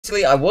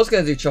Basically, I was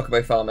going to do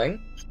chocobo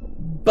farming,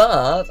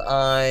 but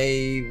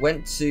I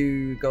went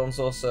to Golden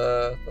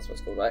Saucer, that's what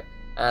it's called, right?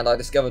 And I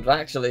discovered that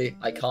actually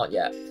I can't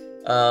yet.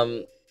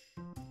 I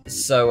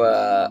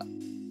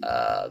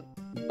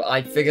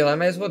figured I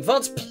may as well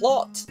advance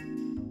plot.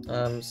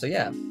 So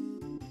yeah.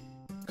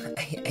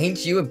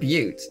 Ain't you a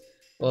beaut?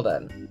 Well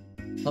then.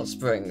 Hot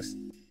Springs.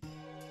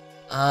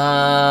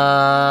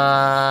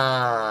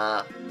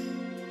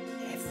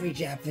 Every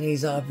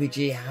Japanese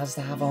RPG has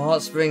to have a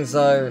hot spring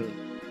zone.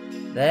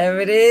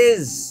 There it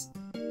is!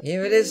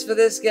 Here it is for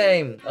this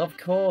game, of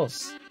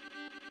course.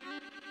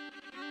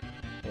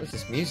 What is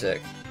this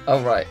music? Oh,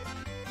 right.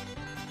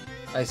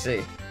 I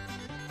see.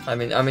 I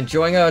mean, I'm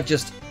enjoying her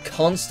just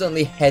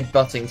constantly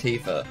headbutting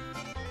Tifa.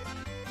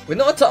 We're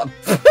not a top.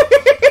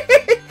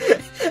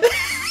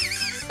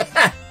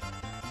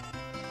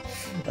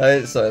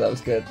 Sorry, that was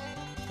good.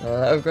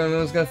 Overgrown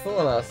was going to fall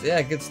on us.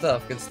 Yeah, good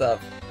stuff, good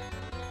stuff.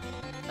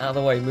 Out of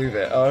the way, move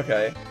it. Oh,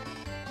 okay.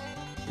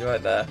 You're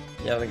right there.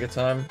 You having a good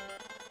time?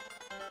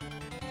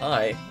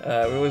 Hi.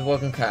 We always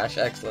welcome cash.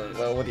 Excellent.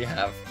 Well, what do you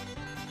have?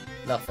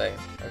 Nothing.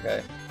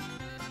 Okay.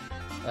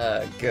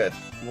 Good.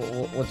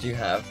 What do you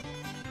have?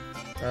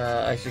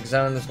 I should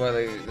examine this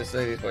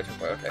lady's waiting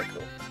for. Okay,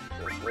 cool.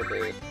 We'll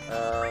do.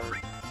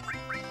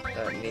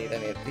 Don't need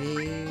any of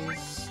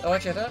these. Oh,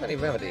 actually, I don't have any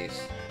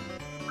remedies.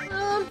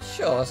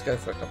 Sure, let's go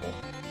for a couple.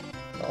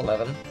 Not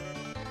 11.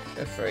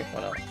 Go 3.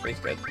 Why not? 3's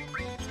good.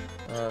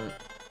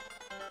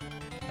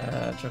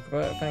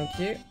 Chocobo, thank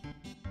you.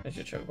 There's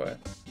your chocobo.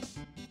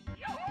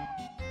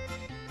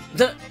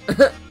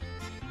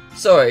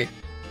 Sorry.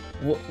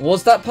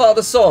 Was that part of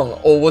the song,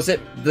 or was it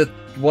the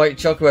white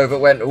chocobo that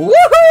went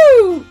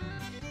woohoo?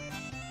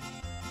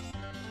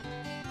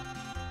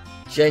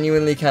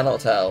 Genuinely cannot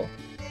tell.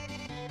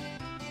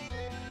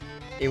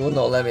 It will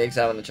not let me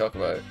examine the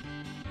chocobo.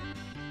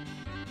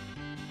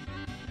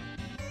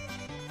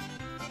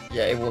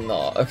 Yeah, it will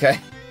not.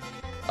 Okay.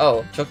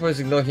 Oh, chocobos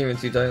ignore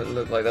humans who don't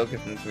look like they'll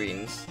give them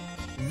greens.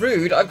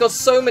 Rude! I've got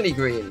so many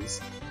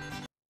greens!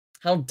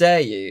 How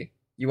dare you?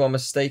 You are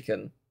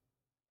mistaken.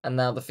 And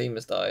now the theme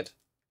has died.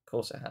 Of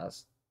course it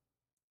has.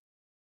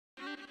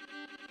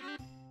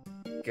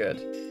 Good.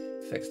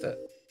 Fixed it.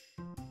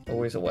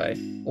 Always away.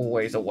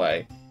 Always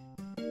away.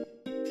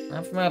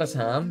 I'm from out of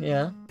town,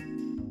 yeah.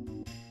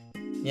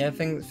 Yeah,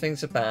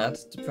 things are bad.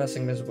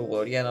 Depressing, miserable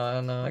world. Yeah,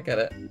 no, I get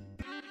it.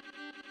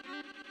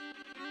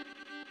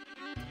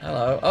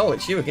 Hello. Oh,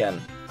 it's you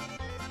again.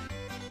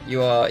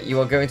 You are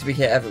going to be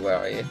here everywhere,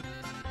 are you?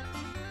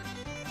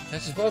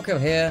 Just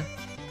welcome here.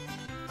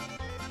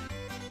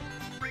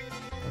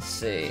 Let's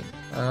see.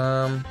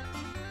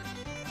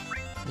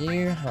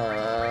 You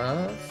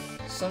have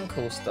some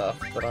cool stuff,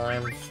 but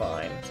I'm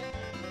fine.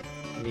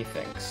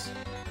 Methinks.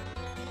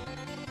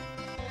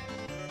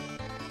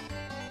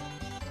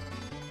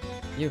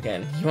 You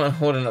again. You aren't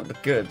holding up the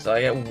goods, are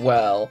you?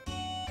 Well,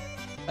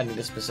 I need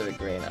a specific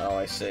green. Oh,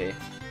 I see.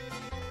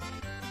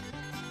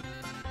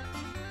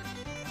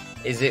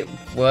 Is it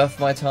worth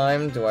my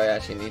time? Do I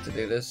actually need to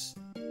do this?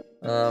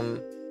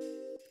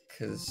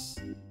 Cause...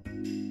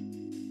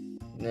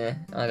 Nah,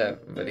 I don't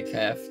really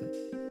care.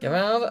 Get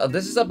around. Oh,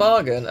 this is a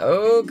bargain.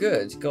 Oh,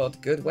 good.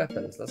 Got good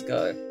weapons. Let's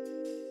go.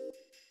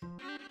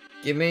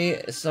 Give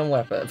me some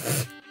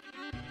weapons.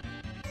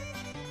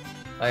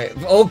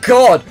 Oh,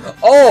 God!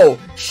 Oh!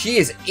 She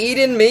is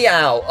eating me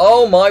out!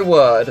 Oh, my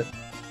word!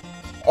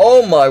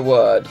 Oh, my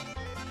word!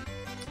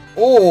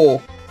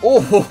 Oh!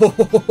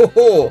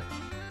 Oh!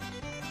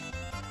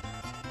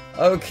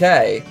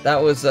 Okay,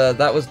 that was good.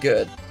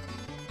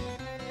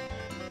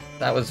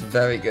 That was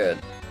very good.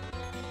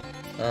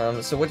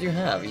 So what do you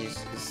have? You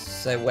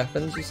say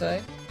weapons, you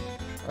say?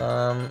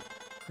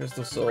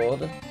 Crystal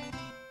sword.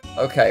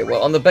 Okay,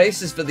 well, on the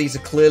basis that these are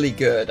clearly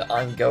good,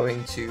 I'm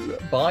going to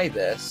buy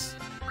this.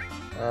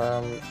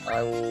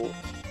 I will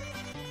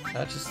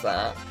purchase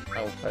that.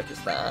 I will purchase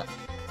that.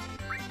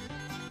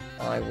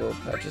 I will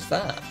purchase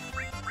that.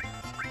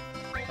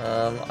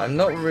 I'm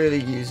not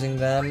really using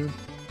them.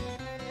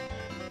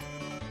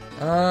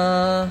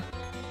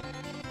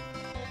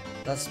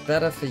 That's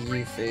better for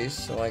you,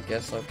 Feast, so I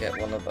guess I'll get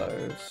one of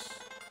those.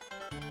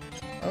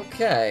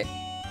 Okay.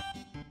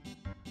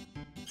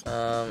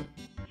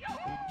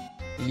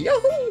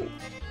 Yahoo!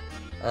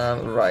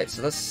 Right,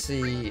 so let's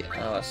see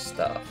our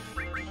stuff.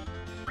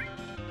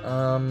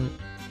 No,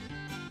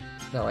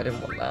 I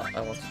didn't want that.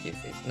 I wanted you,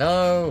 Feast.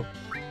 No!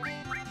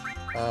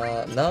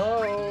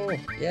 No!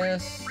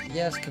 Yes,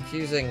 yes,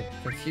 confusing.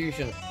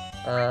 Confusion.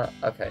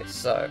 Okay,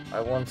 so,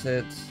 I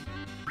wanted...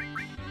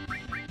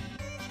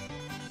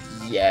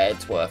 Yeah,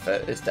 it's worth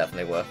it. It's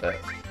definitely worth it.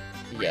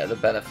 Yeah, the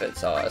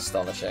benefits are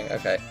astonishing.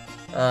 Okay.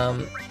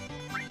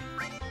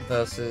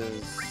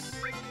 Versus...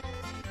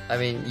 I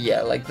mean,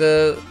 yeah, like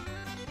the...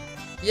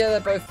 Yeah, they're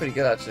both pretty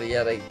good, actually.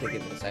 Yeah, they give me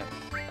the same.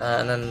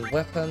 And then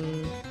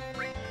weapon...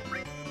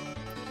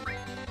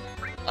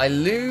 I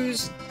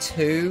lose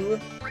 2,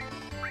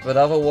 but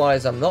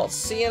otherwise I'm not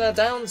seeing a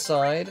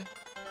downside.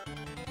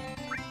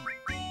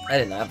 I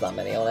didn't have that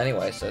many on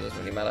anyway, so it doesn't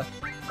really matter.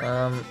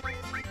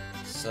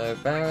 So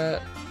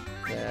Barrett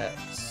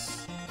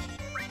gets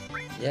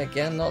Yeah,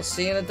 again, not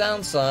seeing a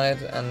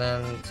downside. And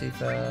then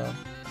Tifa...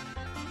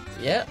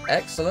 Yeah,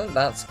 excellent.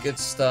 That's good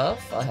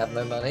stuff. I have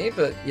no money,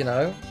 but, you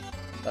know,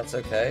 that's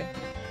okay.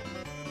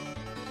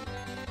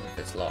 If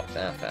it's locked,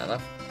 yeah, fair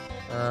enough.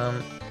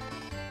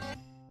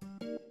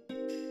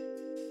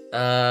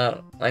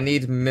 I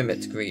need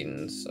Mimit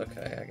greens.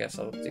 Okay, I guess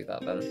I'll do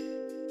that then.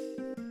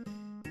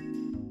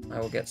 I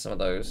will get some of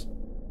those.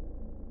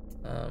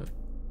 No,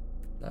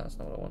 that's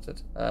not what I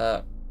wanted.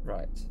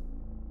 Right.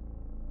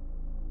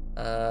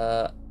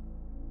 I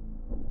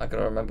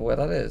gotta remember where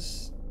that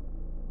is.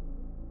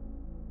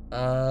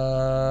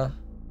 Over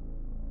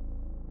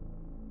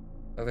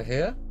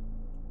here?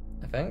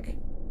 I think?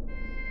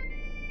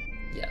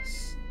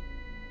 Yes.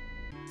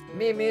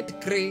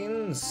 Mimit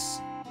greens!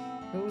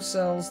 Who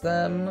sells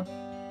them?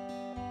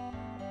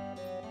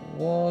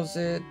 Was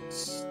it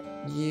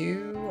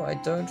you? I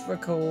don't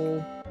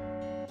recall.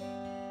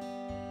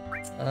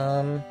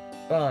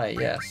 Buy,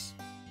 yes.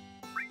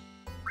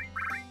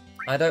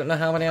 I don't know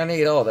how many I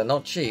need. Oh, they're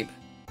not cheap.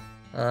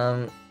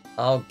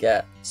 I'll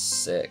get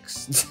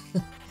 6.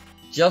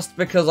 Just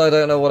because I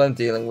don't know what I'm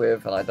dealing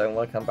with and I don't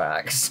want to come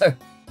back, so...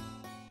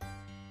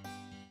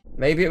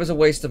 Maybe it was a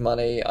waste of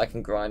money. I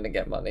can grind and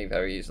get money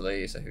very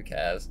easily, so who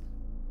cares?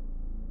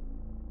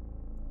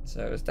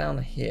 So it's down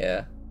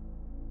here.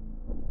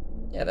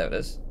 Yeah, there it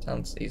is.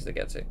 Sounds easy to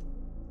get to.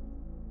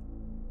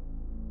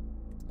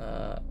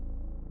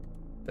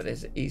 But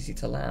is it easy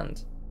to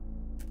land?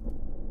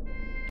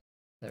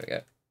 There we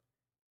go.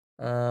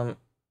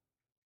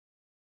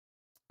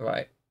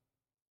 Right.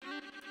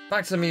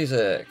 Back to the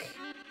music.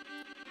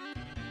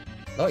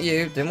 Not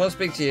you. Didn't want to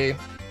speak to you.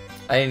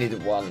 I only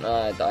needed one.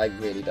 I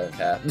really don't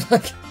care.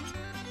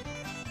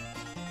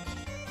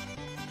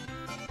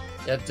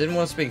 Yeah, didn't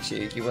want to speak to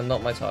you. You were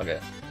not my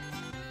target.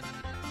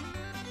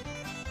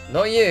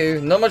 Not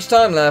you. Not much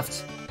time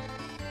left.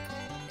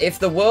 If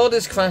the world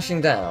is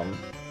crashing down,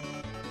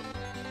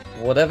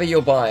 whatever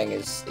you're buying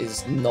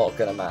is not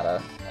gonna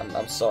matter.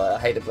 I'm sorry. I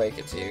hate to break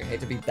it to you. I hate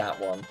to be that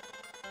one.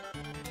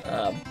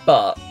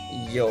 But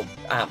you're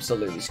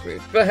absolutely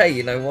screwed. But hey,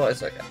 you know what?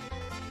 It's okay.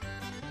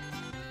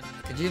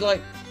 Could you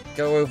like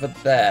go over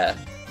there?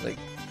 Like,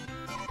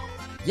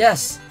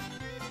 yes.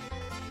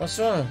 What's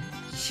wrong?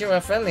 You sure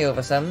are friendly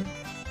over some.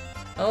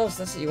 Oh, so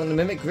that's it. You want the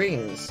mimic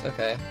greens?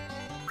 Okay.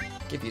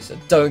 Give you some.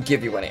 Don't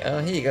give you any. Oh,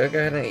 here you go. Go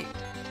ahead and eat.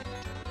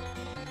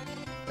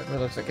 Look what it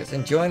looks like. It's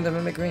enjoying the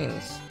mimic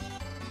greens.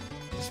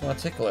 I just want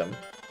to tickle him.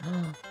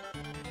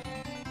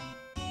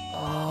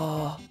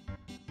 Oh.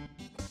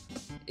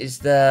 Is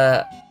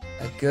there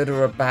a good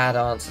or a bad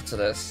answer to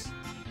this?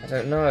 I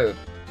don't know.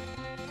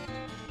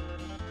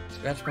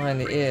 Scratch behind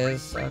the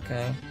ears.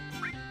 Okay.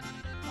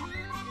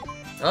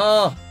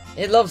 Oh,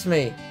 it loves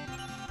me.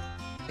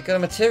 It got a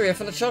materia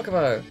from the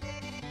Chocobo.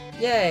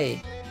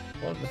 Yay.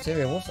 What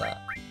materia was that?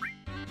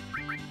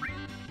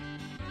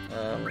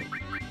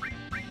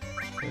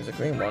 It was a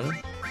green one.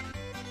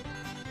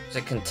 Does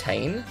it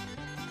contain?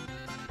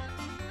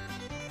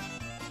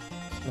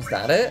 Was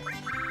that it?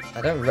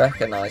 I don't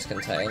recognize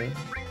contain.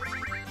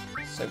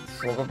 So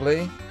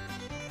probably.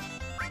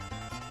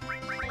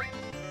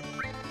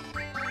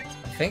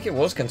 I think it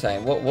was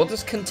contain. What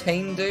does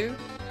contain do?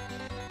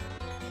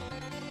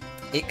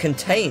 It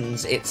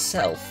contains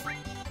itself.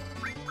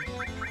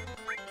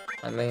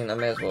 I mean, I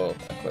may as well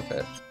equip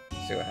it.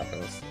 See what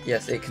happens.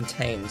 Yes, it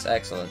contains.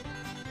 Excellent.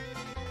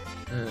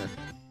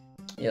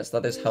 Yes,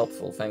 that is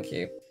helpful. Thank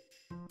you.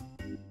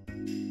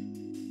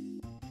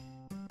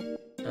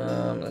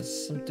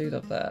 There's some dude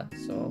up there,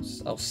 so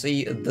I'll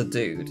see the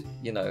dude.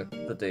 You know,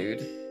 the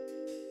dude.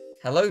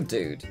 Hello,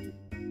 dude.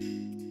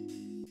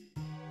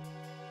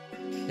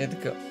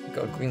 Kid got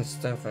a green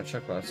stone for a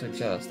chocolate. I'm so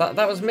jealous.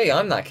 That was me.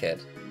 I'm that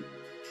kid.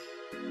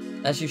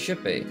 As you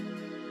should be.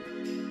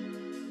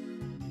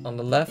 On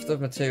the left of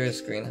materia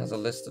screen has a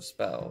list of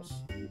spells.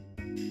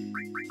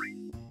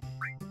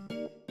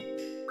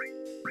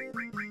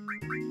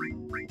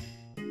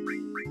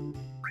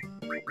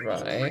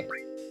 Right.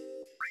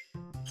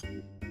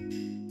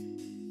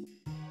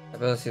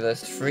 Ability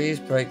list: freeze,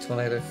 break,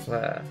 tornado,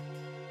 flare.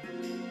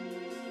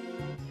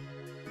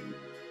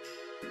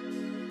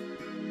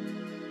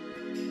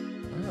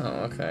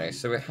 Oh, okay.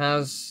 So it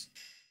has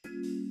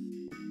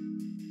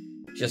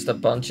just a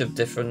bunch of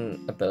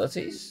different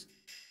abilities,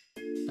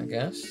 I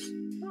guess.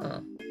 Huh.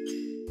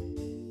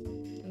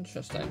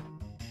 Interesting.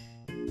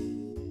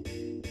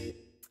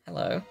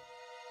 Hello.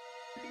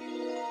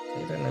 So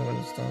you don't know when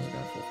the stars are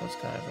going to fall from the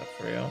sky, is that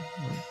for real?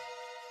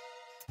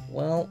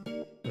 Well,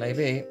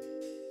 maybe.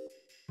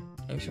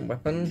 Ancient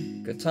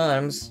weapon, good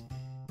times.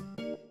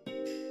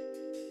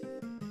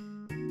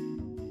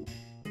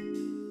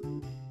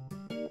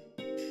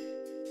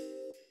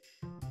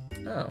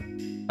 Oh.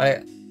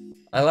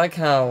 I like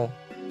how...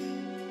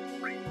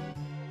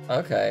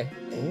 Okay.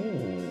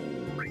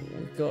 Ooh,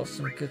 we've got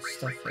some good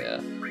stuff here.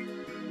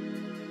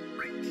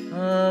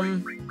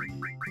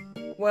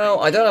 Well,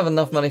 I don't have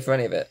enough money for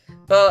any of it.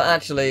 But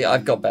actually,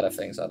 I've got better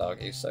things, I'd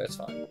argue, so it's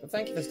fine. But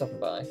thank you for stopping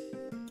by.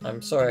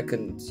 I'm sorry I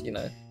couldn't, you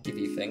know, give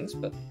you things,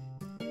 but...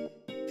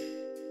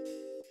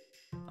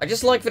 I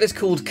just like that it's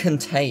called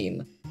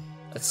contain.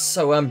 It's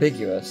so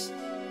ambiguous.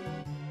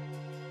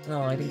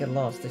 Oh, I didn't get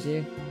lost, did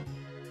you?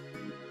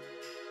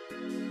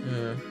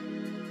 Hmm.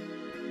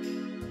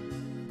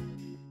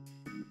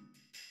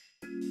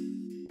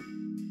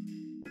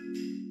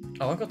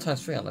 Oh, I got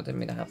 ×3 on. I didn't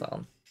mean to have that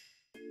on.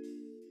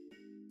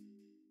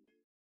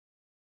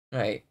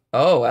 Right.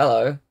 Oh,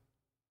 hello.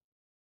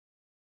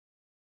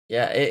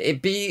 Yeah,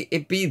 it'd be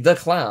the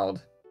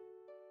cloud.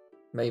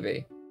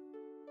 Maybe.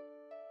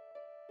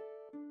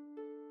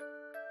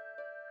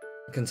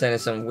 Containing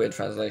some weird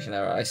translation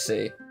error, I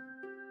see.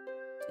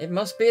 It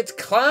must be its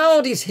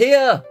cloud! He's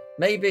here!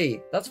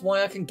 Maybe. That's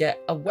why I can get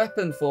a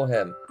weapon for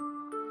him.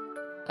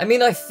 I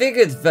mean, I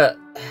figured that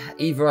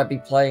either I'd be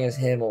playing as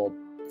him or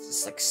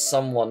just like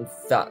someone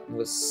that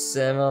was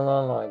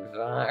similar like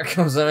that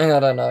or something, I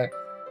don't know.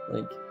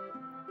 Like,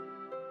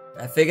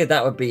 I figured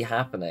that would be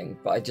happening,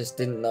 but I just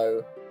didn't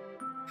know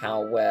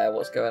how, where,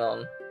 what's going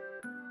on.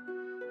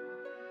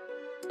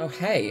 Oh,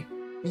 hey.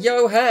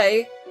 Yo,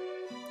 hey!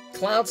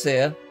 Cloud's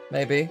here,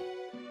 maybe.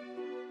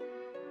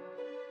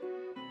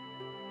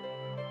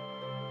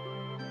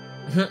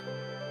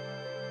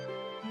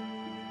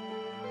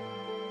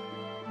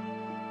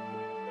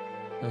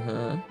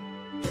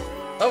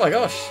 Oh my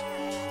gosh!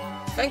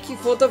 Thank you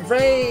for the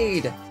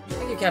raid!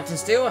 Thank you, Captain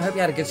Steel. I hope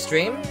you had a good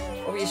stream.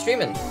 What were you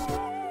streaming?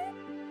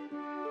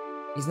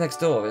 He's next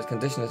door. His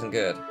condition isn't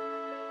good.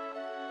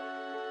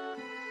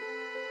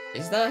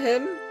 Is that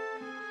him?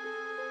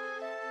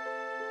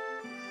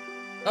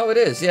 Oh, it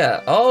is,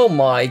 yeah. Oh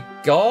my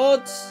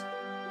god!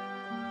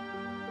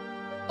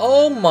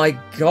 Oh my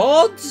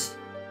god!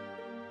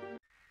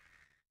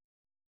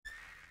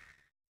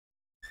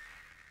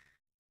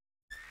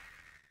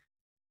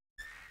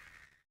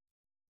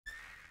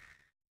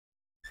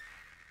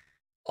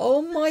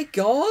 Oh my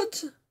god!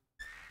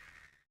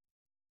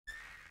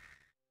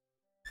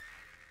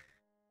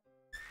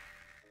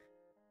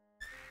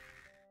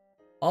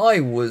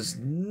 I was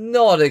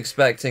not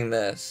expecting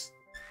this.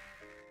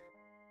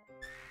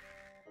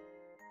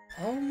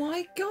 Oh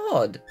my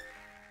god!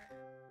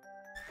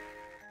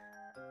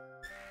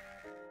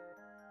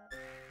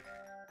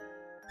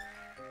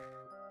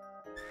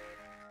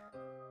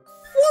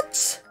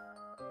 What?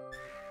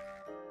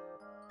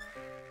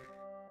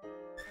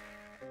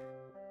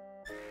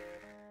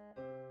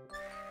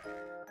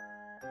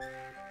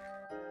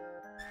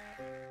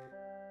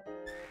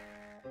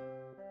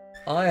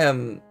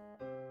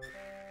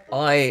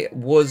 I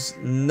was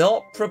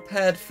not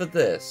prepared for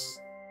this.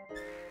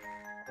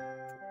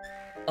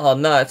 Oh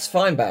no, it's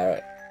fine,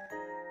 Barrett.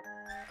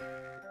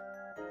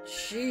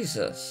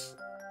 Jesus.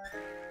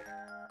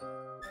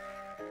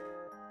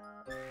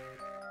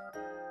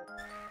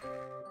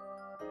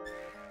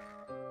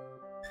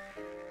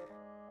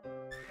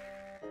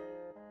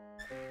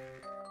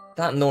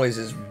 That noise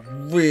is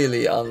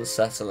really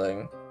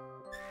unsettling.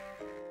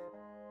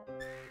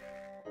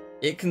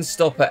 It can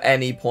stop at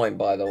any point,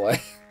 by the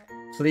way.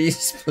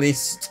 Please, please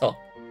stop.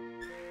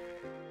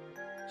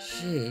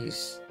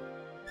 Jeez.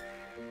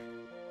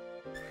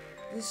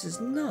 This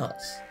is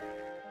nuts.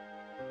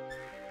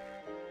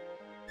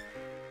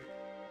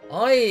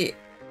 I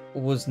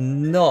was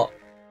not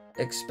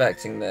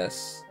expecting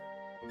this.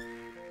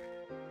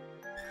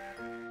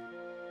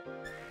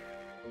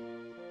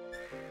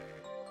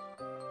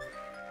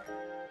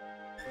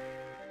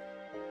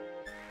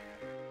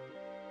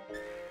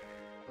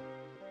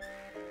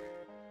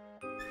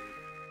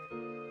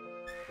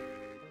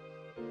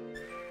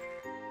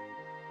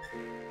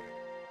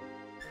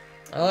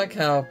 I like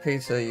how,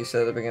 Peter, you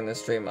said at the beginning of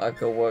the stream, I've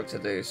got work to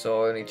do,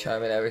 so I only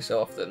chime in every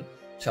so often.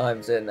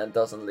 Chimes in and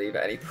doesn't leave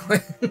at any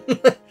point.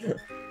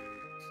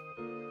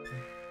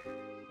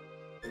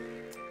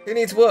 Who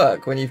needs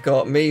work when you've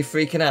got me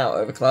freaking out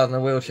over Cloud in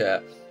a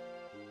wheelchair?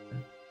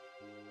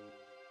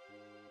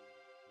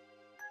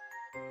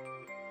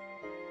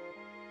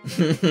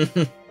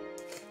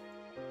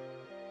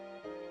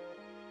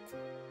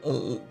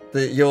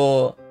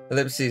 Your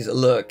ellipses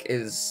look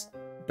is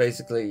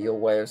basically your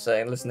way of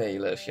saying, listen here, you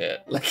little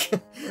shit. Like,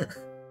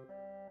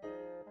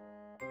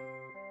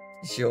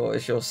 it's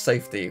your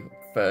safety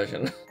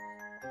version.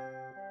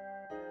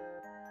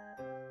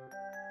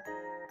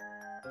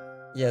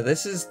 Yeah,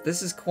 this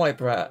is quite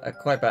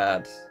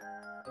bad.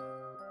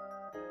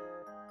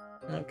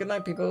 Good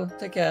night, people.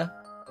 Take care.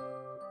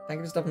 Thank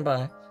you for stopping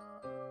by.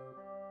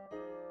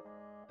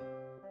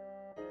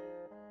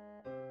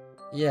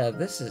 Yeah,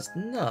 this is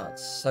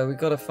nuts. So we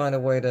gotta find a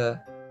way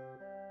to...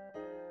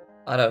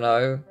 I don't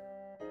know.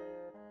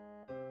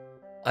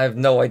 I have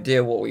no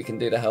idea what we can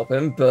do to help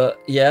him, but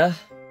yeah.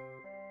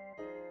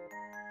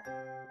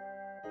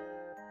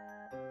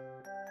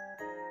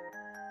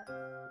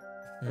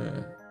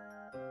 Hmm.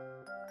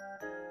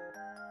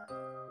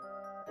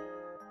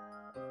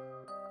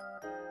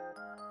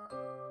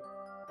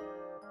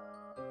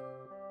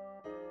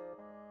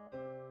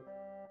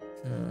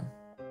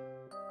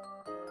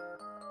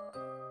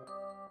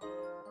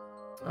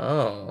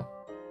 Oh.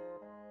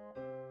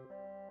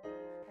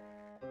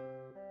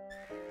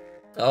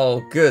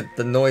 Oh, good.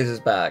 The noise is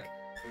back.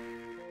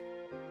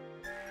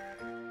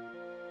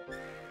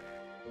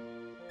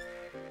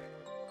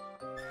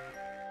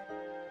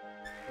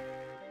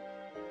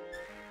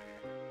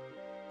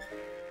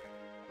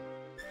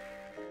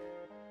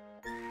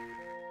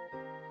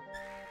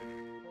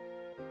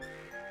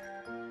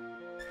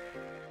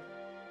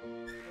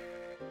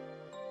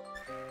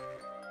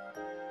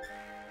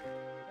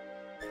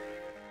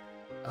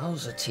 Oh,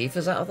 so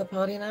Tifa's out of the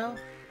party now?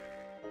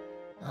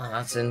 Oh,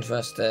 that's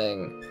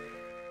interesting.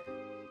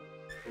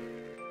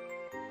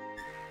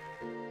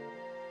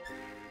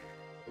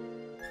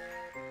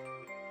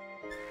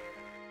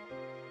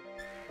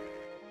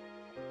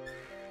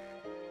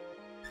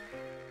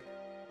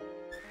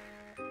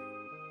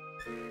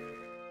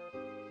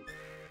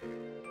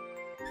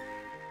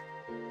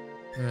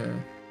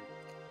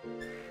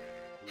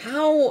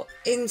 How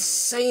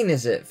insane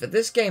is it that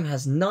this game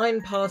has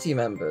 9 party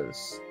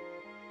members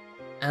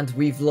and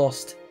we've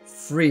lost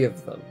 3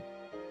 of them?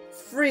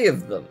 3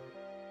 of them!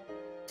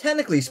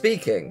 Technically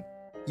speaking,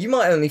 you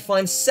might only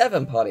find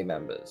 7 party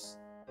members,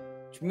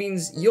 which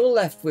means you're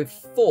left with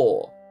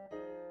 4.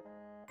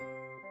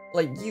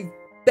 Like, you've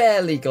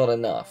barely got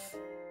enough.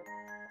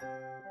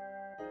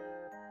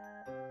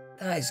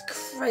 That is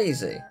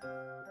crazy.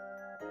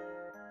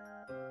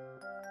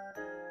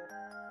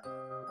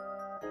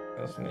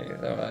 That's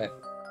news, alright.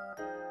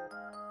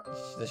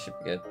 This should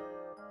be good.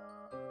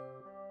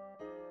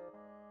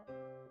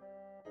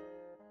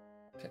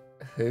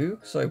 Who?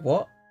 Sorry,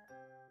 what?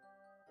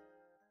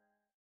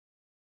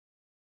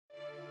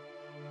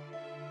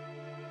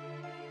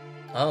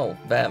 Oh,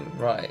 them,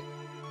 right.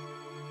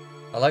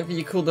 I like that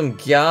you called them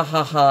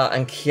Gyahaha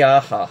and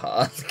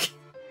Kyahaha.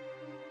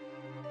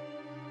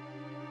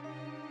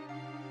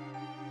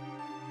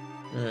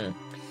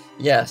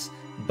 Yes,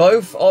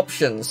 both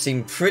options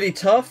seem pretty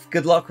tough.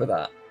 Good luck with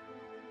that.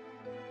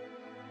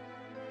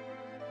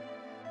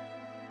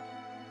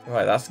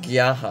 Right, that's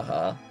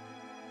Gyahaha.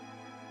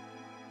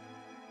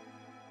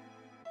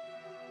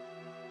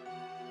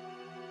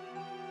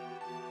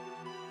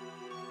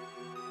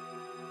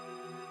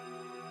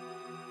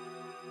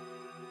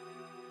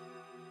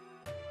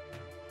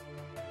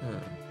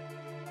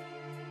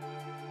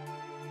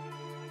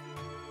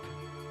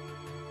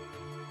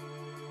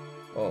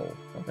 Oh,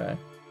 okay.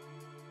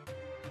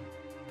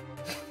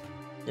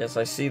 Yes,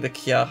 I see the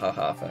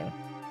Kyahaha thing.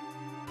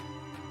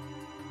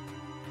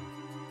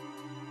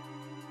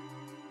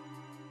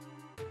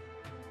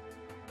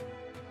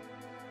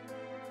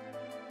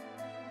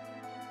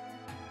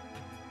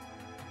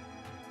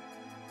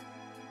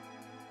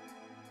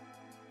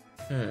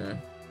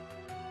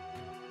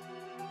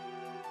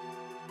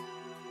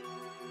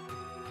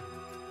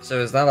 So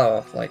is that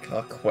our, like,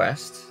 our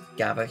quest?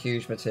 Gather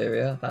huge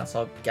materia? That's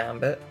our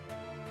gambit?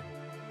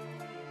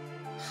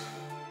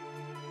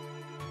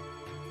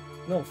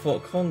 Not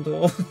Fort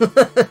Condor.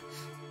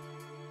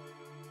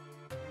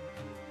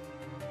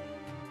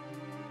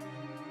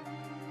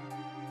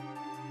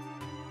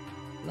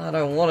 I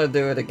don't want to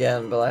do it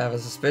again, but I have a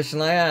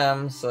suspicion I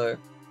am, so...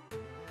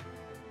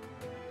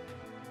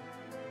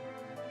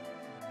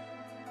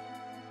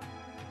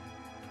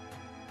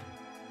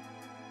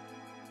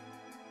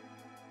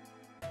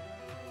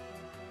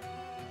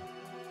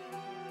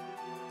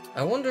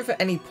 I wonder if at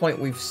any point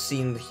we've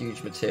seen the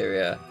huge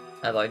materia,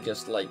 and I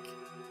just, like,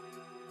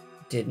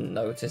 didn't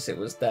notice it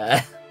was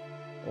there.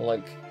 Or,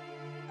 like,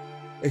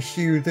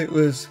 assumed it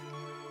was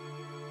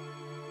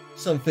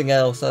something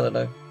else, I don't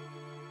know.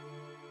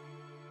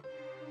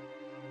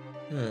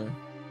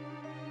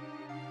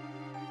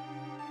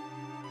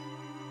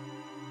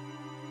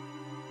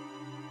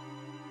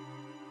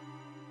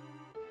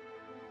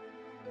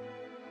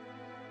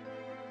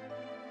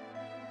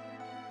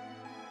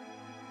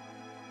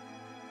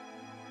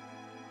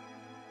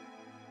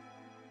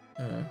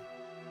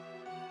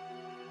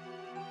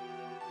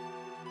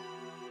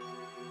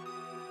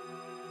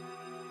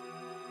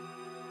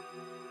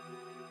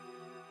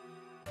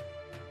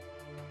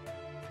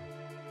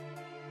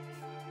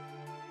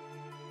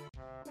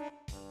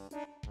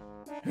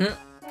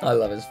 I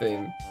love his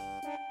theme.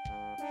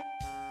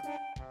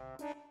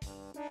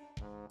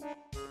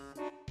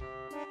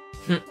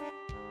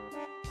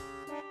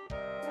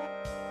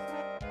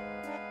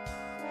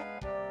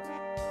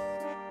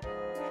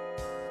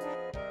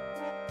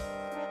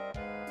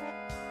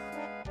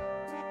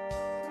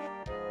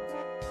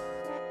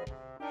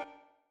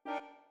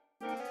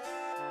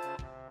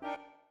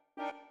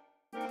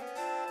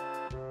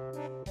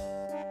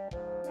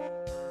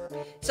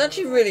 It's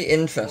actually really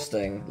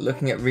interesting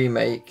looking at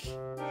Remake,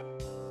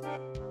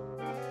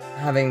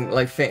 having,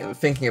 like,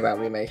 thinking about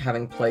Remake,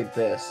 having played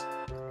this,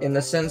 in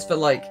the sense that,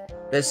 like,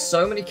 there's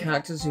so many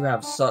characters who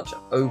have such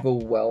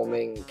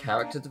overwhelming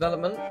character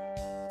development.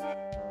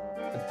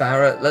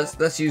 Barrett,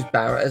 let's use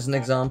Barrett as an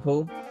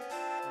example.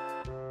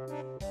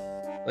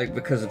 Like,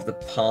 because of the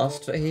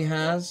past that he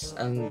has,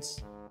 and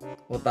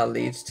what that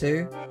leads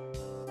to.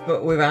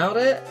 But without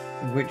it,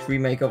 which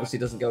Remake obviously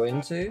doesn't go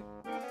into,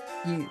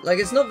 like,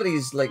 it's not that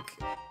he's, like,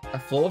 a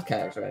flawed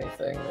character or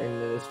anything, in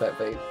the respect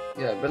that,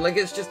 but, like,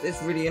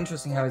 it's really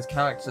interesting how his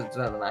character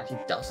development actually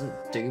doesn't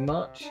do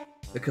much,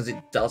 because it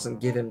doesn't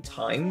give him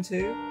time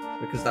to,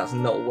 because that's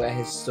not where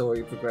his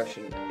story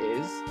progression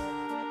is.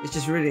 It's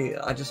just really,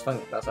 I just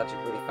think that's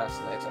actually really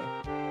fascinating.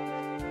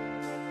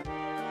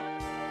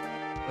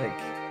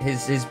 Like,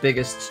 his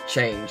biggest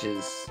change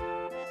is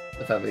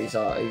the fact that he's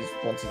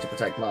wanting to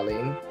protect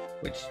Marlene,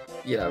 which,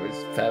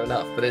 is fair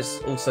enough, but it's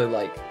also,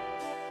 like,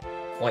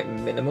 quite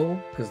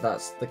minimal, because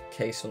that's the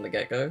case from the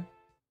get-go.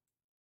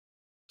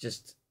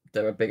 Just,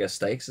 there are bigger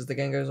stakes as the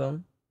game goes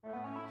on.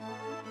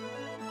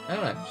 I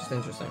don't know, just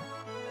interesting.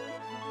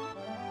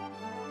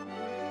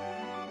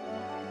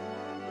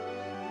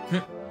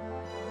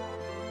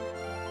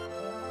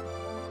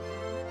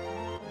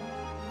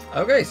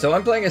 Okay, so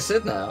I'm playing a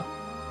Sid now.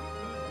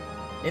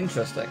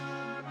 Interesting.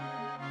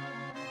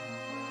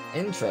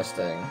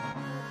 Interesting.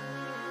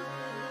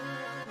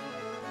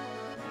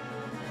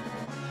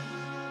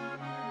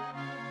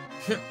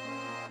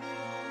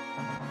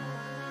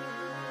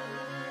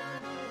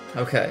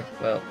 Okay,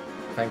 well,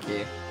 thank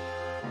you.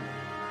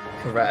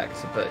 Correct,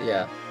 but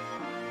yeah.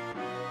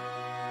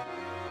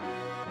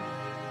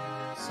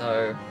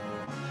 So...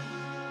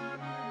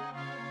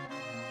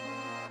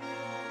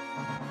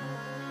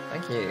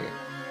 Thank you.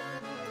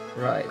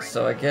 Right,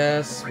 so I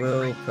guess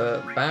we'll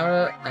put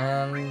Barrett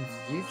and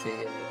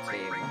Yuffie in the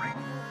team.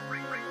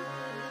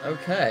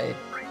 Okay.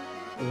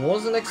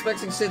 Wasn't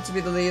expecting Sid to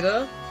be the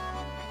leader.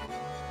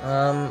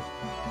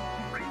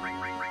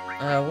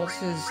 What's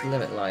his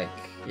limit like?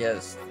 Yeah,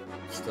 it's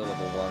still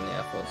level 1, yeah,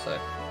 I thought so.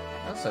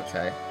 That's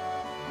okay.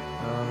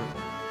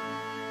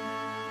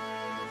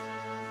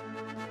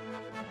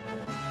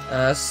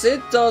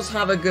 Sid does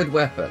have a good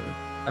weapon,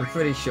 I'm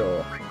pretty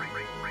sure.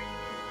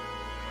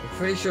 I'm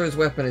pretty sure his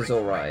weapon is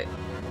alright.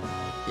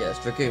 Yes,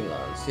 Dragoon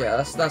Lance. Yeah,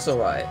 that's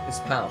alright. It's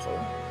powerful.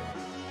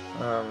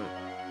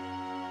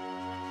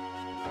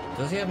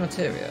 Does he have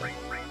materia?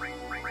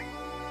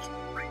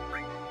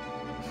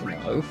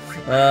 No.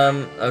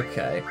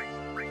 Okay.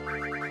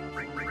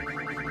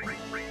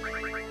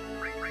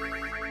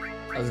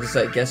 I was gonna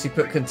say, guess he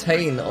put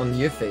contain on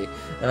Yuffie.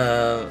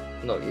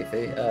 Not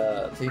Yuffie,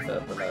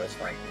 Tifa, but no, it's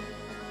fine.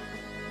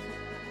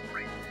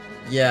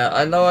 Yeah,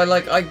 I know,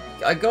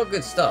 I got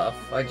good stuff,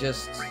 I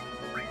just...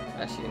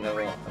 Actually, you know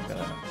what, I'm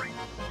gonna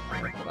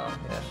put that on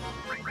here.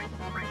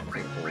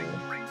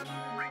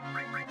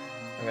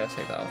 I'm gonna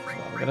take that off as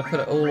well. I'm gonna put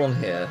it all on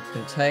here.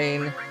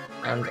 Contain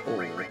and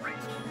all.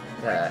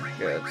 There,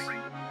 good.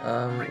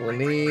 We'll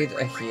need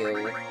a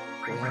heal. We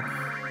have...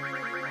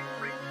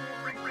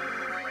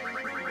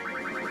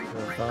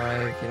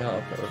 Revive, you know,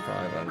 I'll put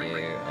revive on you,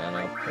 and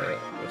I'll put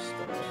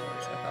restore.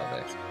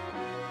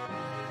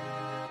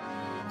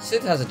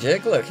 Sid has a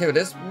jig, look, here it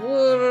is.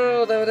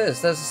 Whoa, there it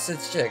is, there's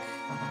Sid's jig.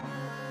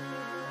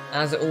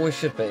 As it always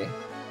should be.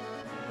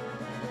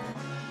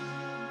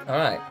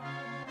 Alright.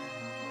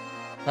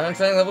 I'm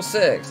training level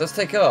 6, let's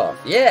take off.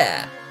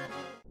 Yeah!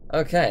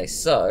 Okay,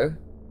 so...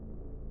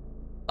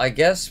 I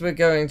guess we're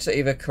going to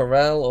either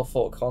Corel or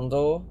Fort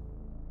Condor.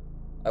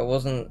 I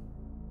wasn't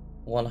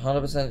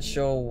 100%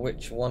 sure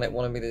which one it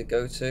wanted me to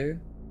go to.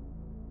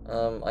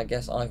 I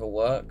guess either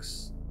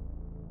works.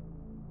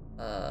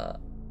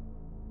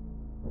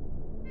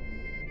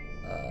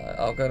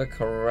 I'll go to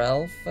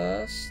Corel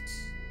first.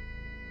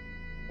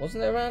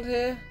 Wasn't it around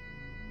here?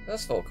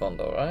 That's Fort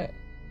Condor, right?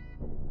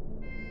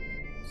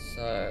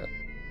 So...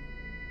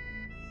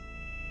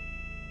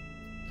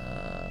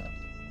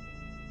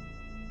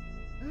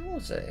 where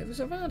was it? It was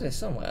around here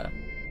somewhere.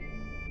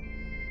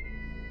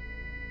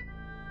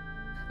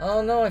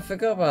 Oh no, I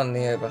forgot about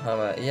Neo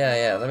Bahamut.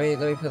 Yeah, let me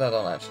put that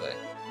on actually.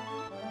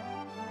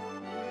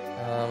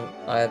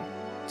 I had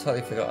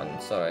totally forgotten,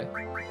 sorry.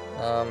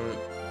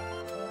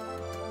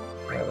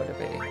 Where would it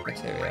be?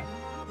 Materia.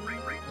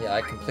 Yeah,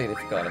 I completely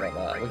forgot about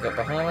that. We've got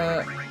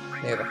Bahamut,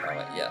 Neo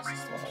Bahamut, yes,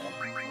 that's the one I want.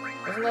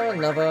 Wasn't there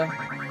another?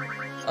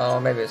 Oh,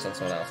 maybe it's on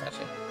someone else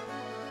actually.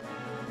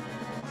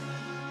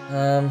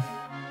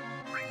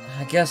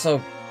 I guess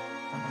I'll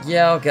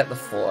get the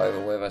 4 over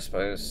with, I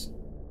suppose.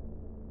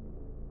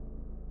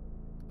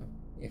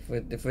 If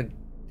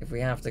we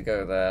have to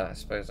go there, I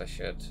suppose I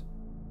should.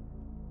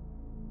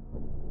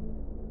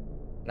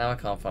 Now I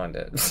can't find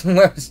it.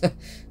 Where is it?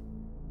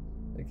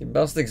 It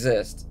must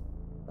exist.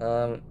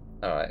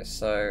 Alright,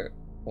 so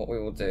what we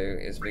will do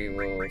is we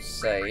will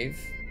save.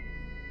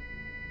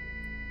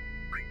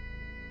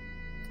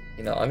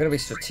 You know, I'm going to be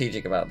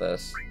strategic about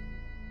this.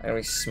 I'm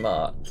going to be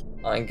smart.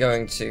 I'm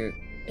going to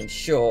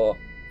ensure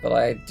that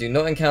I do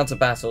not encounter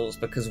battles,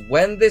 because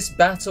when this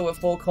battle at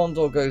Fort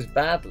Condor goes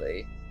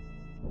badly,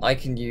 I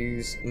can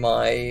use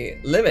my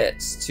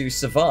limits to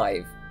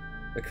survive.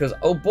 Because,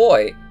 oh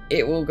boy,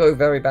 it will go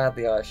very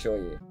badly, I assure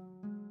you.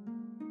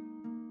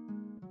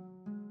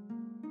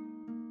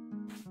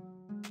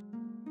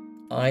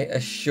 I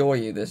assure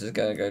you this is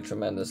going to go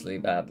tremendously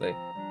badly.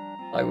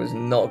 I was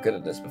not good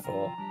at this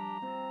before.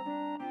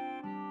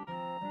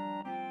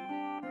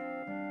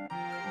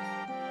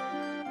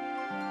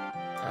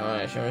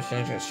 Alright, Seymour's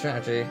changing its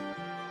strategy.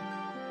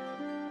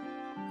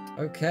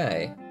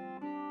 Okay.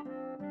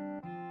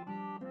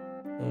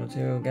 All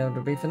material going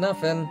to be for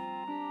nothing.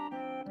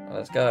 Well,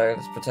 let's go,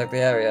 let's protect the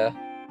area.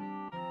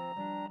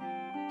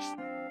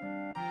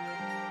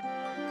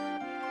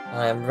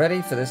 I am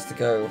ready for this to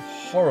go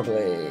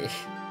horribly.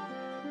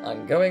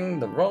 I'm going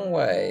the wrong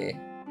way.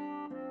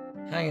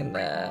 Hang in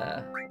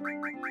there.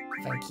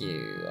 Thank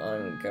you.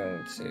 I'm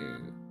going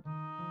to...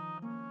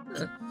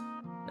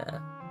 Nah.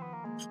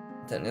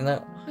 Don't need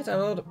that. Hi,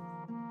 download.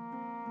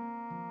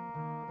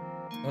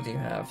 What do you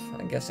have?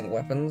 I'm guessing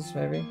weapons,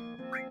 maybe?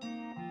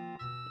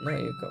 No,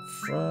 you've got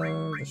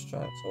throw,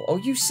 distract, all. Oh,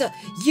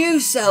 you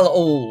sell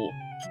all!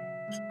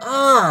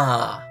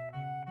 Ah!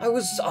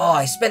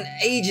 I spent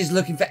ages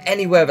looking for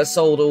anywhere that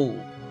sold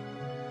all.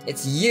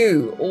 It's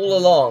you, all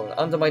along,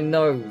 under my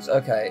nose.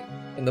 Okay,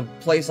 in the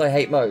place I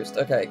hate most.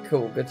 Okay,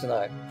 cool, good to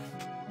know.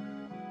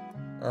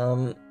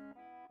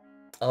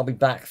 I'll be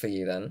back for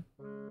you then.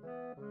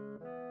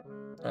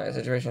 Alright,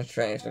 situation's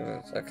changed.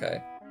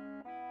 Okay.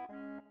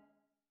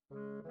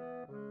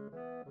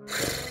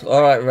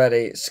 Alright,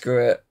 ready. Screw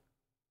it.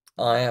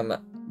 I am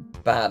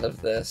bad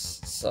at this,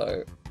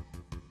 so...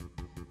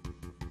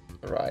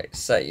 Right,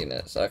 set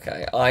units.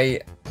 Okay,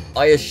 I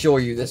assure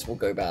you this will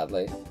go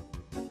badly.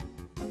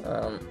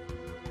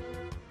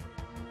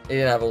 He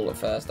didn't have all at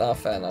first. Ah,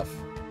 fair enough.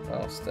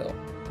 Well, still.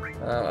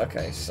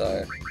 Okay,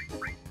 so...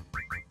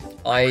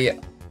 I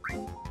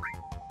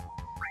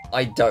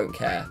don't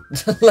care.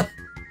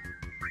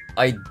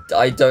 I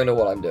don't know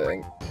what I'm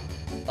doing.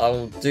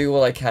 I'll do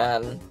what I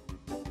can.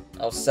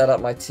 I'll set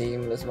up my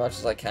team as much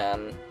as I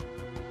can.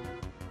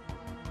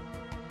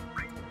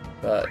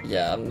 But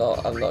yeah, I'm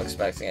not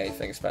expecting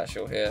anything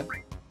special here.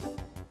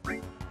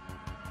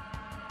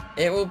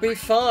 It will be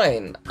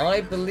fine.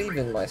 I believe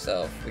in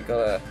myself. We got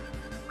a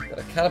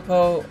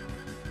catapult.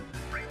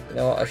 You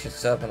know what? I should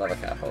set up another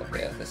catapult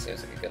here. This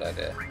seems like a good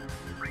idea.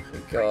 We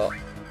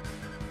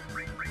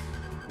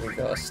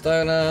got a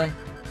stoner.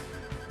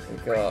 We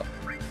got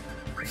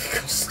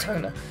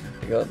stoner.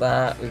 We got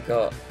that. We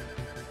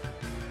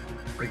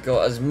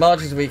got as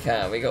much as we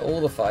can. We got all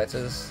the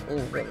fighters, all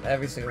of them,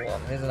 every single one.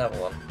 Here's another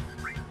one.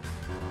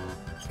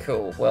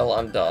 Cool. Well,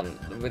 I'm done.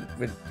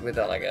 We're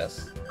done, I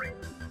guess.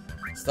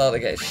 Start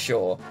again.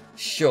 Sure.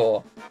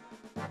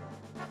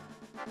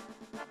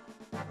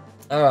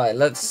 All right.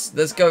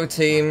 Let's go,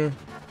 team.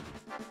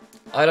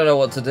 I don't know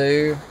what to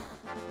do.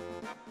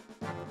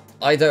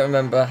 I don't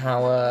remember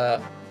how.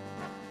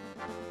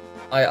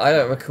 I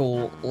don't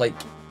recall like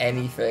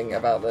anything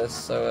about this.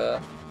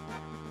 So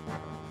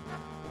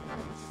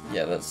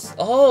yeah. That's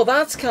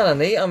kind of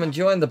neat. I'm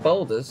enjoying the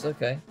boulders.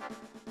 Okay.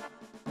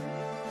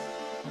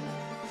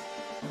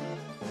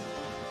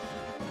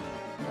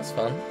 That's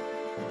fun.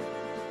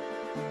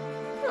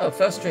 Oh,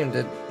 first stream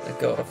got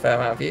a fair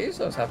amount of views,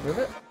 so I was happy with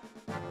it.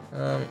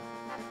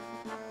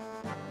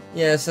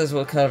 Yeah, it says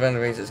what kind of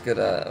enemies it's good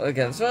at.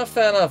 Again, so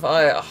fair enough.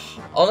 I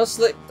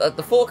honestly,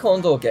 the 4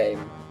 Condor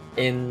game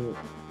in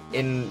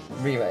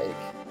Remake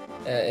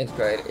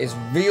Integrate is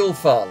real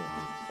fun.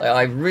 Like,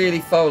 I really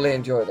thoroughly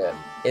enjoyed it.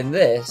 In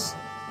this,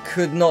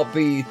 could not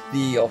be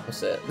the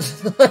opposite.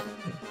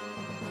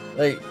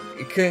 Like,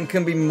 it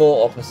can be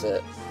more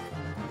opposite.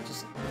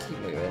 Just keep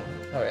moving.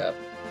 Hurry up.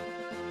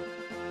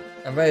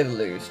 I'm ready to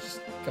lose.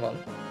 Just come on.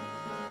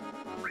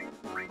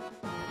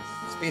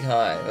 Speed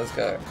high. Let's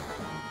go.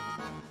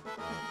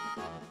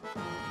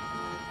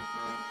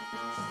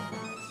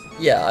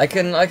 Yeah, I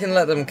can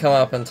let them come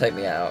up and take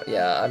me out.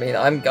 Yeah, I mean,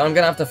 I'm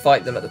gonna have to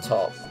fight them at the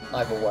top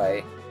either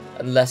way,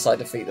 unless I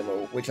defeat them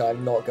all, which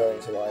I'm not going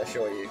to, I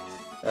assure you.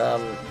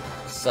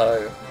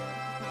 So.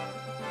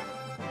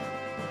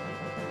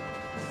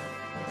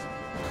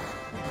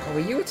 Oh, are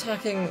you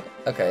attacking?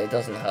 Okay, it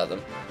doesn't hurt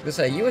them. I was gonna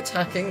say, are you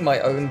attacking my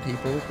own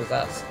people? Because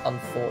that's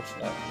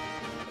unfortunate.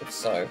 If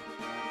so.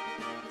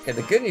 Okay,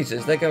 the good news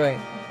is they're going.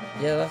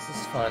 Yeah, this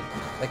is fine.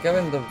 They're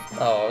going the...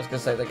 Oh, I was going to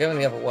say, they're going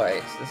the other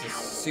way, so this is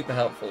super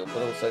helpful,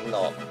 but also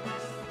not.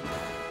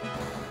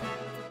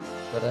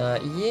 But,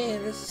 yeah,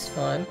 this is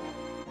fine.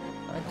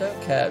 I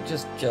don't care.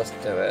 Just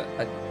do it.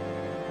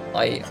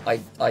 I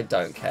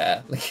don't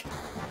care. Like,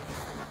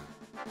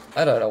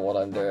 I don't know what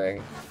I'm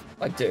doing.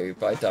 I do,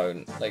 but I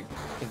don't. Like,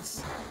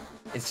 it's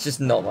just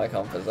not my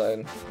comfort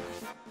zone.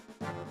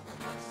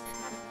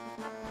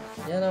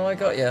 Yeah, no, I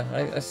got you.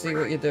 I see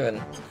what you're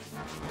doing.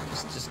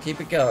 Just keep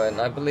it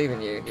going. I believe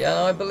in you. Yeah,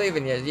 no, I believe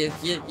in you.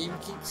 You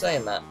keep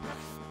saying that.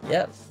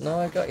 Yep. No,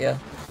 I got you.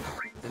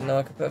 Didn't know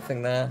I could put a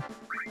thing there.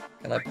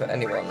 Can I put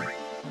anyone?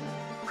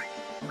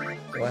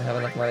 Do I have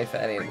enough money for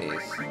any of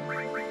these?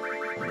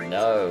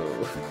 No.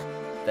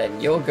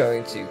 Then you're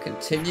going to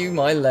continue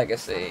my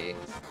legacy.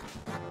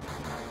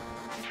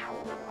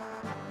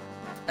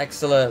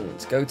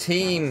 Excellent. Go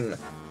team.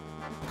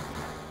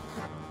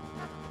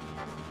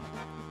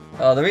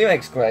 Oh, the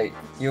remake's great.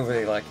 You'll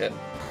really like it.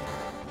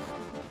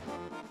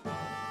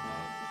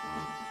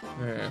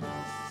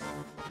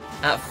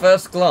 At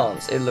first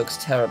glance, it looks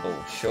terrible,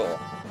 sure.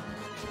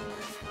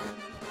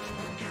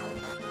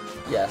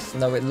 Yes,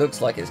 no, it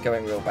looks like it's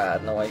going real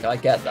bad. No, I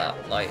get that.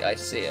 I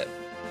see it.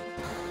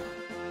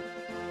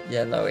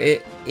 Yeah, no,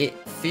 it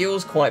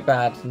feels quite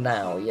bad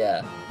now,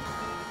 yeah.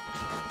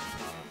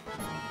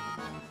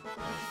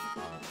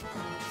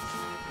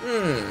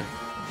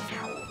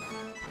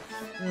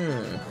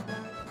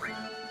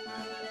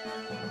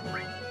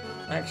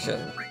 Action.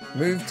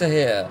 Move to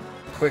here.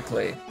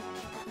 Quickly.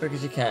 Quick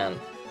as you can.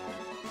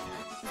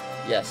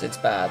 Yes, it's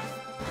bad.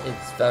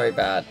 It's very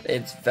bad.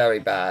 It's very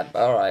bad.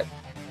 Alright.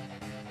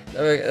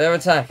 They're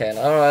attacking.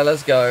 Alright,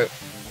 let's go.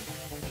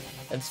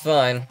 It's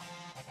fine.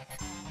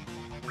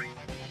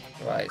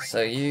 Right,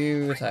 so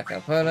you attack an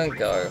opponent,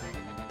 go.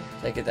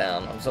 Take it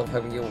down. I'm sort of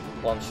hoping you'll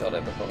one-shot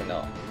it, but probably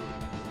not.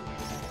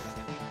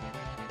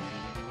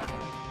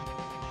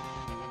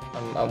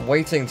 I'm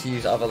waiting to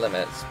use other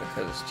limits,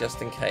 because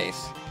just in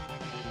case.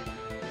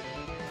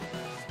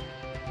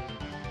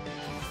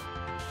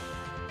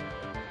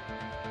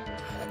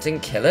 I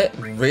didn't kill it?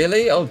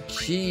 Really? Oh,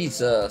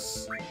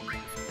 Jesus.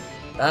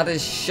 That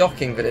is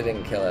shocking that it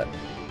didn't kill it.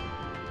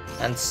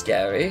 And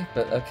scary,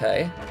 but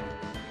okay.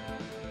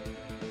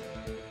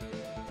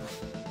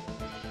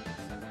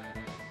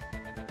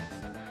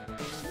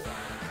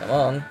 Come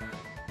on.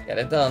 Get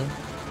it done.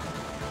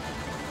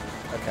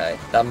 Okay,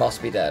 that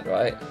must be dead,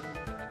 right?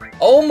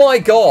 Oh my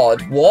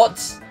god, what?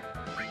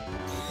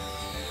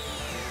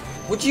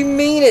 What do you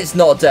mean it's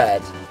not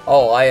dead?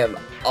 Oh, I am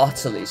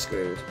utterly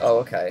screwed. Oh,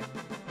 okay.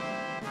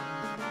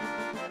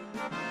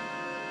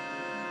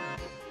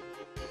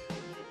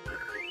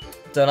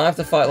 Don't I have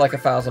to fight like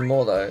 1,000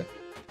 more, though?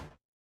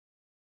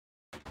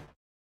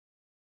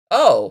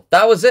 Oh,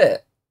 that was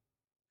it.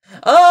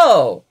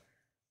 Oh!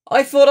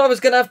 I thought I was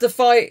gonna have to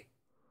fight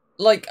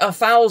like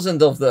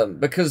 1,000 of them,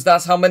 because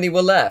that's how many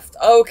were left.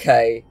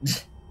 Okay.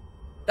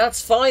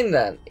 That's fine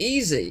then.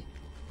 Easy.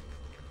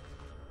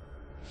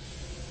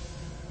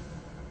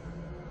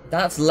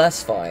 That's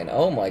less fine.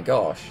 Oh my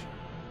gosh.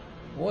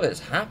 What is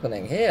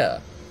happening here?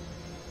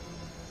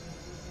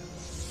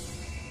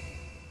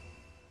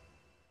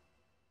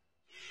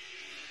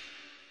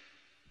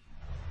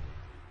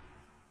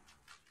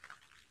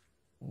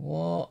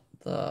 What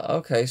the...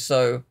 Okay,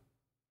 so...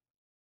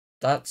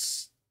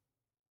 That's...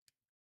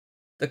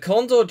 The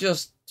Condor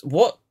just...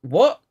 What?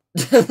 What?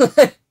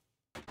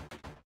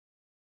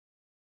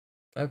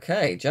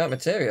 Okay, giant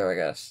materia, I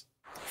guess.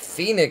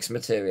 Phoenix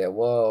materia.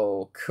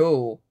 Whoa,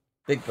 cool.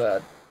 Big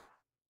bird.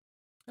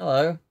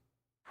 Hello.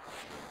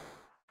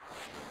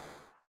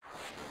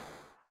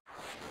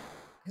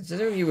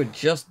 Considering you were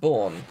just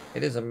born,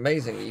 it is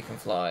amazing that you can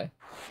fly.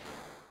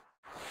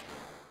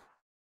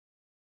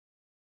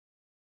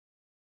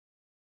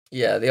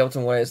 Yeah, the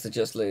ultimate way is to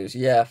just lose.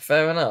 Yeah,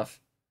 fair enough.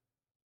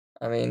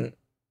 I mean,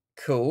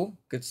 cool.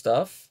 Good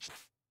stuff.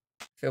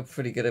 Feel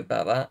pretty good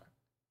about that.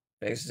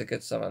 This is a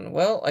good summon.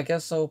 Well, I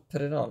guess I'll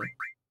put it on.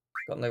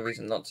 Got no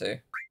reason not to.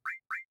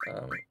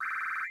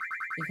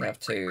 You can have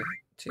two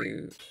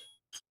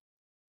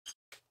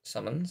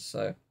summons,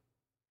 so...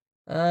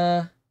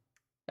 I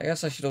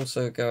guess I should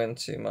also go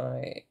into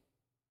my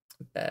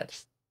bed.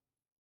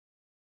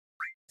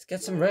 Let's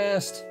get some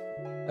rest.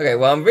 Okay,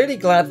 well, I'm really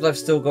glad that I've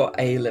still got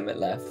a limit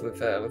left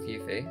with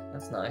Yuffie.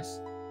 That's nice.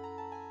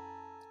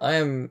 I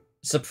am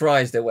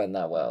surprised it went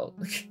that well.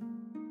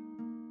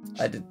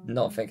 I did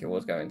not think it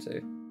was going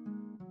to.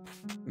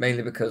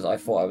 Mainly because I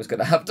thought I was going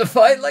to have to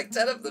fight like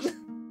 10 of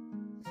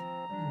them.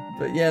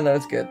 But yeah, no,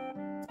 it's good.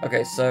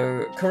 Okay,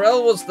 so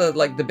Corel was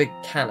the big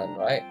cannon,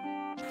 right?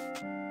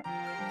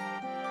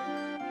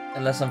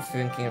 Unless I'm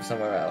thinking of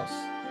somewhere else.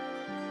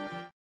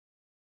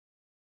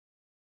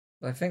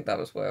 I think that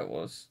was where it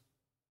was.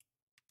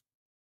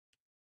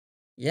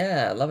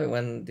 Yeah, I love it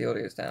when the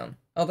audio's down.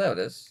 Oh, there it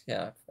is.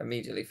 Yeah,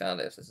 immediately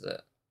found it. This is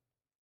it.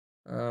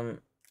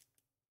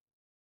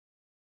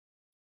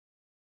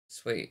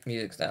 Sweet,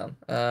 music's down.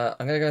 I'm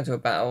gonna go into a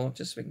battle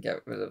just so we can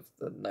get rid of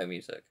the no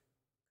music.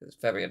 It's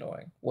very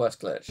annoying.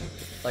 Worst glitch,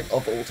 like,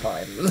 of all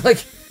time.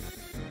 Like,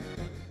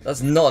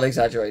 that's not an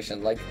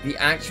exaggeration. Like, the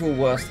actual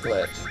worst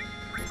glitch.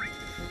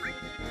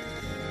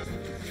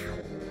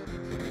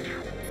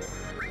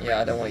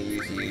 Yeah, I don't want to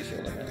use the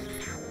usual limit.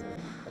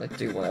 But I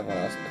do want everyone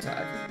else to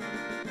attack.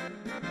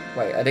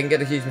 Wait, I didn't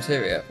get a huge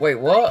materia. Wait,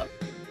 what?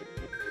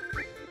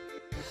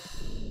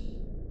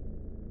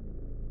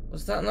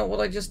 Was that not what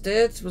I just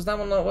did? Was that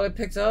not what I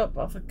picked up?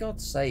 Oh, for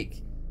God's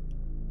sake.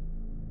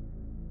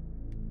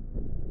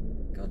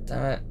 God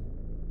damn it.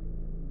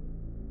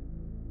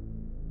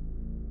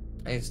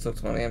 I need to talk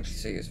to one of the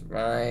NPCs.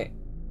 Right.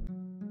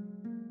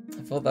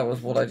 I thought that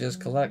was what I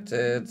just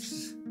collected.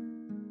 Is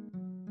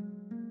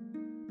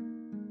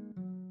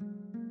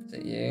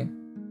it you?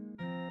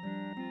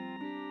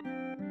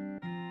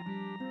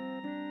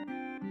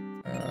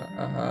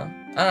 Uh-huh.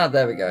 Ah,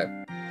 there we go.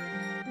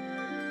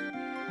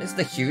 It's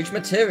the huge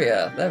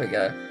materia. There we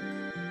go.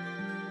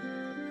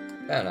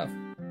 Fair enough.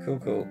 Cool,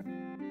 cool.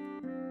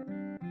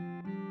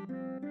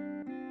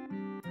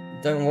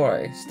 Don't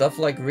worry. Stuff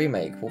like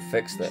Remake will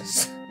fix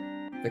this.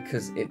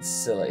 Because it's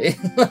silly.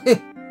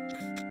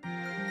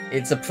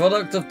 It's a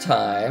product of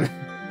time.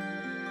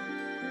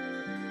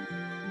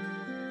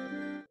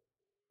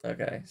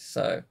 Okay,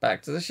 so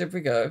back to the ship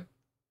we go.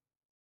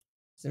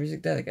 Is the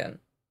music dead again?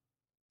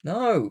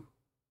 No!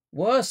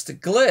 Worst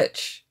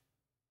glitch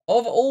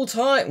of all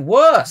time.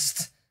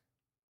 Worst!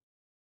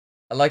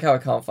 I like how I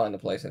can't find the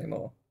place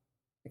anymore.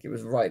 Like, it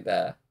was right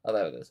there. Oh,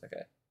 there it is.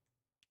 Okay.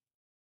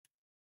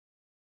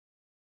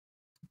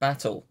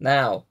 Battle.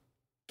 Now.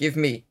 Give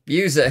me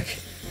music.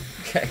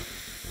 Okay.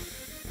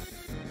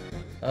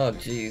 Oh,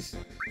 jeez.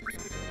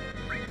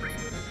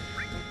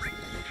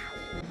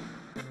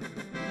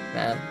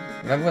 Man.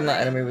 Remember when that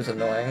enemy was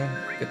annoying?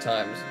 Good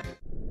times.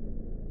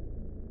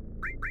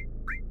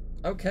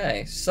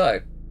 Okay, so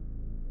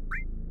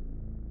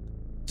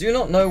do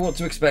not know what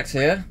to expect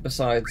here,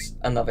 besides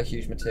another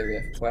huge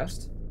materia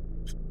quest.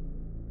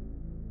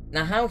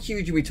 Now, how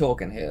huge are we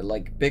talking here?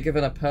 Like, bigger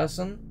than a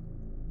person?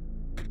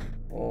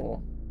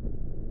 Or...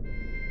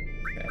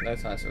 Okay, no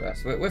time to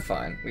rest. We're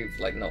fine. We've,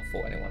 like, not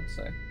fought anyone,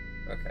 so...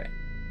 Okay.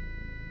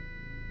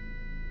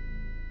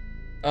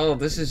 Oh,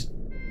 this is...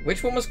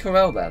 Which one was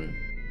Corel, then?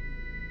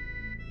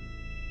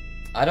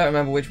 I don't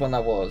remember which one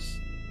that was.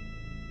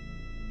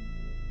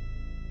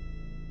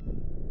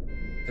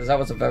 Because that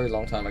was a very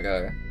long time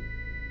ago.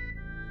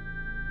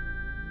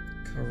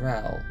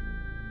 Corral.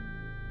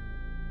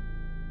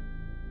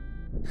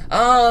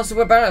 Oh, so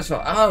we're Barrett's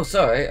fault. Oh,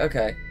 sorry.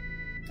 Okay.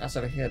 That's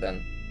over here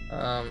then.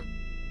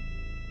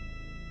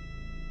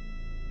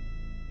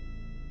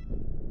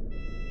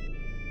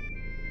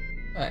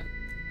 Right.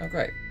 Oh,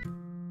 great.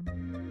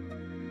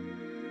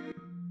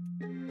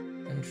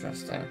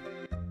 Interesting.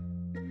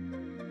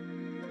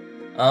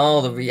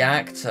 Oh, the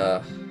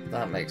reactor.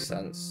 That makes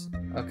sense.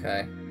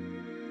 Okay.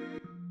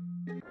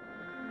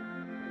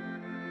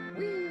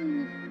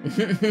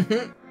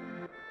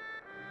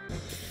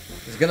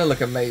 It's gonna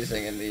look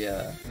amazing in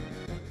the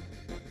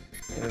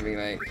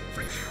remake.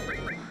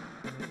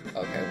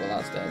 Okay, well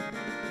that's dead.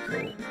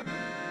 Cool.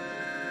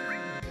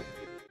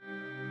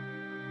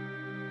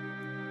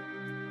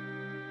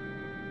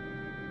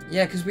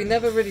 Yeah, because we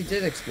never really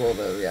did explore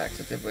the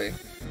reactor, did we?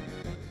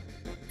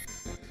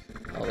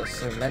 Oh, there's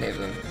so many of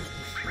them.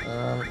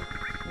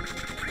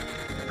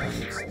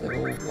 And they're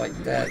all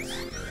like dead.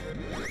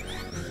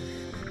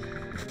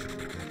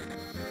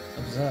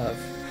 Observe.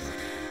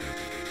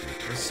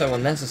 It's so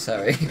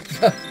unnecessary.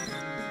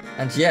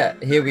 And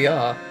yet, here we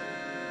are.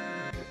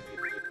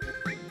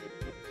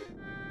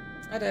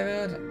 Hi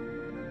David.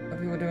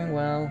 Hope you were doing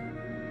well.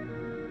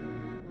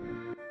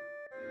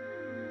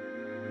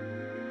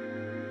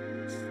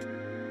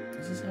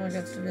 Is this how I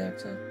get to the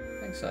reactor?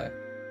 I think so.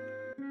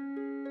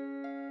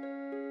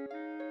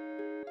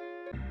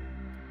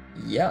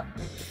 Yeah.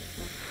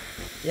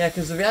 Yeah,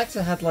 because the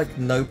reactor had like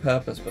no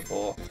purpose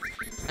before.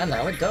 And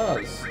now it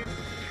does.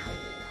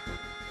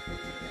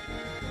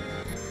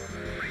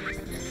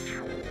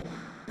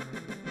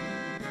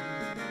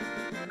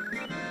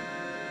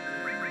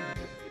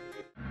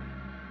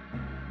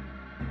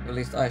 At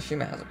least I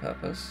assume it has a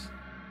purpose.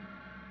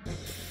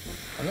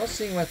 I'm not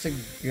seeing where to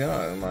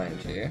go,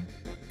 mind you.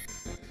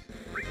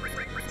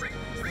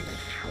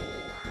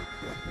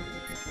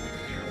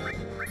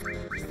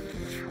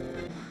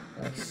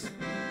 Nice.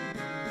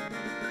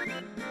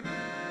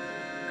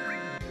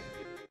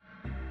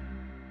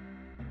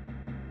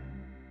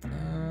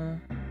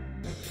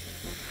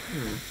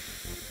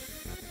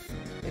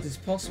 It is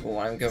possible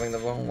I'm going the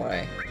wrong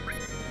way.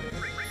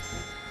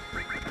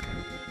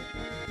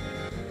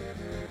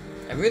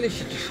 I really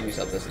should just use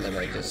up this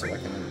limit just so I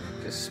can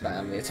just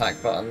spam the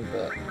attack button,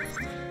 but...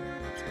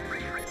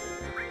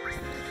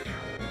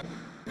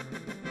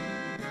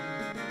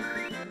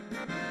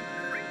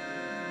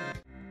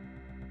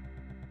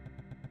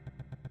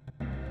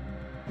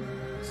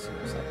 Let's see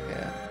what's up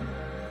here.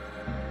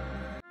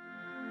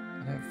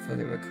 I don't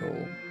fully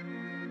recall.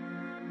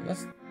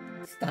 Unless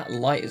that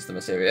light is the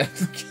materia.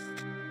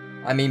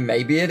 I mean,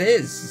 maybe it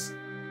is.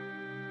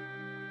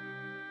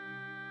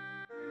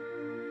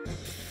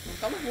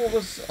 What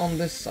was on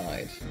this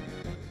side? So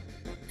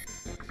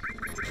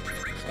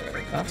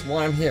that's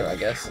why I'm here, I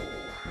guess.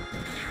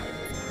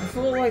 I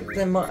feel like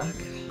there might... I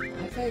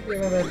vaguely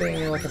remember there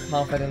being like a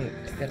path I didn't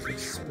get to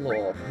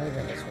explore. Maybe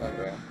I'm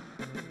misremembering.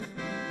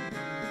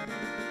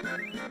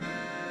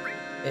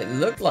 It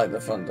looked like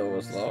the front door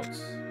was locked.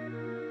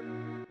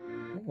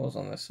 What was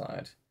on this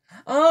side?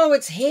 Oh,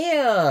 it's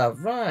here!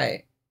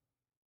 Right.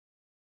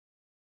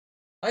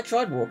 I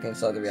tried walking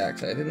inside the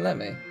reactor. It didn't let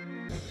me.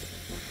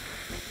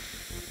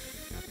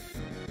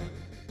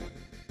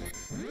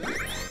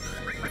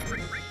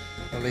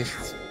 At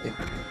least,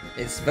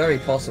 it's very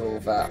possible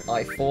that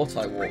I thought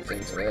I walked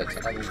into it,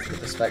 and the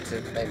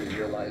perspective made me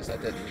realise I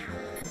didn't.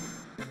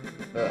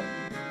 But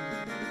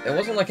there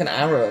wasn't like an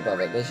arrow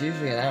above it. There's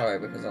usually an arrow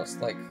because that's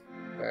like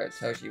where it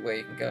tells you where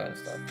you can go and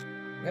stuff.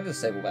 I'm going to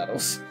disable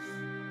battles,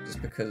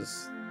 just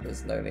because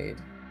there's no need.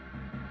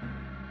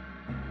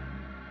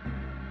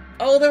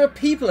 Oh, there are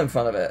people in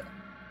front of it!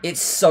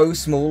 It's so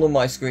small on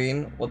my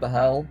screen, what the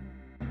hell?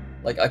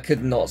 Like, I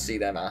could not see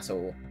them at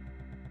all.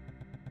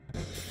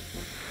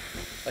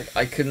 Like,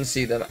 I couldn't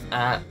see them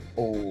at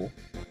all.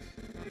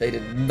 They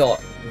did not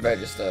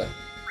register.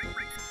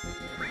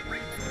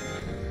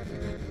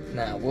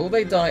 Now, will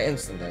they die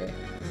instantly?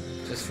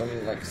 Just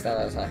from, like,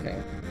 standard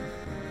attacking?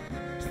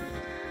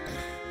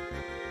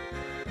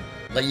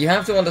 Like, you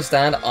have to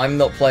understand, I'm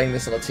not playing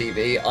this on a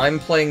TV. I'm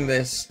playing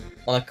this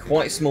on a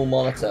quite small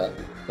monitor,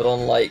 but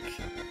on, like,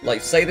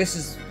 say this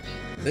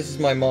is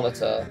my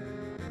monitor.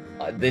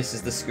 This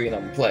is the screen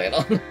I'm playing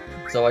on,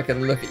 so I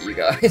can look at you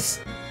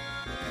guys.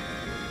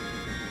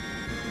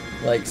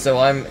 Like,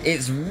 so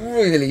it's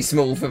really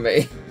small for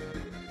me.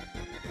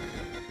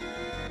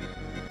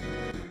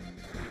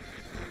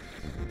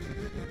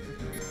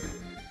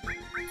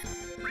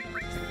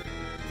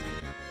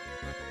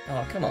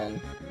 Oh, come on.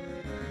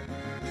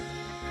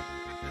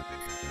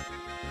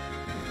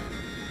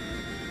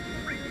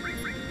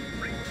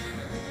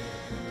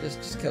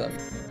 Just kill him.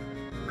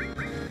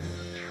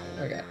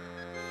 Okay.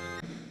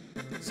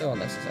 So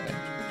unnecessary.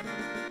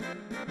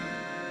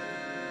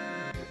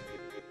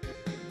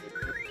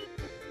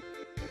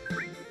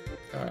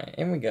 Alright,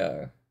 in we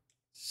go.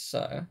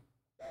 So.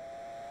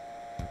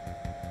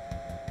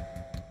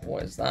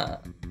 What is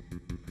that?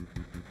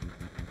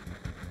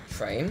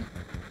 Train?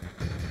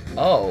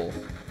 Oh!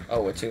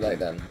 Oh, we're too late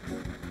then.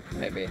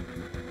 Maybe.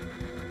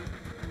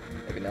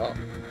 Maybe not.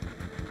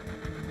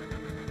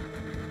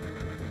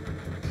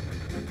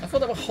 I thought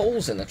there were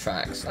holes in the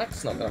tracks.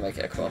 That's not going to make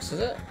it across, is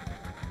it?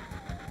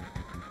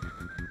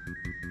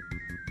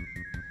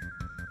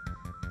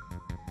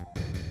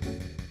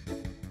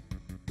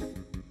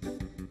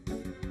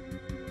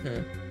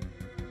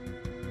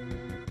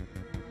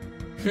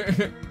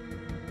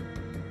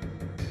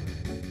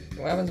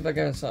 What happens if I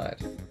go inside?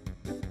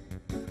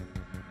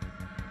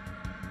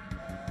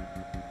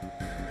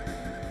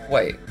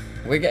 Wait,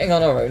 we're getting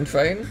on our own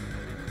train?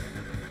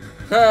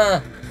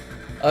 Huh!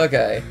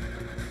 Okay.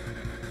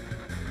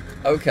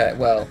 Okay,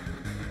 well,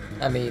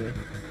 I mean,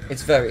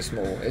 it's very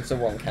small. It's a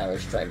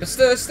one-carriage train, but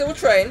still a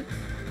train.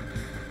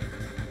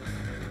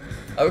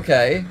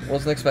 Okay,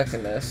 wasn't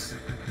expecting this.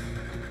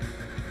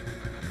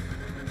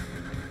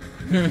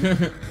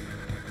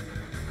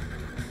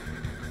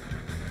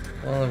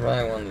 One on the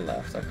right, one on the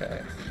left.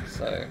 Okay,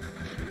 so.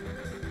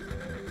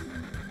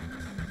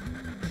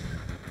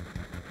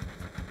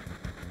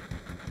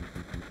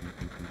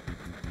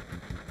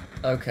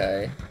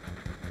 Okay.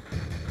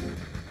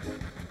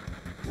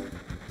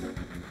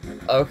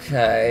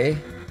 Okay.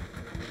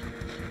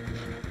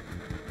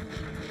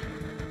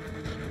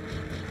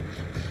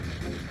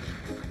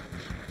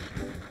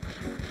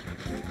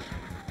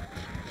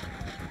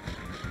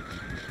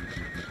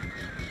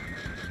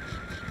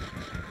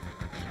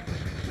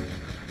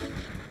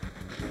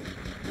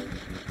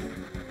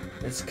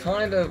 It's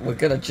kind of... We're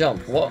gonna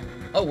jump. What?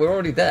 Oh, we're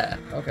already there.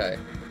 Okay.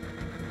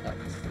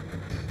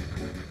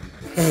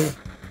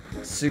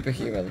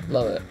 Superhuman.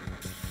 Love it.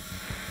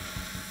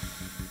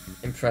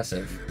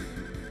 Impressive.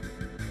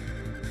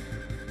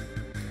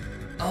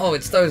 Oh,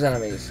 it's those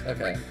enemies.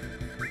 Okay.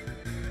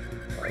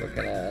 Right, we're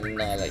gonna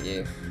annihilate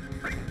you.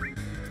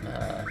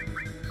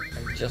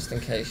 And just in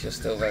case you're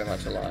still very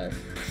much alive.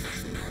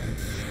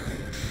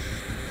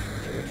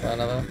 Shall we try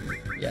another?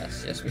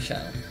 Yes, yes we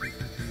shall.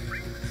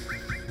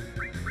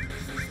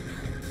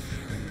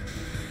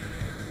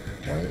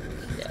 Wait,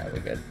 yeah, we're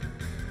good.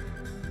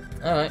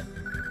 Alright.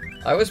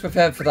 I was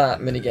prepared for that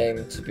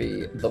minigame to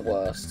be the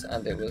worst,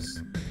 and it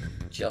was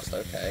just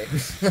okay.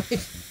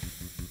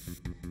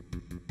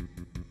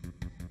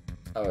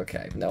 Oh,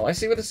 okay. No, I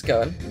see where this is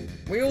going.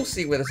 We all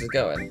see where this is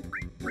going.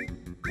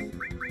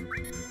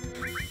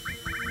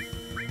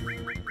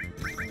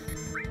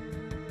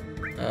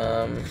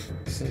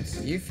 Since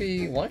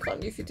Yuffie... Why can't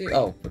Yuffie do...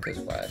 Oh, because...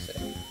 Right, I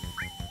see.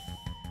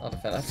 I'll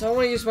defend. I don't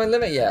want to use my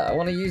limit yet. I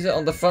want to use it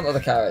on the front of the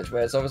carriage,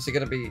 where it's obviously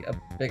going to be a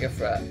bigger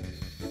threat.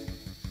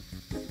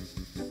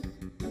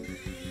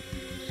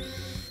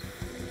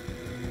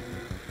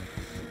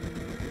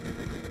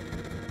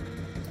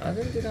 I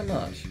didn't do that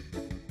much.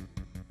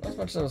 Not as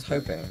much as I was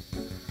hoping.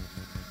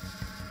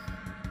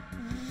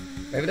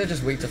 Maybe they're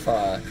just weak to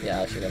fire.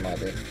 Yeah, actually they might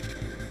be.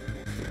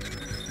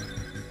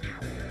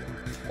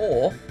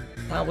 Or,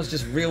 that was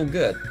just real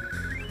good.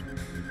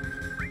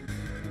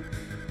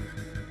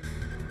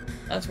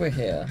 As we're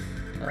here,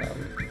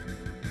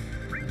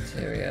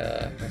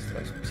 materia, what's the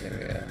most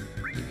materia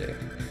you do?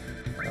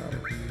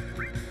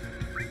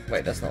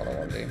 Wait, that's not what I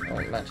want to do. I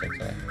want magic,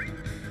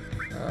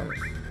 sorry.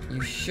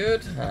 You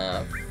should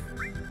have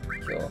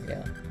cure,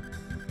 yeah.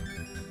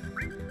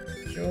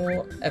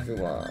 Cure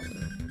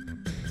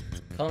everyone.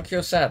 Can't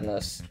cure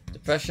sadness.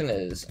 Depression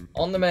is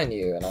on the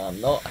menu, and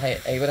I'm not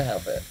able to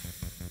help it.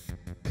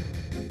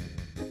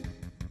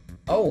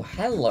 Oh,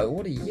 hello,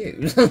 what are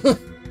you?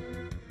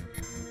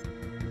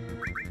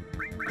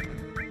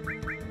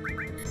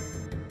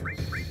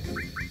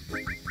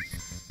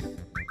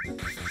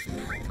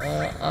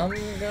 I'm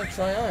gonna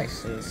try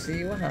ice and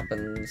see what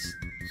happens.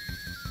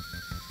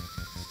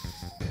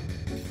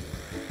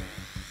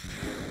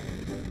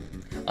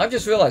 I've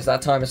just realised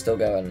that time is still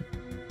going.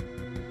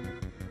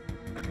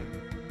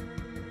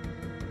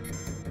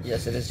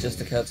 Yes, it has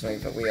just occurred to me,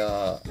 but we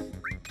are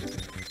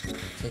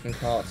taking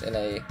part in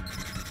a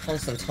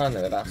constant time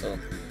limit battle,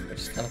 which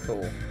is kind of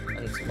cool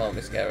and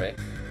mildly scary.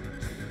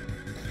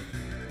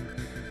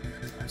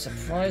 I'm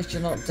surprised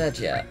you're not dead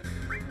yet.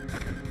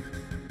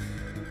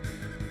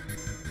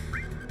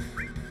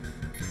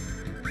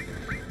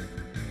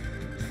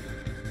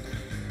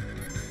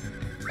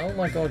 Oh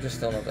my god, you're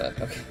still not dead.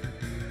 Okay.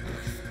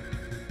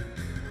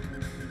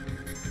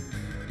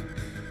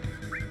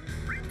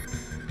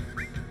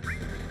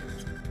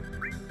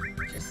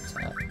 Just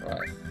attack,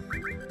 right.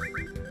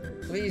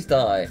 Please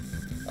die.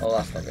 Oh,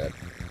 that's not good.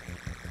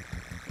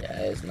 Yeah,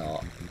 it is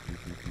not.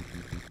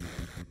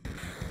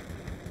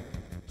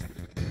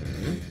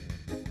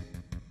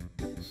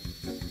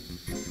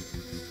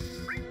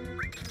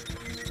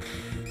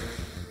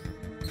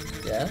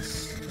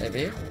 Yes,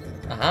 maybe.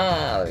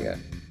 Aha, there we go.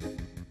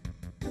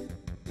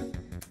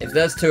 If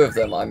there's two of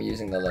them, I'm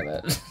using the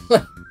limit.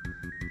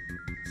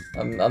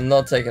 I'm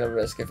not taking a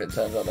risk if it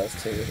turns out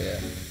there's two here.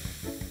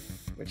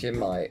 Which it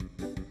might.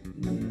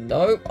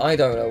 Nope, I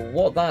don't know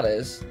what that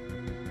is.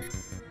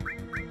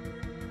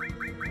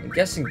 I'm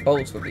guessing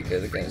bolts would be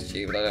good against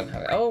you, but I don't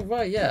have it. Oh,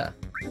 right, yeah.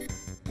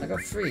 I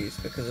got freeze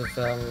because of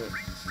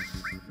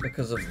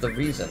the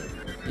reason.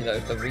 You know,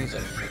 the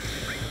reason.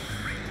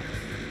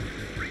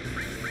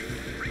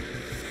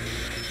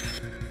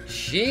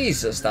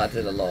 Jesus, that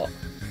did a lot.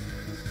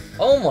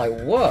 Oh my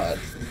word.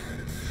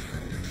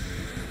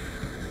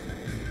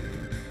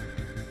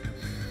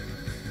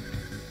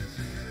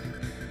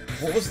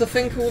 What was the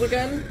thing called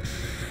again?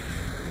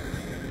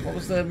 What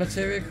was the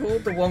materia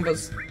called? The one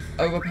that's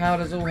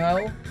overpowered as all hell?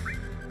 It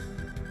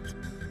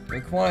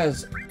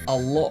requires a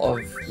lot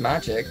of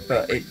magic,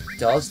 but it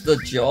does the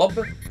job.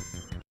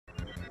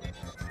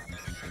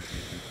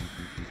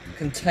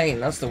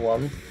 Contain, that's the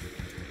one.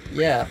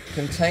 Yeah,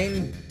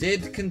 contain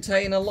did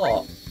contain a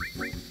lot.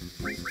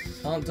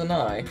 Can't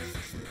deny.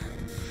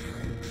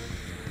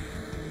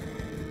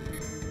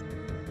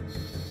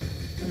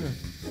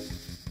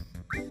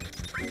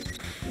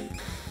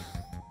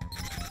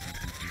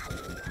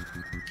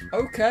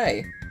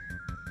 Okay.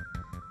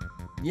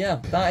 Yeah,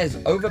 that is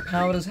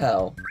overpowered as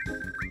hell.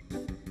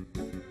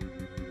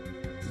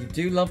 You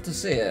do love to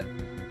see it.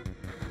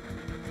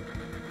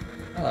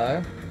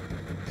 Hello.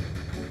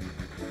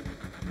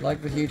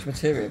 Like the huge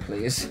materia,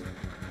 please.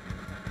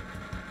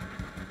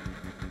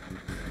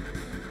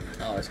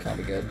 Oh, this can't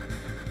be good.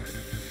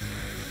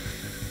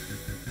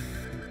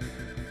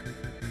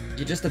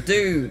 You're just a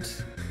dude.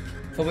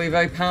 Probably a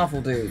very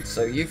powerful dude.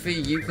 So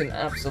Yuffie, you can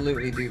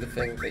absolutely do the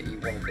thing that you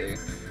want to do.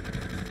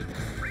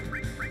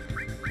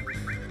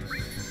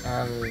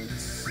 And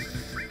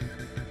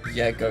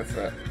yeah, go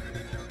for it.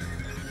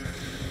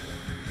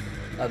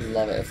 I'd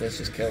love it if this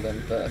just killed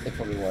him, but it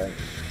probably won't.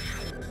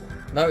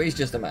 No, he's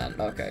just a man.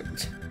 Okay.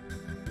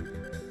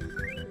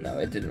 No,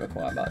 it didn't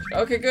require much.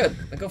 Okay, good.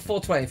 I got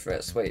 420 for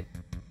it. Sweet.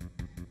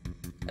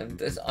 And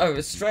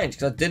it's strange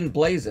because I didn't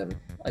blaze him.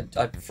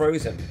 I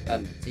froze him,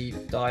 and he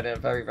died in a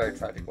very, very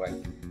tragic way.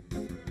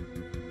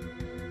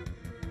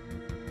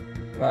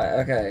 Right.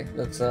 Okay.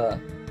 Let's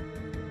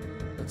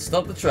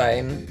stop the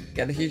train.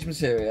 Get a huge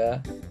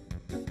materia.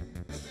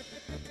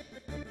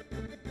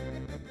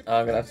 Oh,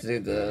 I'm gonna have to do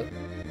the.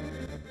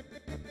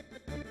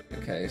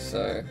 Okay,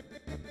 so.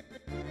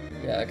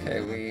 Yeah,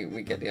 okay,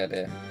 we get the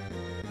idea.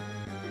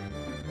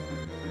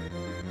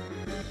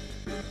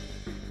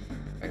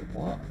 Wait,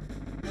 what?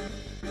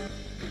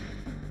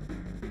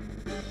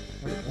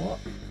 Wait, what?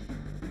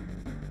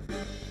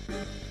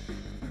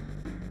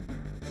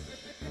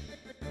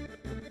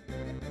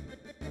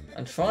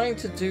 I'm trying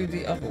to do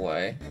the other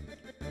way.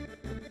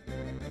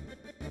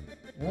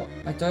 What?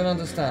 I don't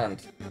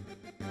understand.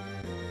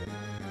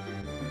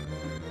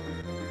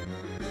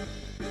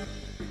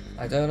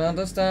 I don't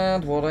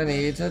understand what I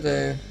need to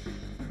do.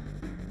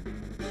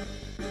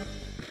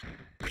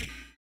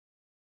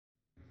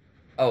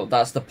 Oh,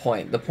 that's the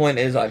point. The point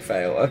is I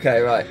fail.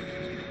 Okay, right.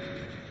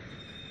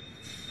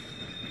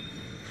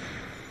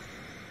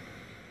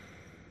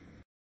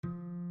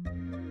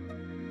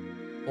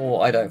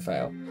 Or I don't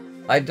fail.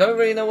 I don't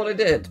really know what I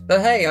did.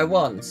 But hey, I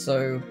won,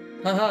 so...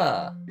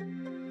 Haha.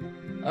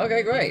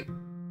 Okay, great.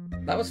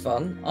 That was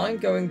fun. I'm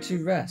going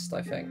to rest,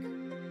 I think.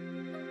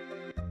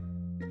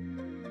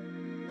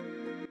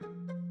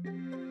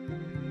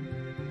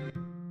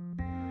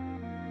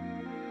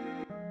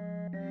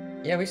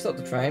 Yeah, we stopped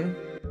the train.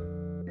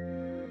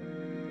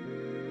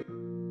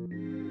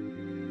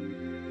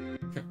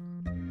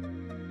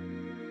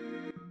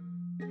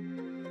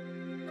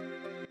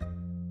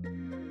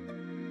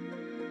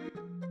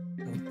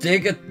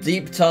 Dig a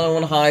deep tunnel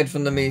and hide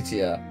from the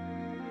meteor.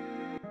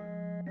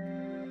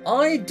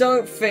 I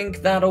don't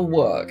think that'll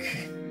work.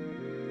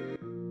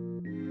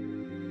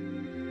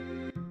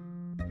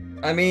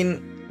 I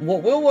mean,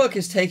 what will work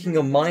is taking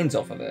your minds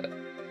off of it.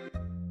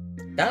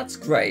 That's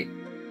great.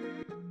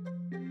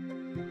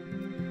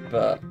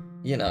 But,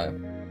 you know.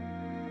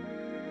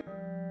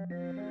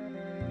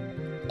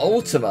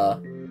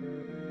 Ultima.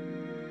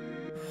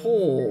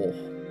 Oh.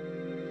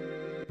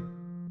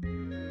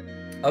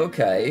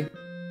 Okay.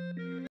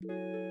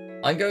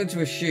 I'm going to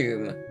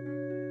assume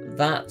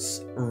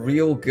that's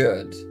real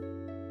good.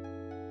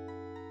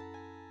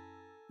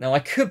 Now, I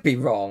could be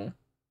wrong,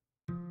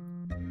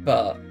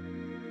 but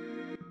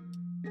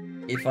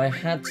if I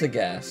had to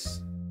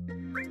guess,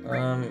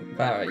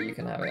 Barrett, you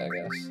can have it, I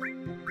guess.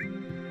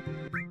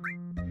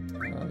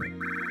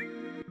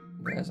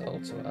 Where's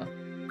Ultima?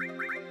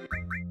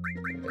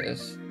 It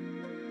is.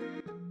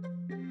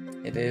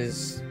 It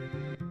is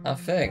a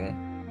thing.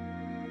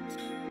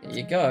 Here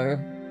you go.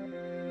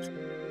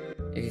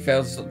 If you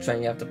fail to stop the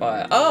train, you have to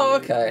buy it. Oh,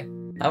 okay.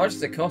 How much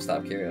does it cost, out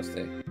of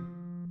curiosity?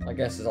 I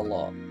guess it's a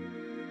lot.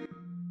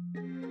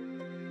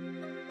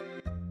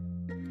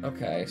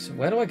 Okay, so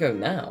where do I go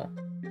now?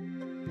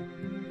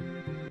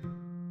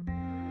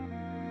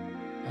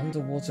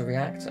 Underwater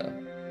reactor.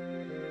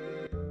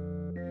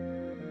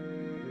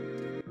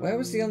 Where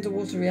was the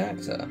underwater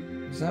reactor?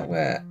 Is that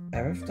where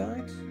Aerith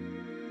died?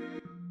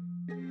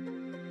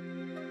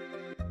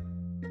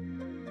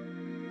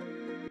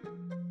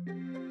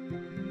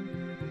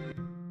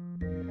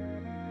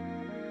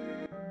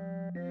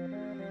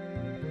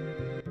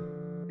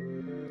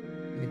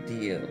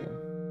 Medial.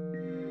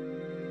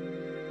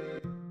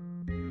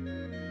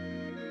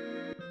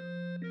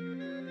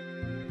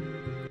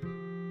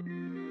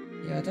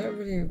 Yeah, I don't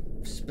really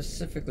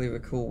specifically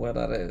recall where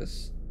that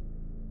is.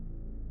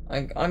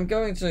 I'm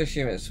going to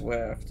assume it's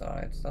where I've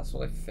died. That's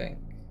what I think.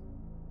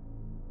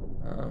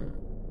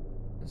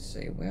 Let's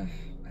see, where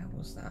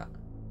was that?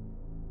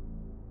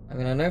 I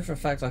mean, I know for a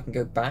fact I can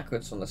go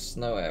backwards from the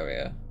snow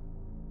area.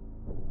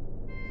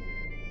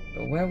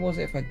 But where was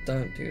it if I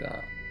don't do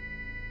that?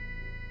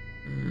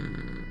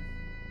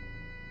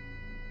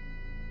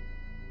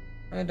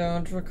 I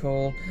don't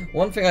recall.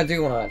 One thing I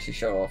do want to actually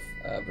show off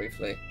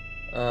briefly.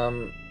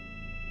 I'll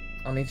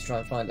need to try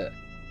and find it.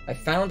 I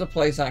found a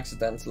place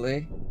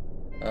accidentally.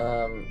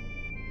 I'm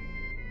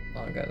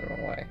going the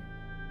wrong way.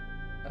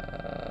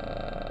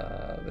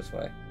 This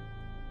way.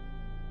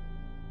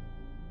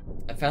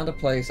 I found a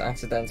place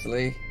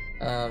accidentally.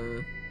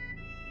 I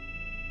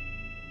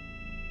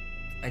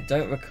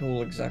don't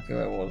recall exactly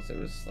where it was. It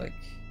was like...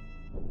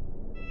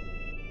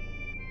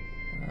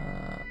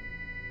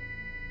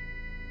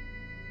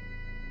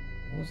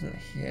 it wasn't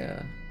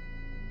here.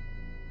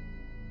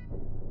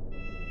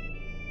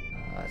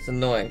 It's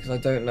annoying because I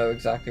don't know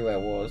exactly where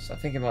it was. I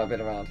think it might have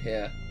been around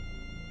here.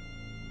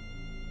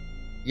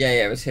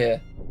 Yeah, it was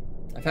here.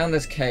 I found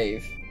this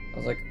cave. I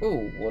was like,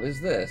 ooh, what is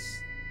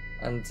this?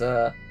 And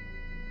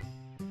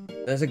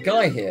there's a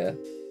guy here.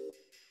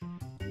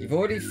 You've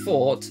already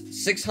fought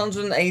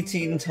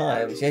 618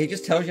 times. Yeah, he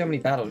just tells you how many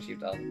battles you've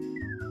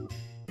done.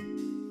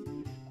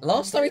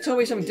 Last time he told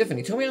me something different.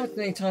 He told me how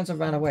many times I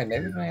ran away.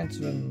 Maybe if I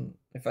enter and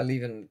if I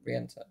leave and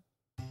re-enter,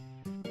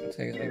 I'll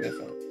tell you something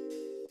different.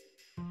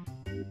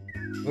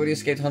 You've already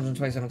escaped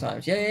 127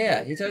 times.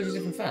 Yeah. He tells you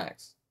different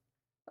facts.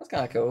 That's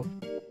kind of cool.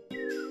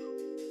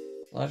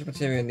 Large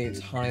materia needs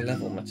high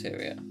level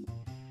materia.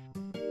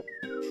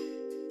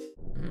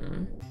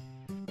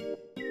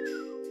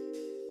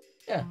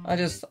 Yeah, I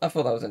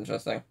thought that was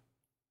interesting.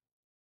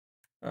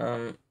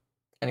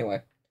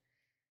 Anyway.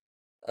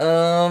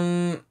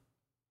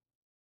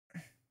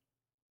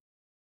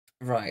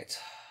 Right.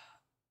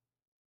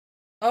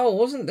 Oh,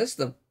 wasn't this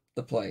the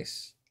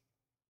place?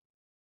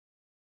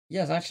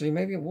 Yes, actually,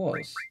 maybe it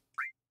was.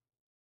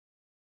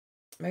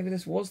 Maybe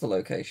this was the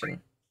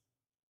location.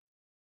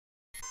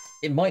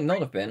 It might not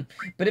have been,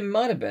 but it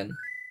might have been.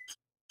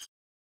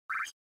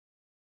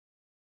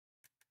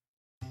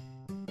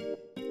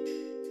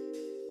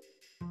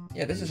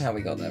 Yeah, this is how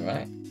we got there,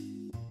 right?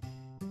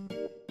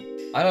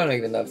 I don't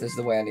even know if this is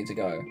the way I need to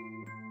go.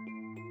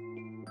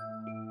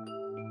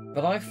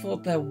 But I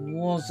thought there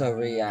was a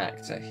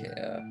reactor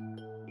here.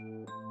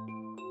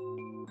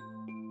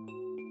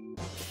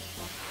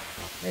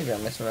 Maybe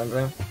I'm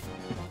misremembering.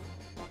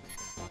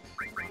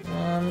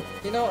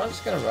 You know what? I'm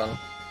just gonna run.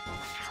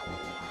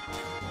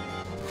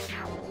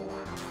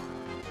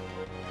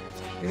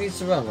 Who needs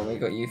to run when we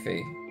got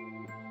Yuffie?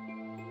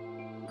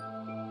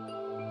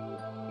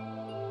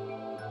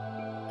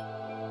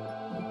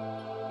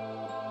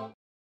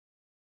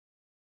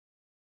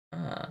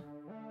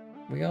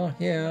 We are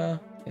here,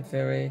 in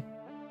theory.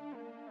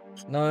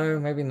 No,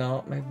 maybe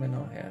not. Maybe we're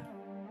not here.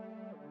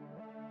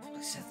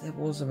 I said there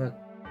was a...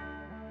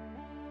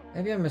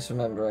 Maybe I'm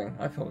misremembering.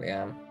 I probably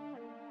am.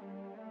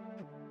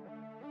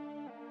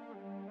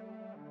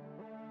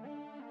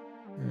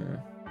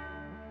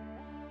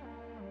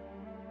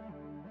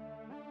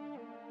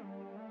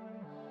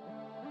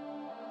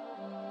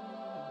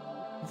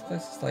 This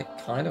place is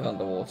like kind of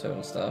underwater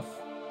and stuff.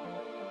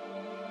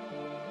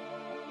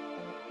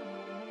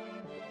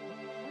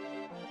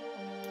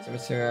 It's a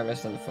material I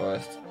missed in the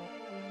forest.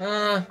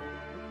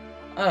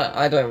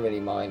 I don't really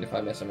mind if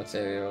I miss a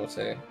material or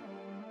two.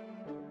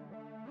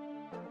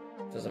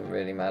 Doesn't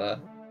really matter.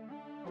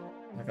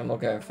 Like, I'm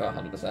not going for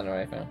 100% or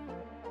anything.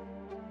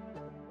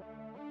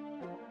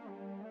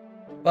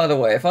 By the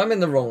way, if I'm in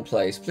the wrong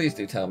place, please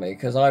do tell me,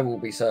 because I will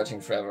be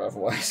searching forever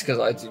otherwise, because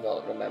I do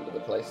not remember the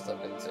places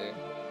I've been to.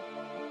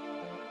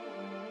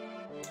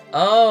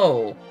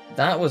 Oh!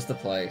 That was the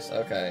place,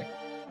 okay.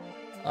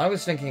 I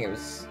was thinking it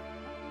was...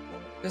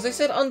 Because they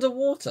said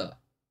underwater.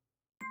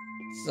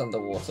 This is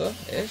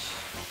underwater-ish.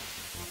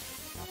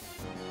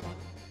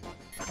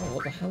 Oh,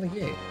 what the hell are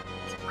you?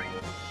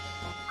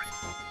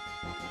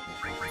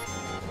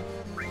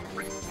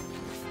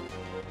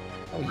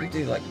 Oh, you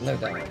do, like, no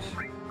damage.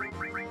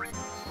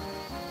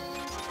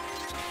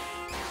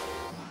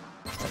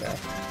 Okay. Yeah,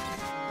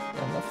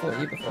 I've not fought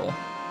you before,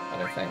 I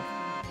don't think.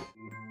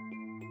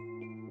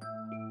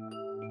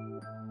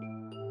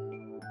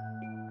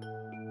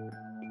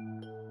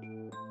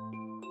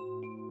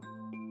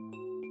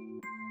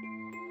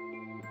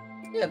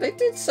 Yeah, they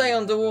did say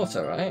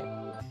underwater, right?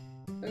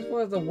 Those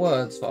were the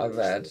words that I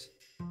read.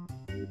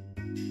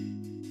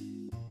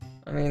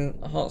 I mean,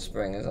 a hot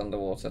spring is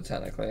underwater,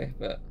 technically,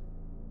 but...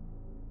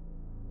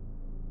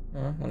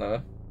 Oh,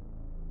 whatever.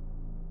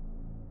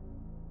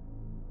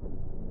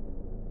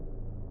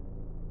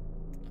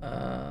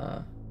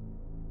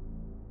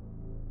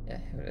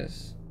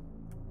 is.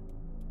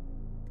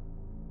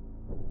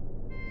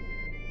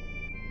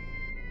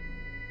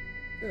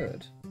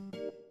 Good.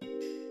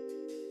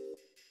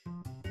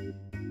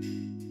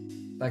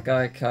 That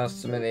guy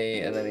casts a mini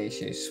and then he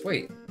shoots.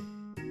 Sweet.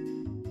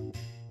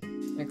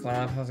 Hey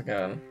Cloud, how's it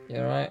going? You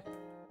alright?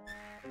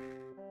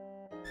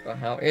 But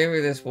how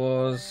eerie this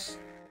was.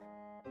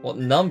 What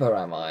number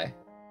am I?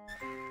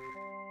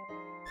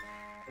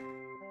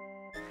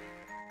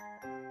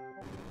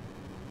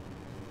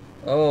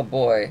 Oh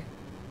boy.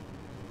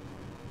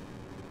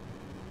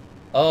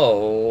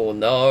 Oh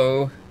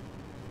no.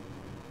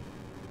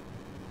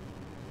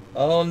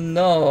 Oh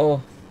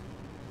no.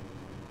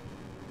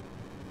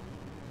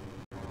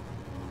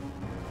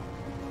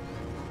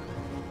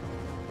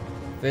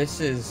 This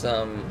is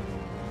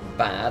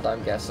bad,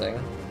 I'm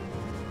guessing.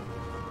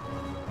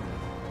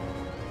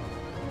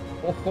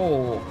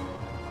 Oh.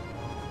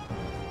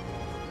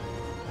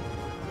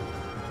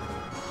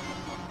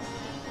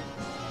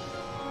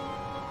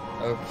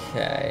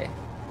 Okay.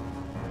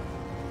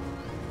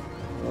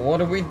 What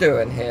are we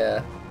doing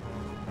here?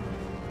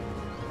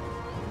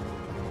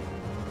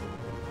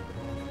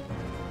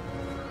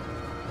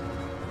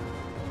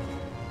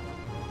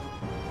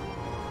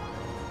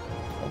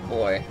 Oh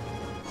boy.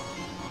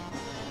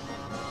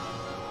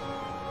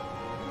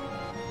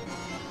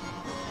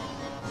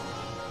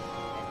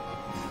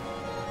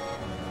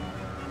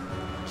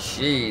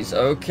 Jeez,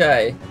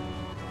 okay.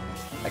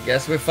 I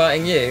guess we're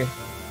fighting you.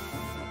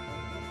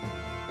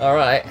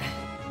 Alright,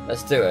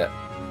 let's do it.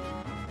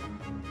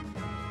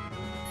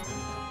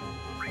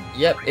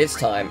 Yep, it's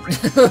time.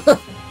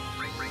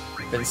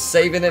 Been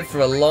saving it for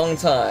a long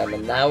time,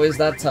 and now is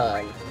that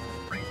time.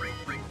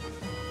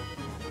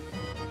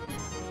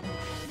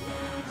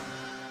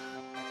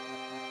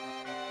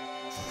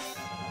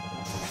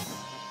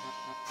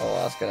 Oh,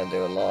 that's gonna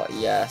do a lot.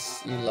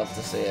 Yes, you love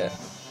to see it.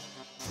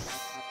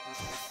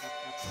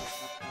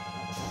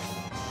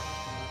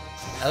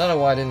 I don't know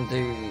why I didn't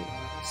do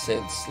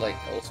Sid's, like,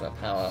 ultimate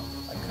power.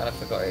 I kind of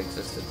forgot it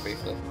existed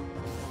briefly.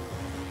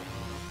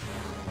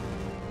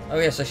 Oh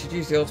yes, I should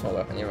use the ultimate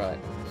weapon, you're right.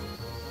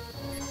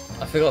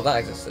 I forgot that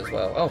existed as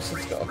well. Oh,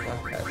 Sid's got okay,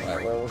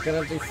 right, well, we're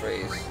gonna do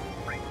freeze.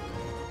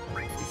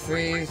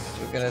 Freeze,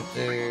 we're gonna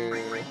do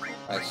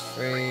ice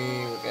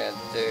free, we're gonna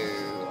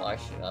do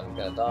ice, I'm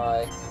gonna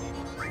die.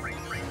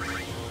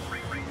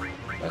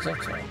 Where's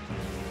ultimate?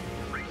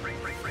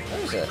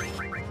 Where is it?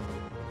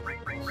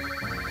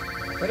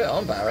 Put it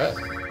on, Barrett.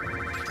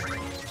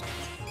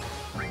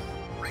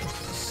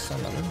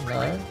 Summon,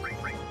 no.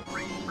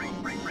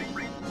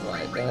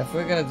 Right, then if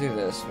we're gonna do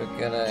this, we're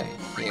gonna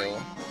heal.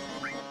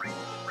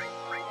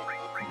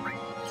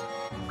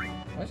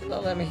 Why did it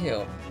not let me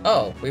heal?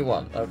 Oh, we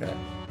won, okay.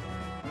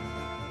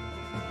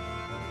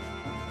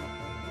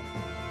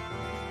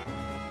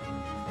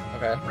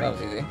 Okay, that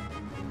was easy.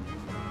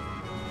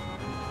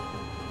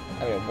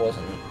 I mean, it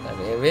wasn't. I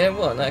mean, it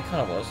was, no, it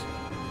kind of was.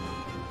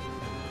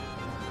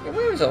 Yeah,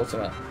 where is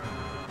ultimate?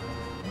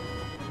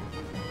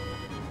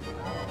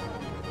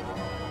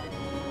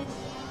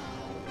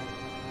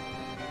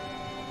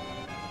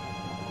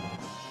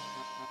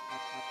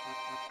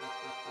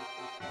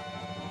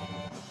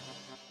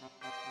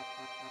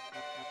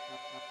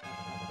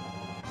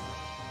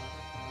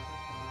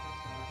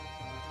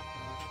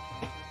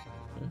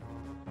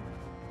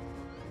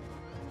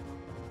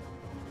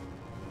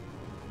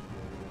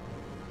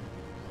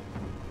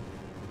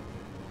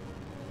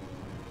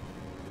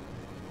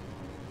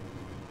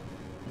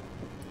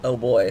 Oh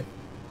boy.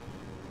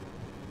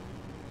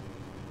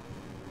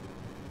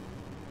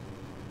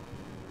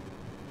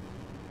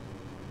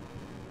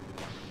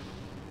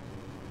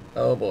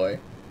 Oh boy.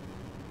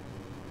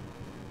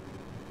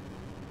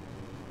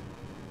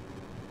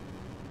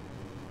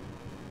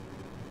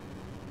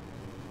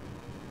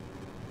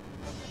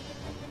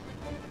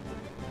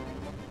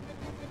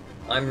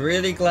 I'm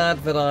really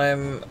glad that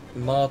I'm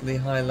mildly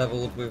high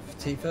leveled with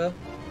Tifa.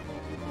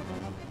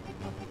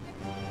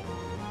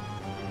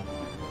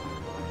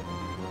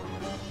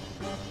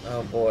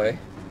 Oh boy.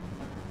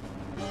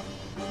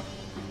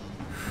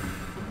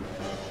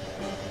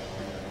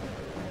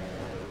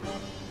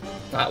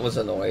 That was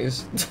a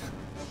noise.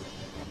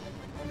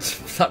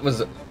 That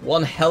was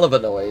one hell of a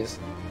noise.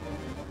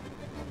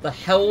 The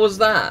hell was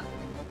that?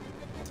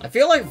 I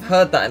feel like I've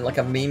heard that in like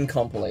a meme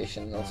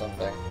compilation or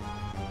something.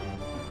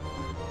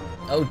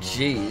 Oh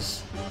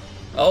jeez.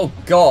 Oh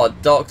god,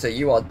 Doctor,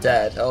 you are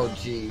dead. Oh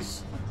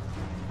jeez.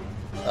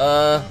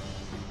 Oh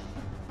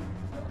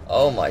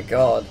my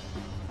god.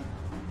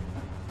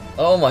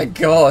 Oh my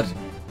god.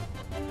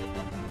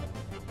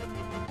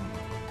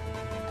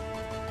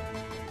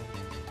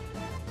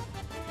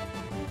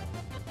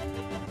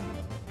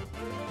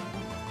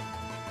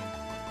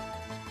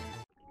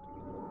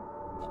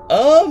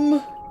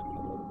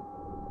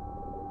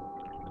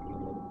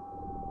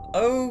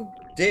 Oh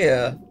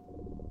dear.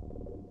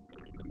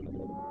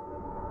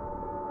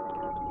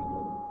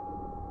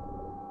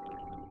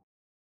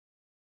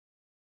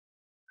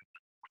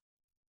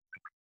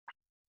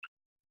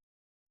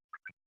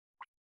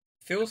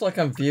 Feels like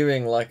I'm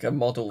viewing like a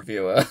model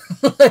viewer.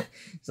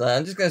 So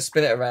I'm just gonna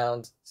spin it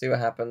around, see what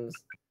happens.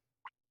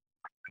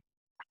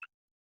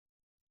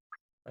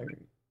 Like,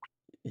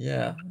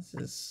 yeah, this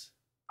is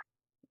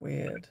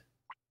weird.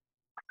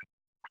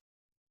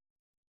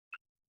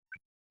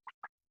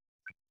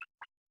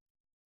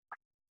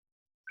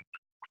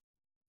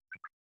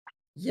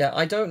 Yeah,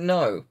 I don't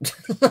know.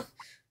 I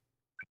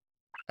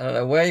don't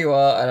know where you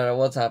are, I don't know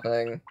what's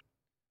happening.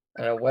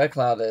 I don't know where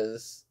Cloud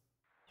is.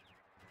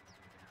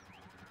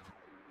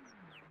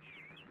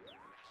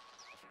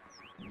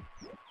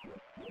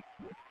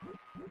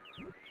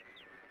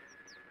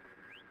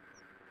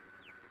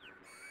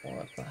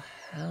 What the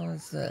hell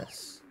is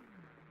this?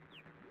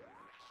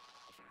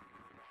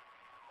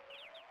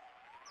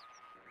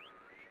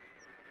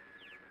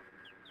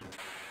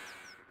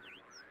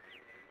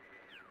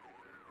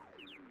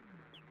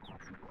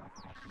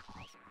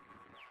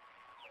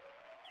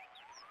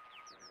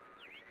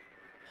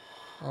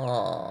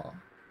 Huh.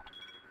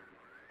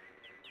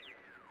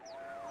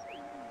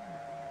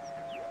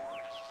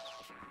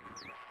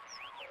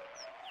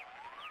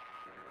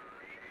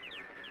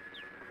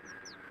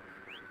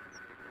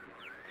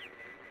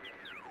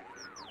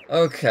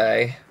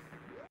 Okay.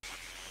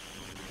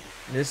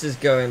 This is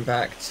going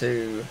back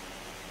to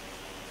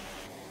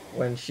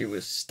when she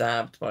was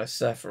stabbed by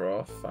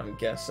Sephiroth, I'm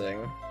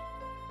guessing.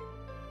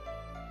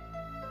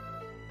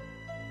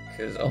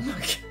 Because, oh my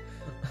god.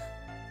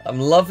 I'm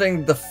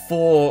loving the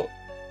 4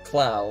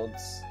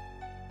 clouds.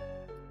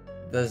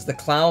 There's the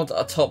cloud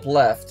at top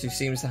left who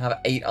seems to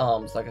have 8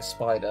 arms like a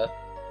spider.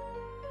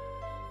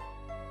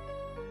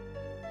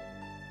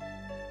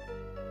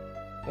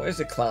 What is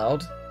it,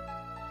 Cloud?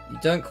 You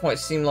don't quite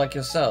seem like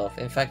yourself.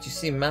 In fact, you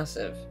seem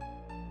massive.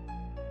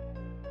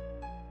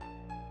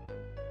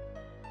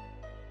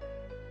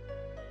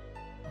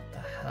 What the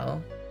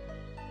hell?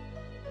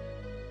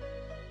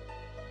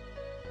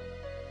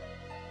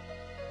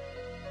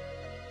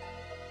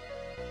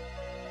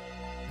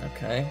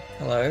 Okay,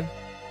 hello.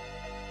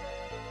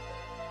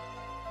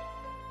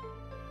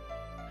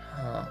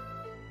 Huh.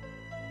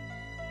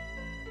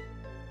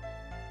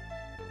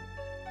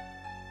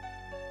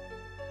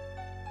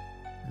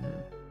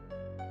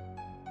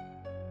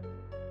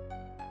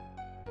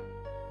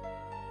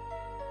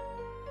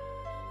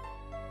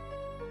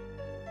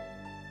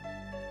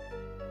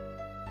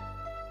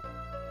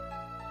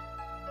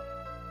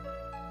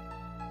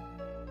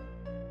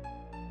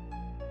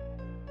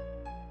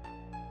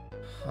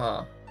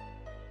 Huh.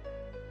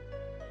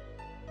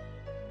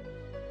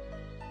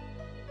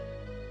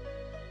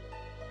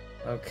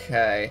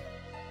 Okay.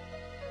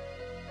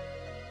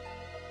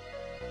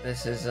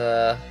 This is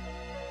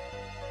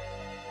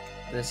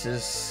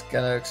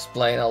gonna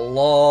explain a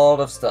lot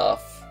of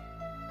stuff.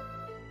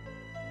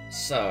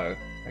 So,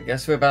 I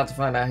guess we're about to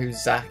find out who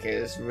Zack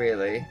is,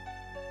 really.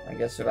 I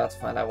guess we're about to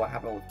find out what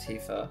happened with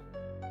Tifa.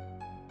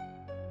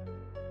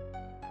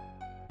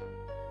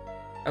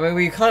 I mean,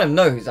 we kind of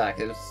know who Zack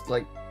is.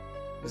 Like,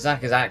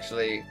 Zack is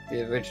actually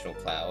the original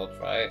Cloud,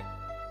 right?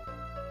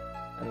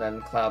 And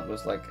then Cloud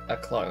was like a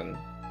clone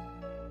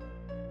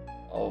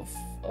of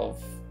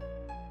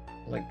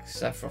like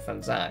Sephiroth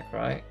and Zack,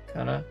 right?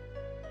 Kinda.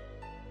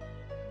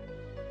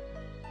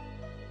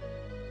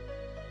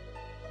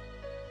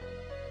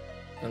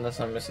 Unless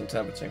I'm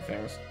misinterpreting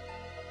things.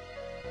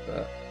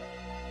 But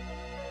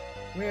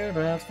we're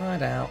about to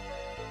find out.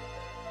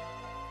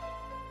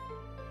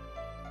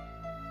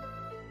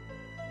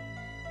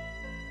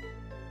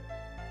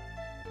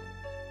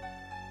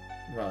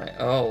 Right,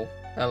 oh,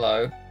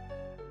 hello.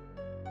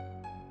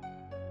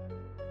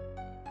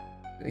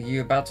 Are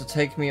you about to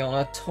take me on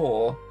a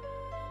tour?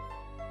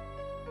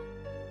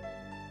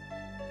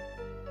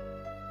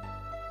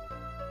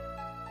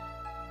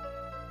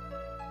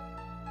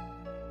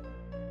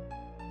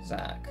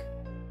 Zack.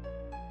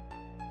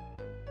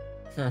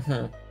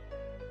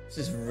 This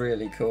is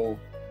really cool.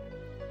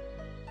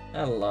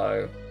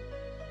 Hello.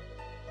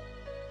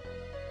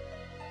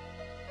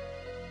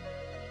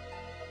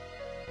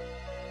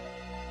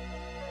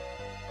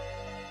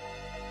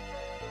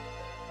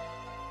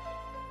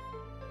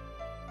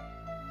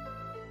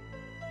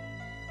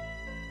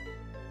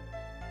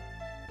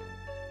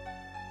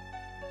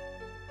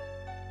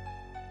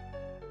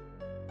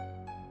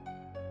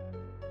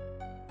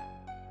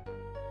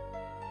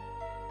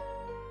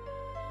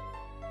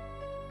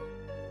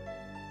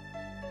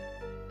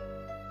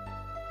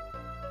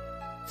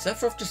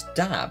 Sephiroth just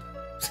dab.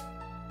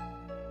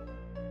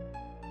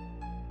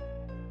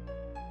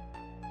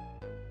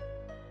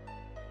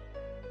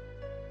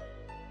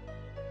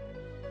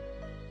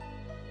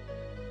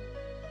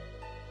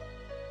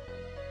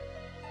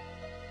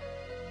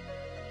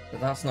 But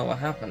that's not what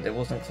happened. It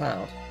wasn't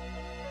Cloud.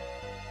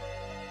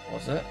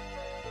 Was it?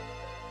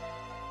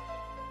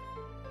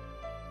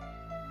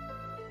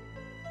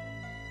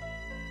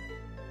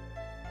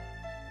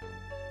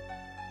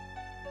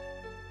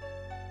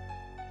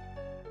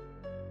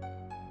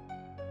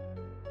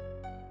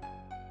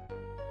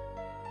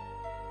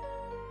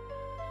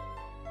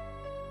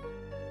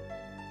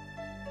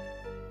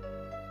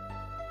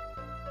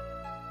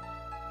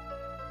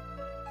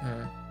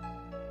 Hmm.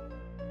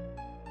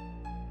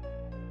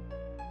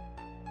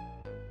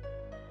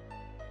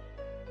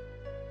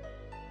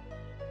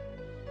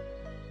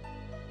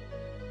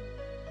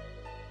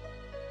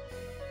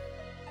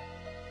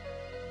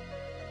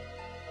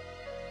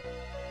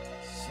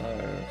 So,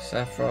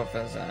 Sephiroth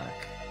and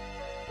Zack.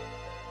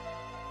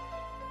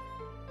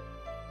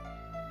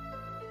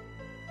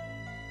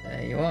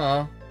 There you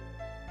are.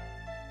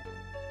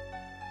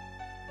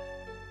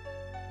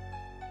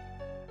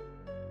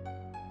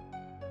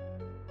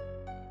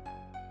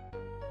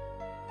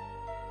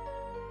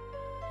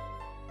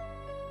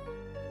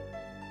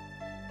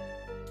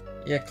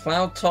 Yeah,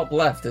 Cloud top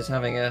left is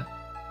having a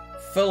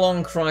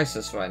full-on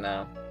crisis right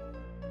now.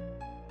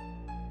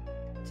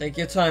 Take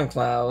your time,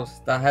 Cloud.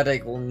 That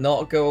headache will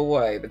not go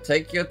away, but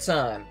take your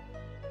time.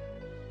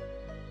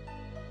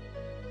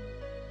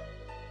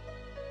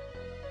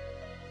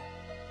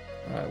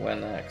 Alright, where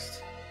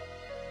next?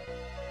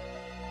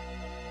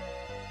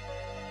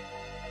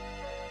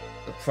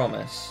 The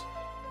Promise.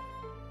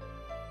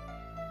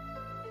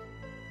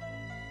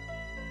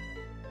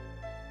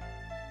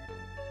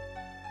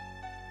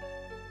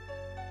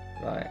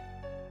 Right.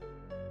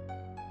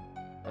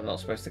 I'm not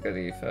supposed to go to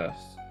you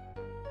first.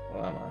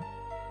 Or am I?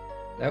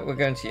 No, we're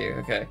going to you.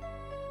 Okay.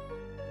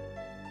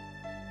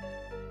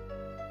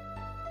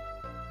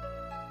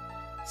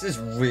 This is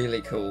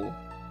really cool.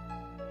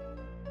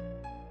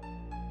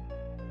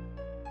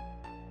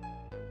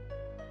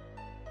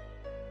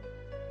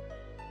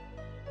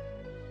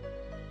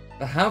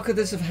 But how could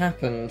this have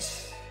happened?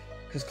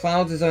 Because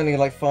Cloud is only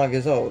like 5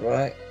 years old,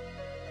 right?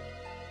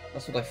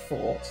 That's what I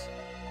thought.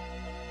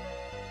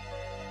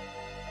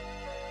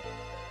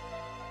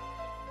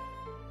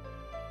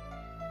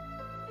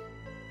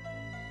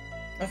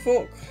 I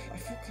thought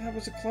Cloud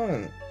was a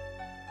clone.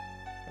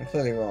 I'm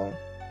clearly wrong.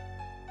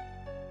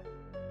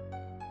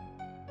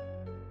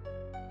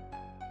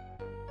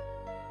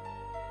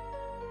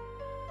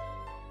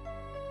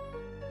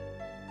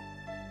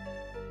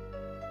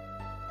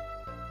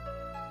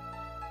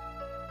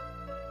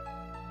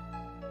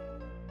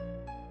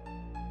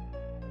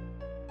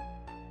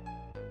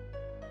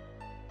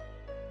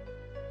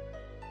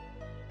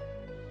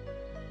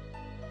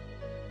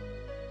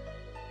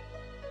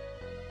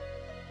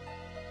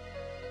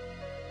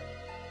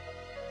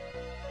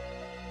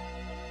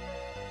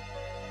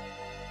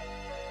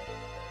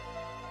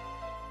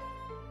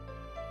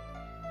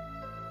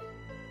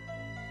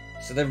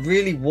 So there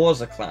really was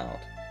a Cloud.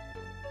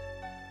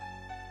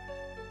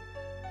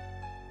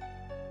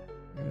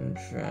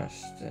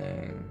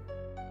 Interesting.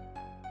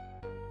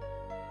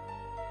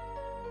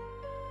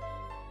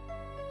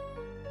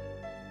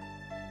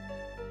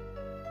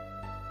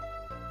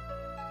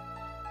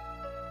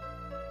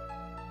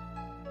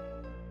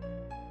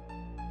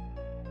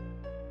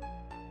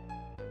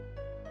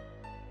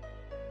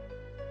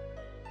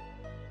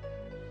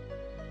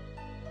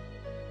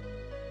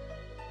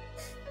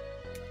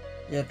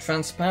 Yeah,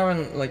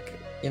 transparent, like,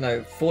 you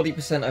know,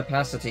 40%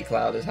 opacity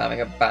Cloud is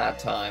having a bad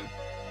time.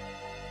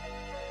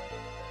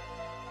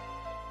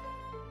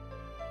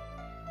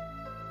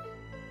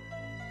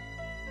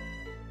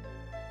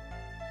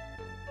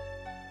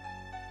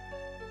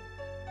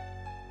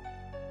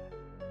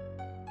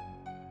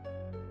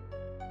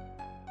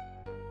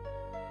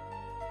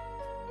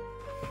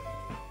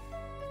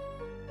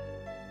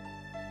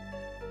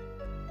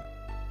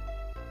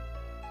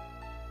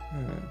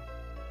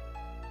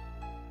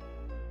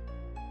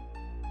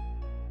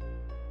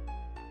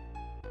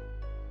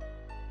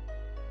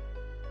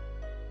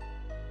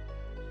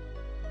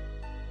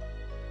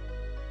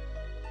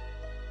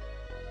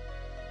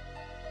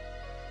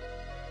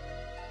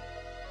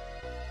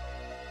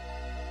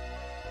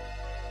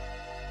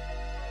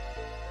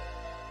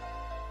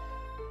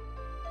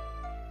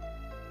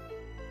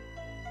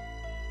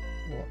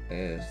 What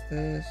is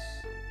this?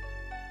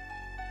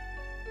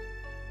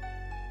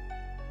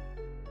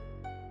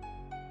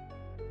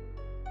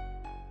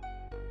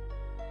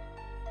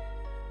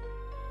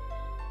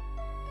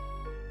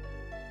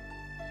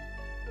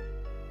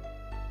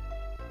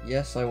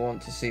 Yes, I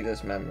want to see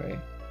this memory.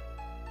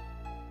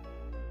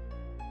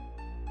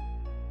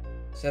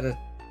 Said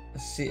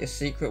a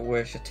secret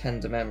wish, a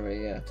tender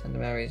memory. Yeah, tender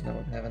memories no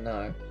one can ever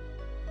know.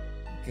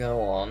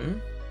 Go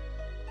on.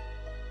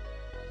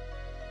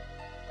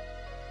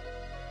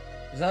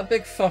 Is that a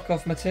big fuck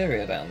off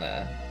materia down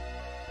there?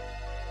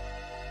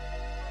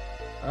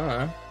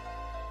 Alright.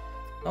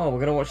 Oh, we're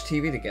gonna watch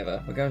TV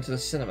together. We're going to the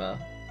cinema.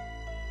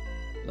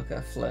 Look at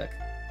a flick.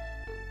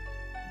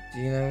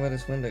 Do you know where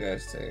this window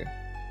goes to?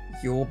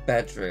 Your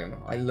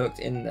bedroom. I looked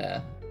in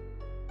there.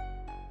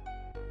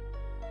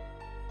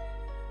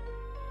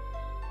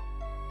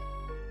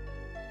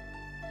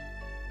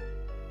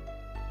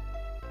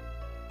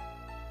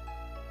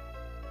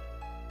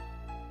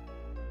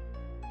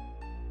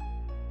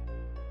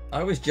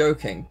 I was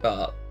joking,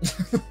 but...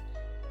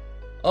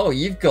 Oh,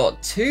 you've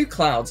got 2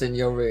 clouds in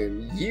your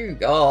room.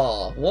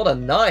 Oh, what a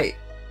night.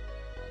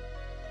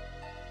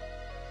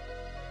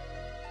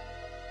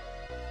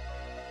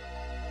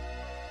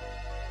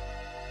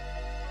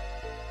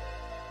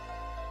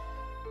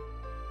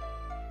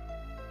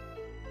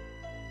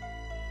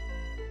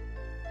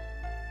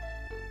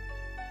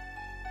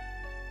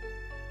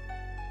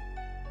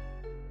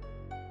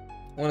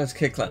 One is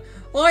Kid Cloud.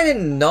 Well, I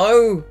didn't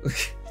know.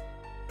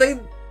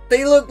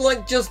 they look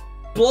like just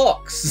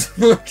blocks.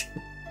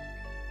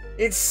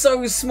 It's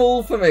so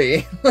small for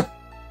me.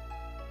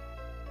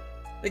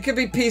 They could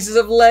be pieces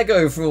of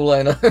Lego for all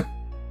I know.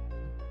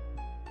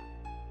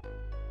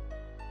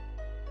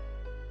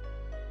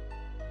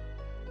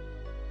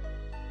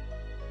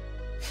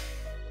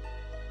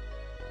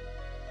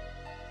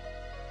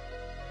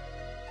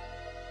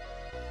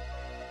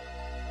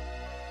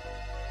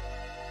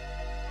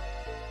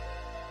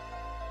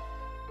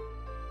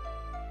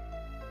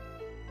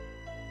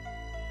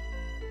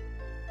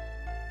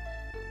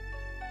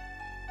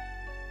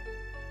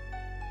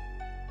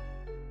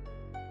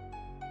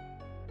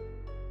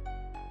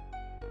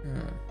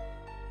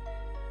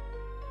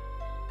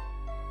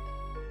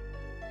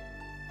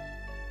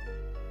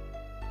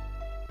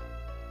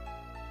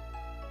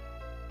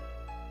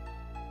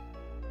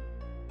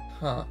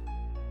 Huh.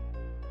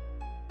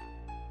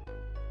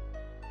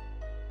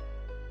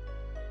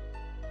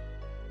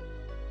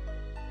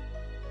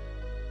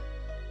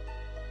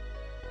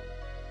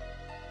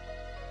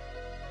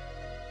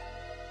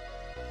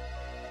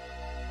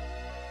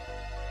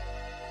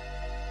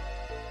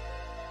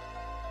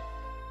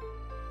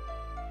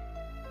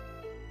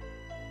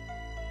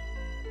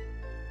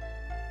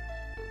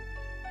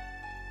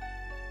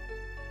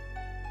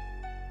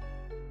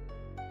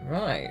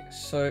 Right,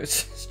 so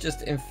it's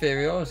just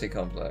inferiority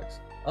complex.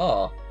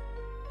 Oh,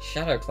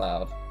 Shadow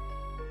Cloud.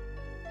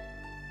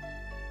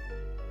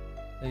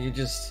 You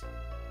just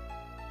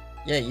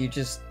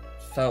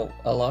felt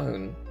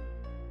alone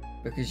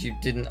because you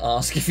didn't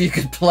ask if you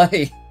could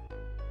play.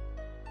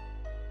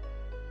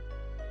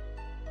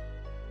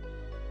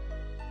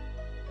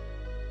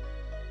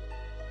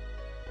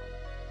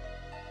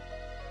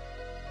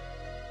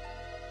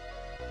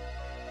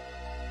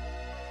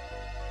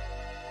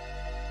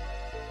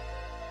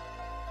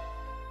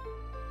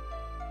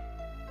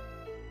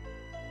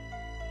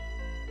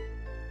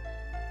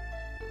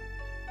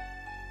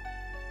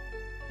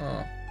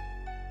 Huh.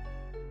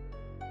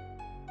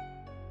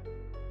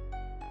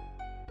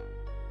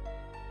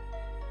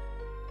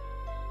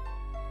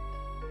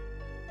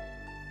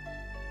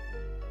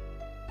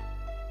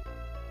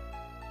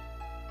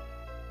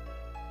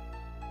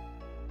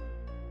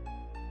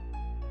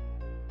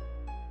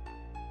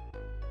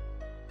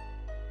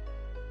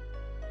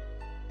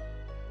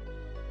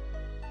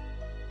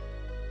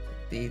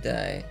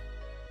 D-Day.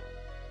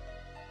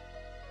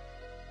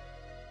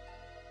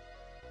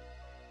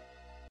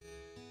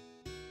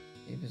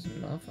 Eva's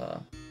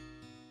mother.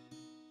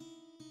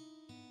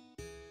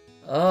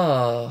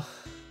 Oh.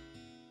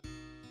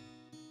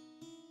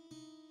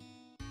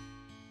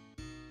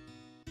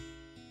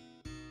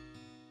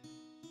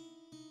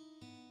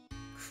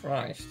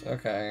 Christ,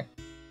 okay.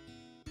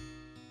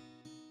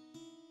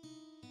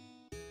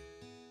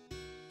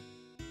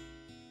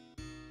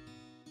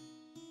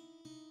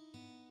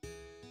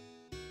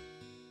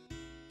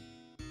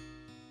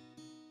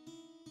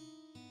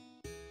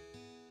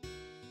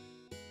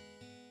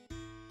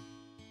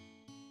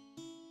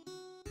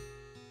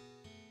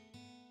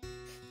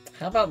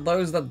 How about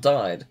those that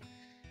died?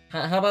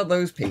 How about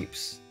those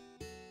peeps?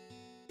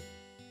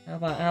 How'd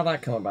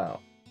that come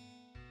about?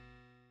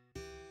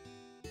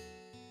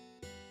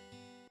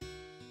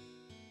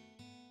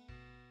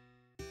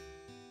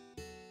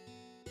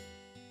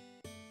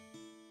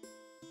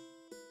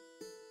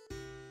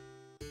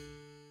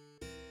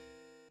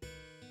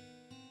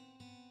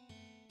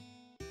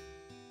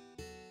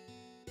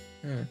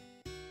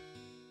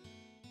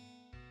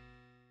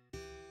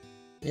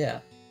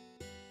 Yeah.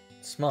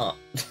 Smart.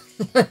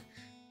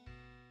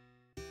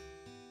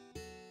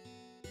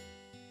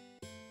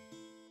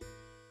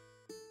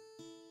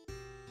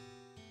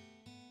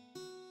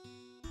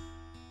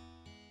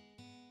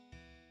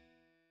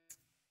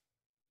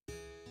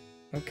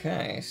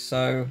 Okay,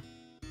 so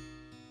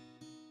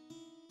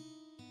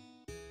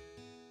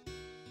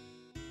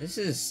this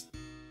is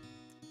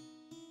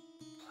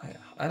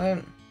I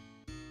don't.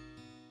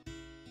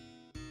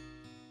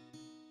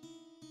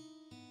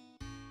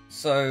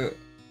 So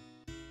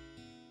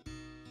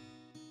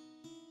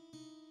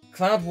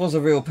Cloud was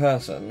a real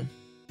person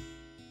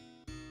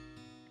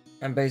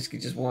and basically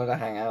just wanted to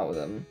hang out with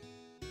him,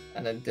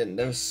 and then didn't.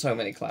 There were so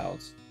many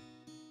Clouds.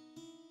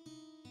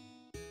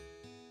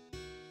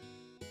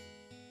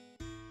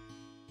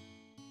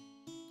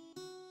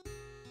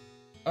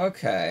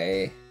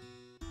 Okay.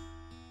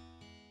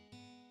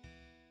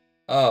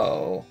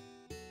 Oh.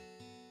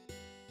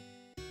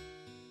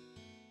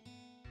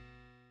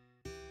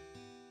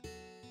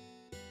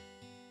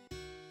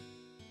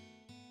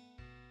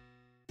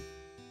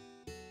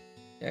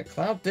 Yeah,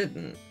 Cloud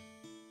didn't.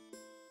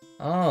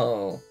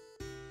 Oh.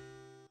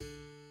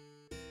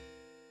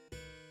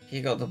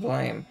 He got the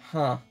blame.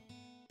 Huh.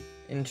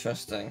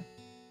 Interesting.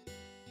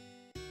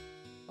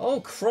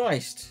 Oh,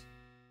 Christ.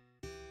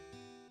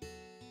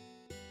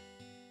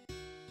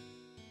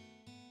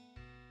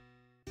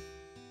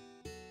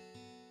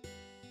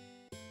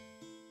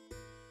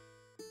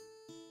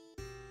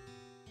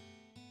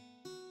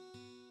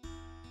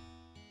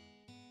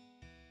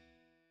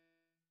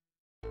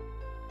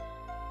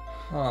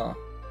 Huh.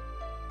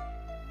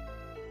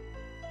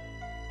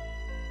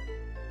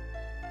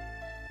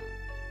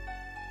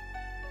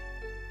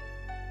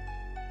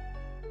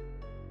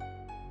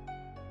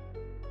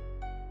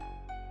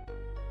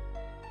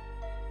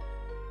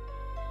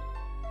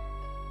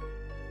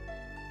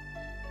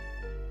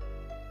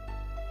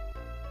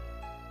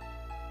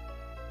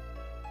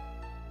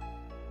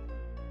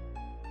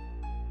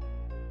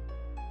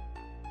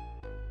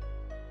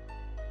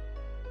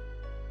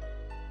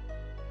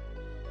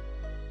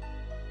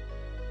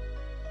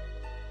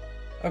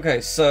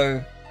 Okay,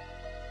 so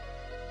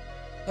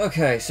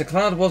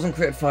Cloud wasn't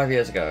created 5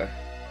 years ago.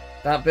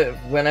 That bit,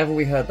 whenever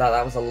we heard that,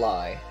 that was a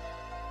lie.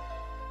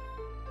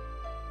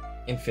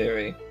 In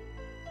theory.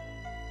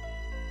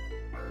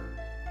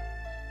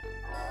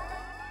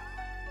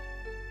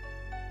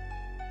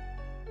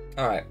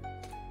 Alright.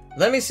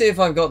 Let me see if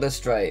I've got this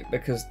straight,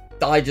 because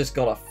I just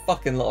got a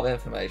fucking lot of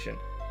information.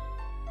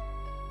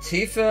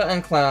 Tifa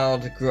and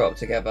Cloud grew up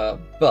together,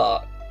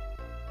 but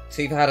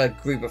Tifa had a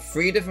group of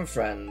 3 different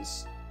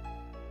friends,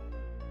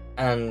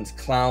 and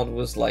Cloud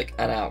was like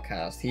an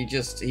outcast.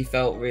 He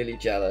felt really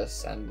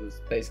jealous and was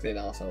basically an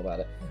asshole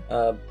about it.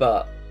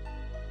 But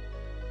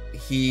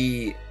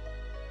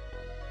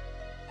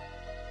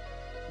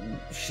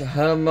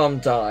her mum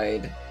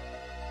died.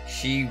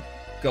 She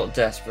got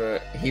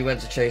desperate. He went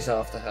to chase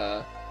after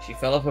her. She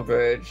fell off a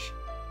bridge,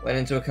 went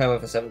into a coma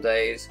for 7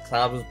 days.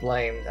 Cloud was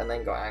blamed and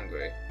then got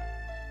angry.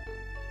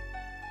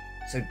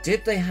 So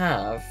did they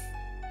have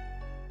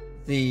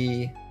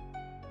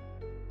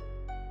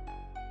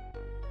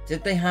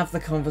the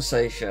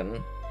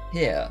conversation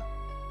here?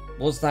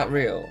 Was that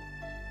real?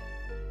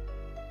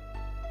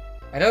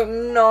 I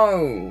don't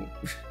know.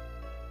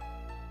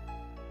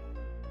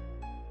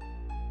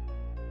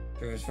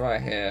 It was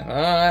right here.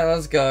 Alright,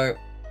 let's go.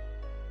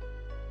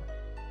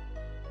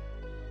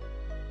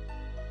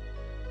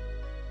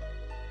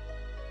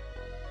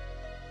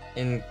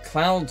 In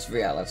Cloud's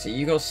reality,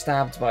 you got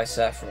stabbed by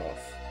Sephiroth.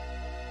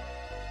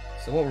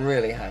 So what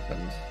really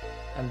happened?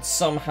 And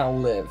somehow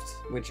lived,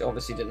 which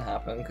obviously didn't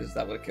happen because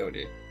that would have killed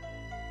you.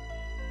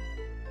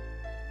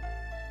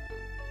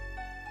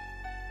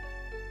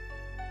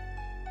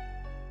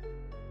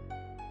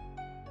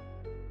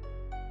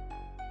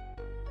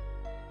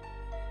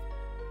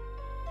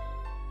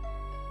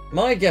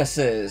 My guess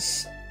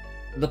is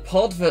the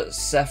pod that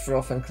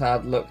Sephiroth and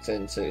Cloud looked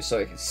into,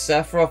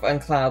 Sephiroth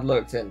and Cloud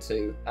looked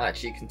into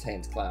actually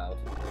contains Cloud.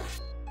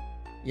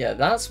 Yeah,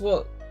 that's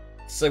what...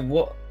 So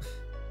what...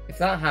 If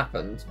that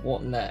happened,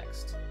 what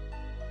next?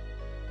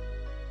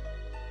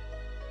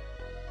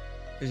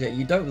 Because yeah,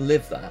 you don't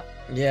live that.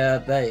 Yeah,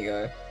 there you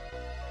go.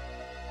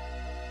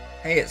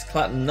 Hey, it's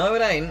Cloud. No,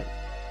 it ain't.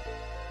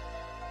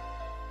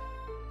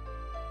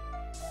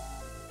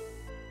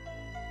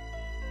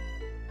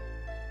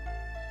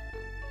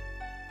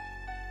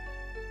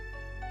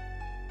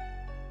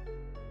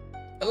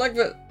 I like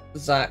that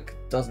Zack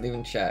doesn't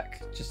even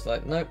check. Just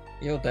like, nope,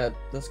 you're dead.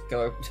 Let's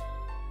go.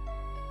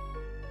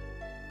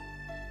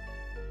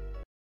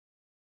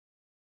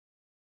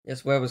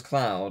 Yes, where was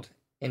Cloud?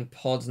 In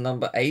pod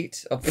number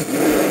 8?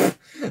 Oh,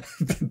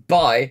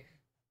 bye.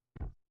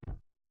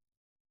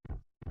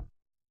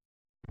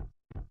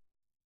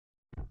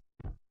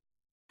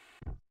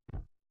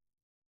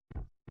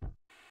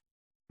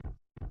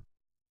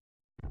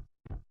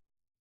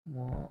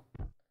 What?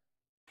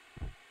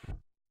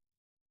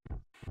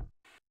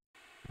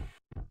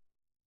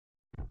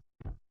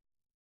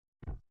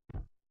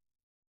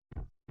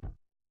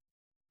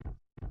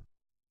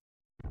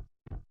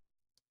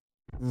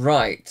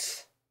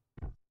 Right.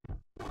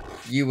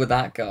 You were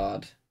that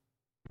guard.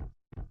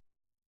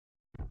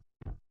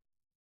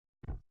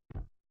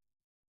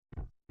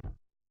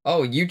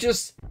 Oh, you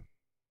just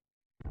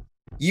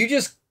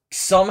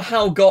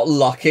somehow got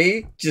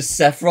lucky. Just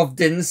Sephiroth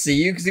didn't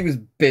see you because he was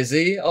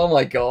busy. Oh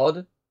my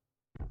god.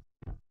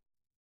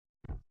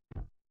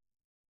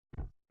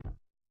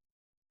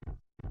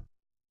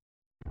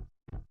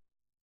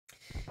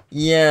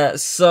 Yeah,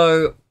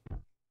 so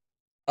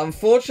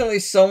unfortunately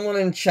someone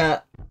in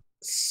chat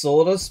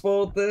sort of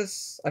spoiled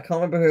this. I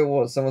can't remember who it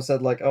was. Someone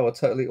said like, oh, a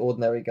totally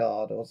ordinary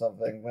guard or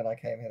something when I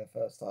came here the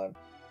first time.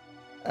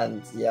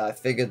 And yeah, I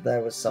figured there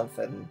was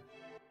something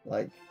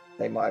like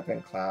they might have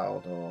been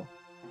Cloud or...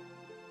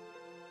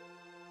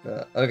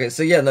 But, okay,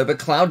 so yeah, no, but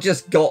Cloud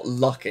just got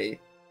lucky.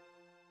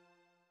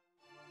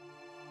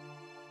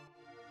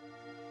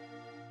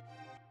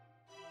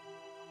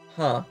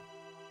 Huh.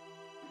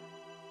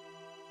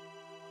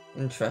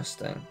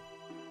 Interesting.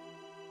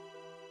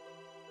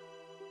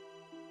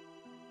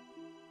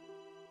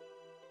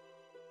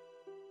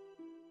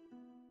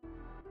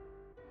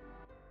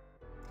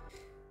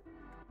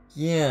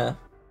 Yeah.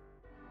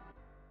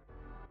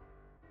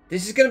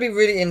 This is going to be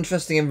really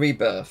interesting in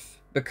Rebirth,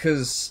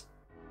 because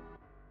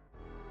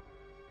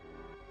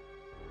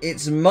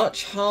it's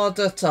much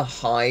harder to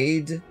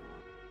hide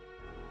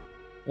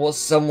what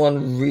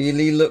someone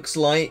really looks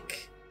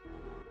like.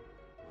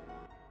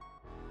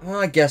 Well,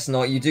 I guess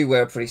not. You do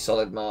wear a pretty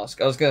solid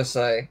mask. I was going to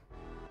say...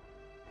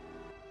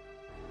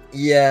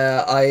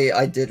 Yeah,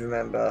 I did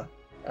remember.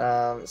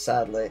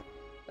 sadly.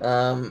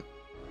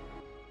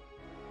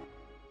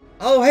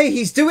 Oh, hey,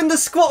 he's doing the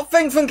squat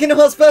thing from Kingdom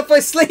Hearts Birthday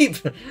Sleep!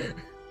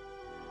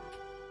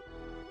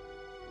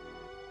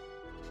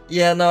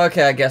 Yeah, no,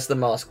 okay, I guess the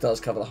mask does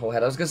cover the whole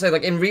head. I was gonna say,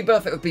 like, in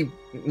Rebirth it would be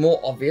more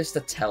obvious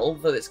to tell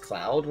that it's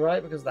Cloud,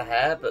 right? Because of the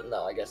hair, but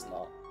no, I guess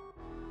not.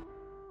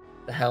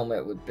 The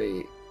helmet would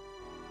be,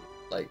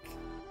 like,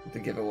 the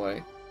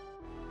giveaway.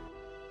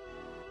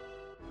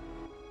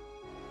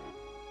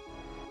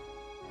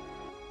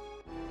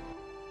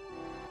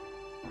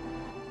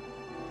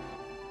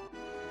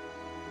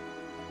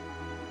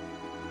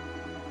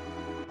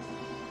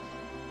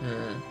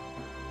 Hmm.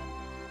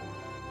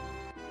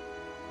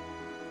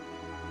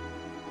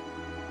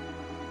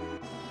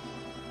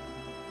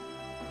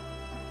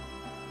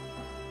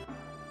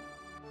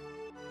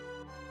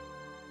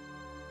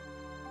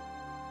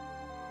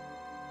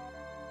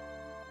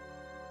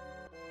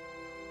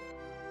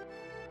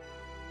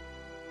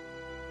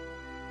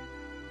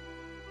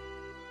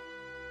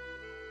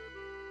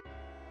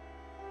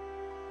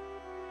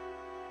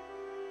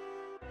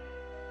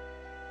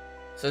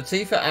 So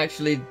Tifa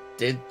actually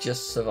did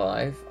just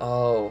survive?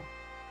 Oh.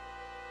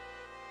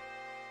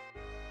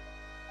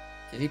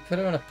 Did he put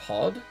her in a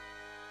pod?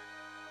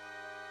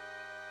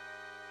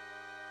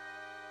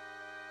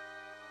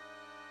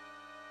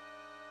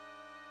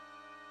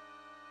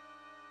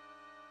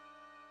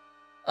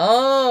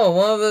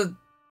 Oh,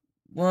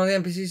 one of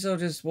the NPC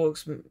soldiers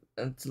walks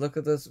and to look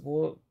at the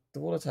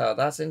water tower.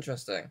 That's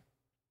interesting.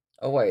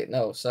 Oh wait,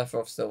 no,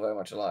 Sephiroth's still very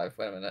much alive.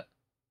 Wait a minute.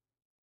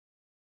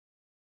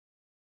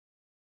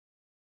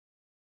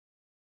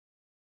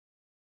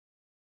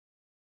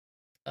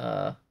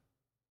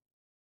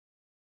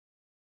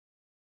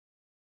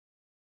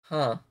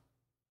 Huh.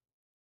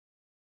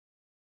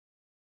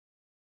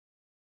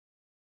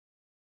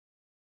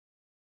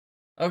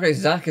 Okay,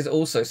 Zack is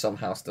also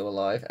somehow still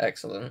alive.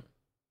 Excellent.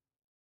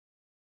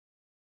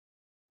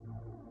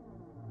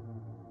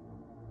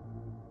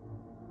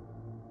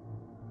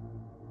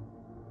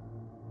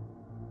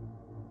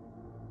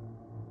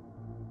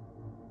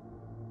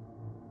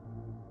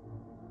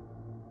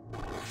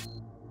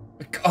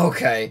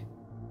 Okay.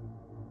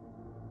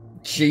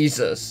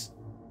 Jesus.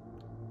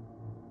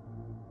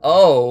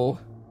 Oh.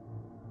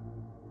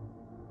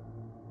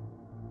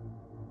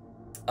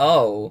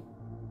 Oh.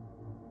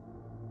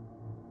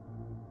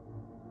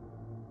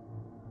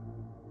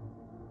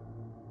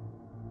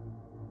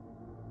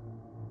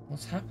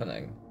 What's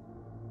happening?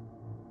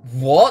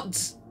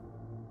 What?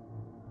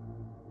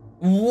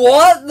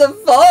 What the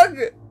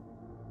fuck?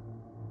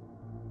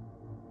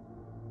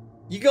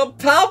 You got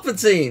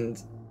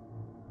Palpatined!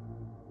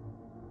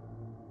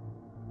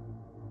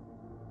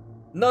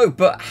 No,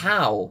 but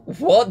how?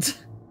 What?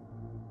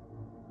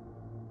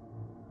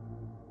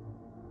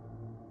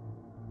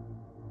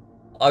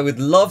 I would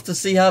love to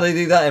see how they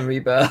do that in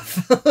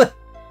Rebirth.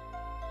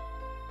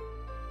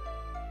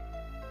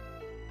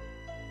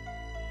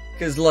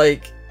 Because,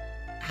 like,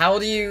 how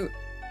do you...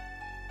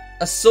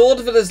 A sword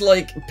that is,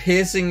 like,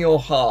 piercing your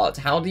heart,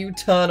 how do you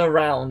turn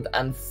around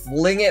and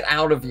fling it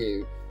out of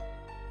you?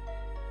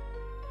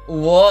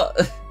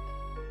 What?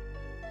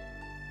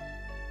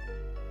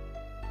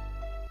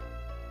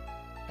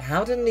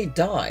 How didn't he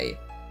die?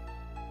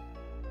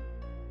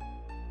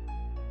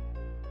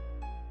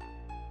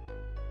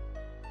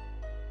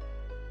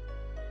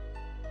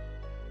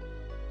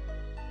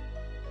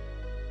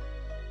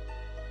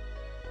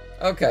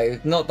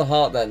 Okay, not the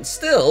heart then.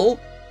 Still,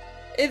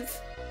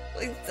 if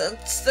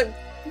that's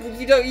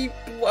you don't you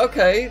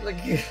okay,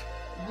 like you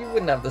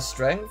wouldn't have the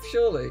strength,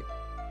 surely.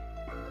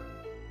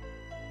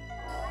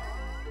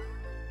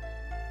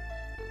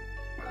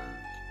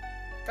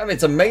 I mean,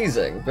 it's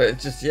amazing, but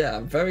it's just, yeah,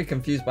 I'm very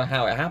confused by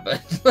how it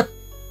happened.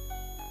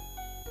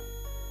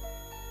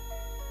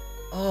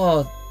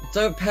 Oh,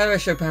 don't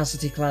perish,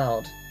 Opacity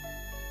Cloud.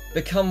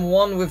 Become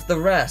one with the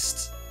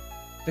rest.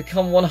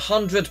 Become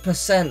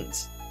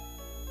 100%.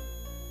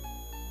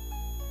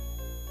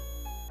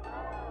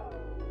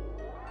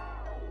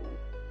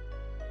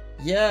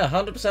 Yeah,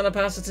 100%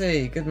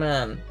 opacity. Good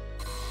man.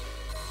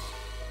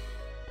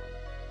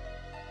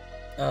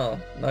 Oh,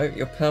 no,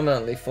 you're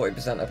permanently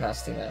 40%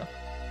 opacity now.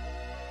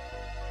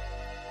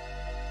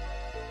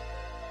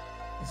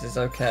 This is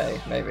okay,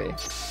 maybe.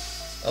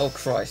 Oh,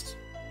 Christ.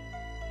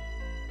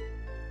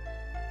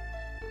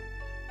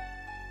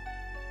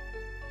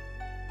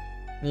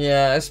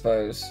 Yeah, I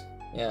suppose.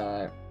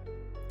 Yeah, right.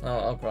 Oh,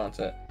 I'll grant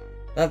it.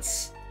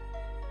 That's...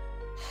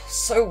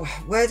 So,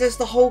 where does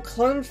the whole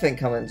clone thing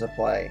come into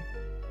play?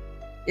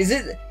 Is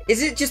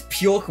it just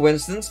pure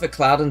coincidence that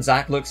Cloud and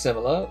Zack look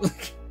similar?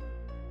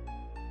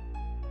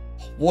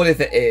 What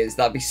if it is?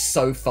 That'd be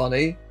so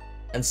funny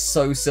and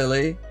so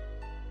silly.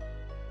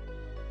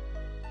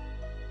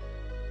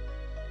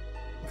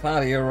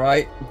 Cloud, are you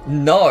alright?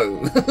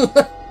 No!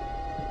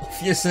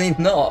 Obviously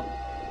not.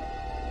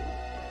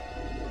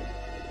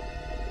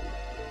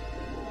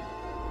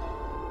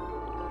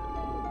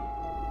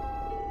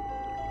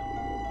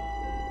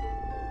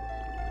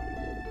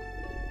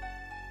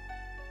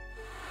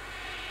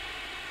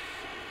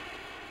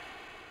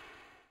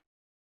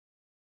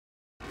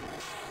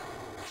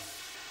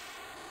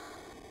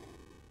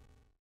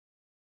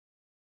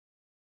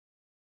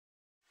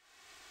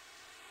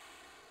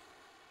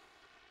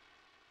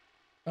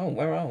 Oh,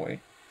 where are we?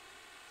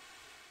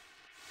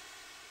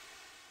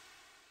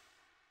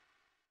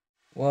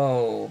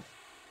 Whoa.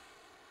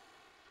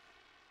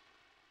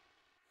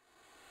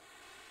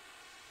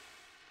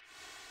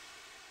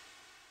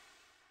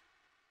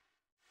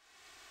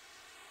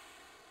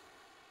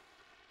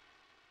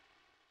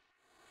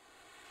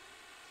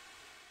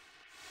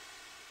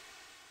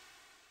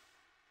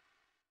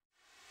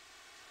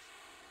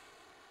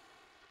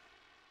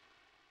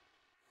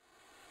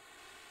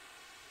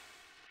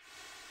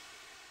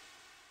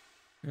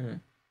 Hmm.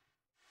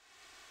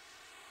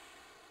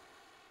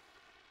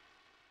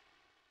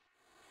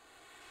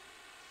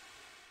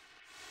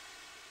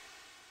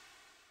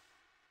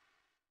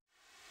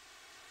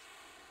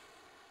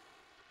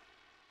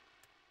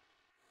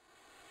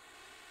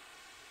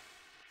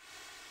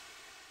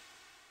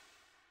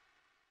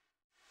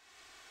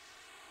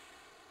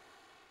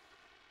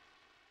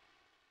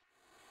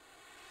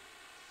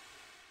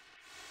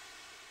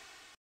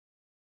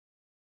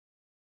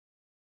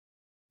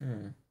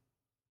 Hmm.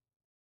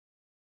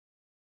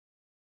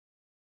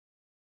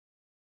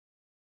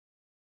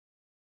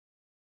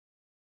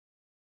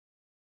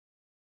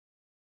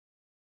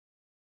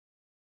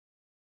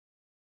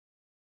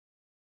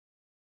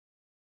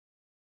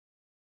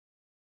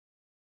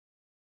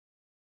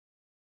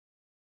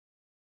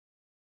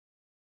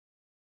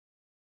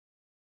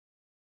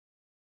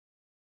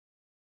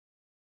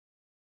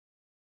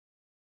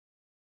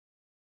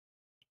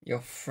 Your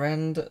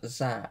friend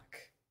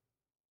Zach.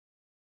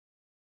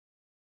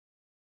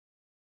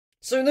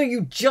 So no,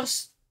 you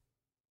just...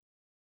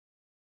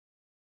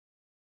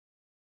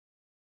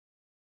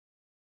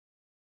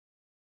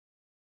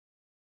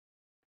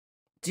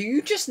 Do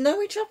you just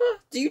know each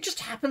other? Do you just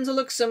happen to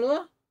look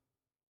similar?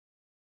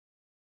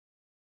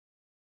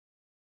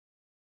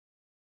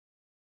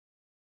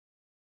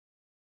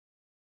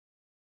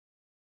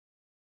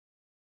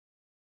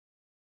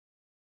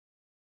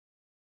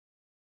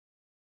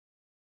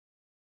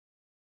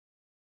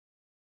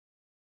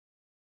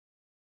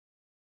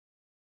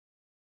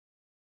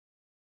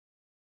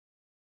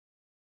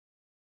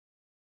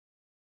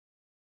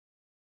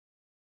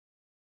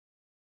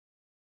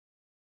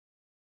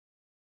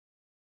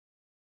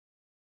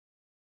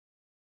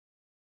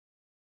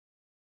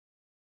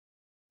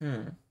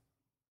 Hmm.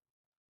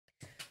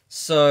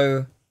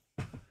 So...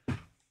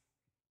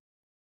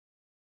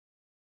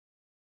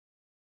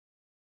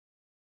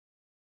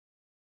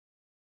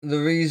 The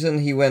reason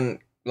he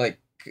went, like,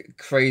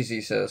 crazy,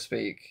 so to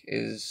speak,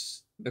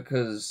 is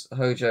because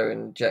Hojo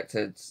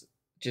injected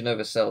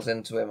Genova cells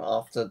into him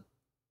after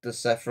the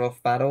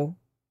Sephiroth battle.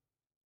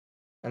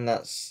 And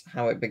that's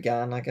how it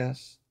began, I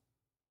guess.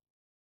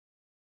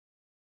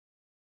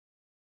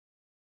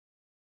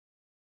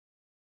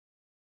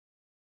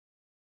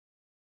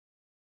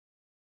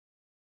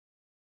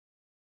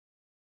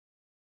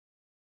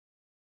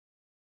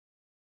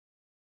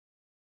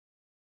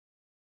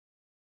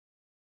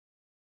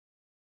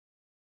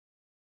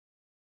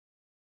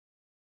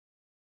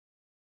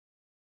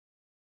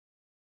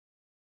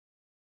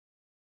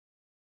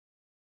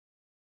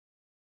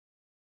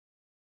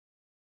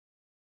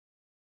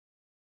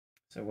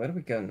 So where do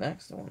we go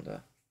next, I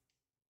wonder?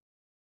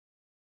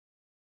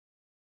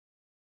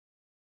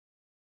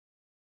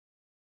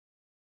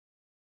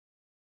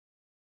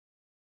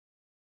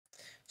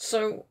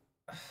 So,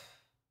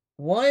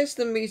 why is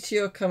the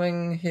meteor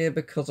coming here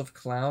because of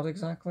Cloud,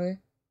 exactly?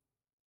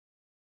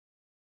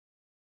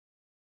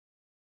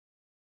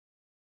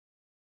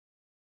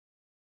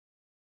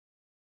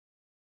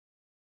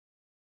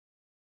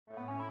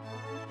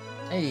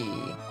 Hey,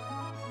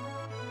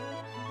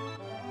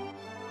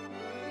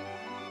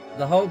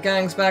 the whole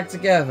gang's back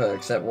together,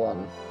 except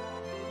one.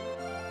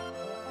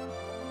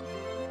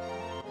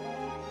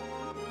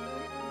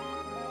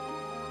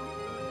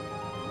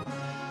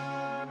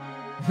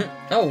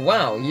 Oh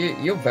wow,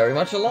 you're very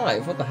much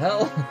alive. What the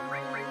hell?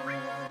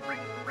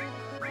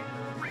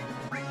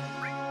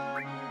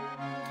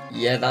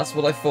 Yeah, that's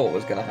what I thought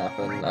was gonna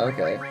happen.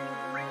 Okay.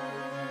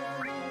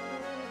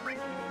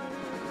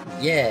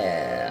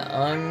 Yeah,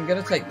 I'm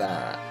gonna take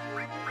that.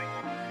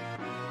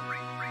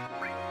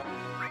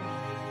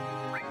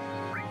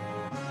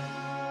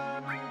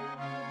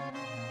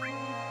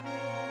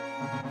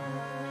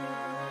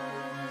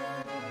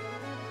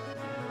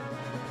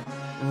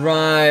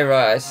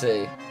 Right, I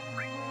see.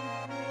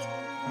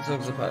 Talk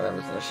to the pilot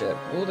members on the ship.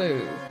 Will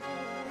do.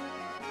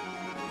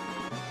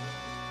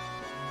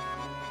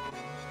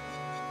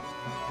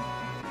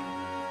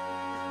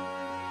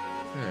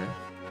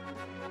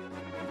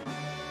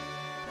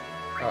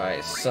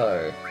 Alright,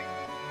 so...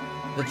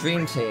 The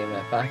Dream Team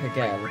are back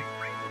again.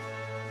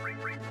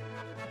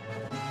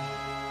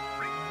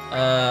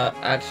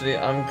 Actually,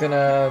 I'm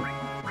gonna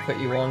put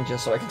you on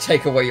just so I can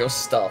take away your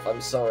stuff.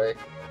 I'm sorry.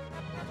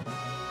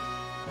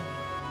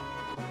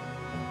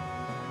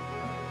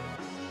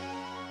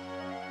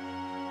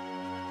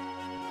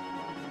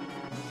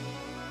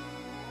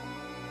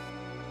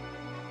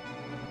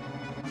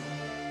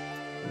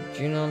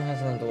 Junon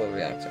has an underwater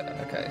reactor.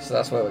 Okay, so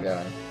that's where we're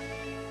going.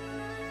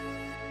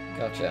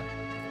 Gotcha.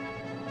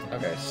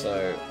 Okay,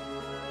 so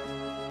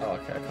Oh,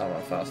 okay, I can't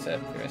run fast here.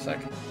 Give me a sec.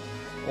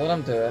 What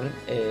I'm doing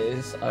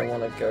is I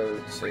want to go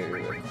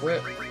to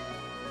equip.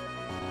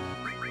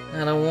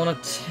 And I want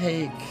to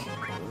take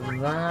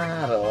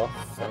that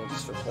off and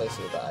just replace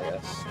it with that, I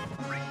guess.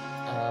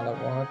 And I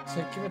want to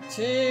take your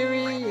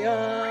materia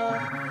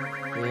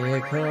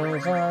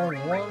because I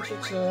want you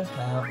to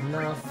have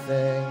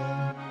nothing.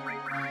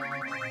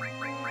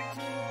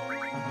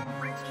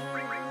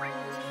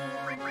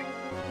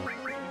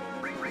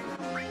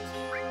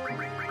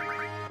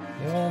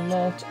 You're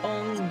not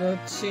on the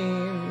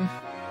team.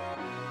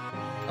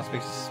 I'll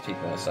speak to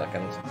people in a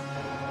second.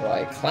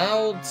 Right,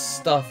 Cloud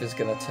stuff is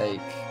gonna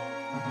take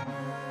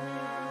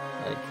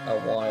like a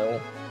while.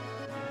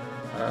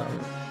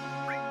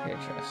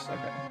 PHS,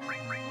 okay.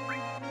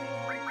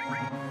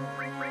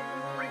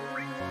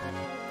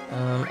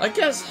 I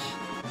guess.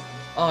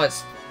 Oh,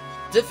 it's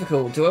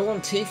difficult. Do I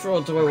want Tifa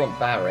or do I want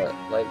Barrett?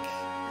 Like,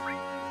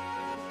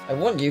 I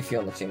want Yuffie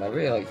on the team. I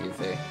really like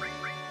Yuffie,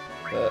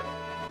 but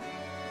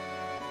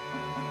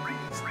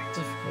it's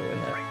difficult,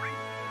 isn't it?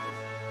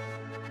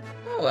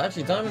 Oh,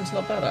 actually, Diamond's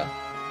not better.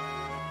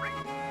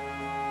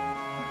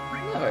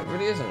 No, it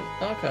really isn't.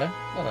 Okay,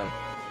 hold on.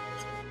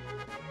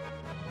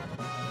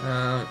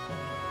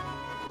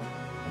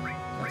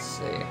 Let's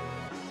see.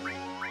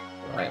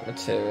 Right,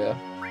 materia.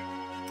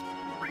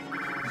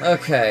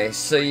 Okay,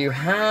 so you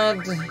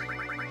had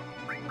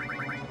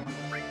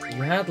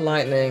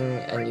lightning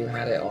and you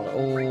had it on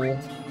all.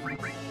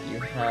 You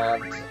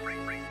had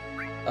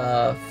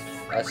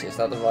actually, is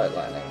that the right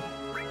lightning?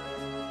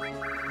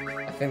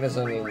 I think there's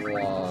only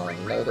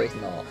one. No, there's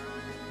not.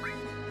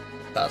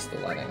 That's the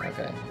lightning,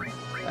 okay.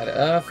 I had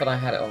Earth and I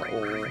had it on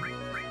all.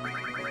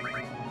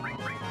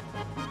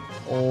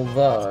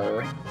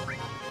 Although,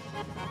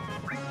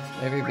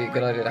 maybe it'd be a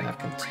good idea to have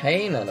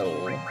Contain and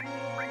all.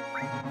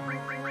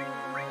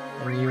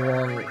 And you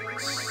want...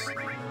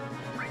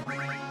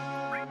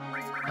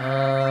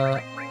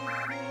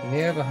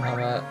 Neo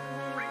Bahamut,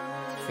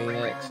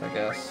 Phoenix, I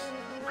guess.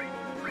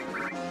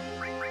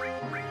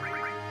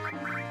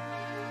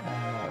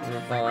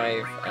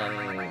 Revive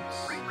and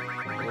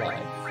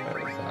Life, where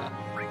was that?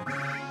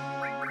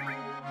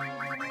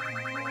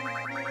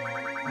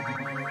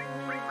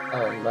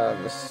 Oh,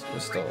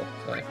 restore,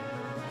 sorry.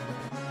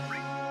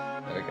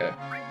 There we go.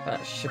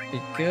 That should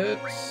be good.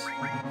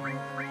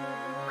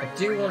 I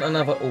do want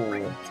another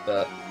all,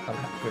 but I'm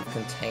happy with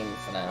Contain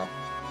for now.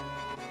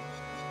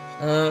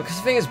 Because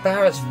the thing is,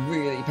 Barrett's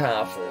really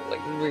powerful.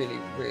 Like, really,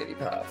 really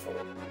powerful.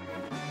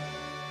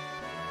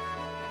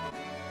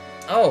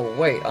 Oh,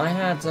 wait, I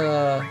had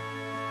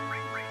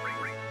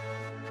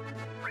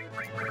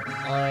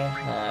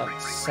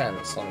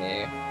Sense on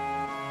you.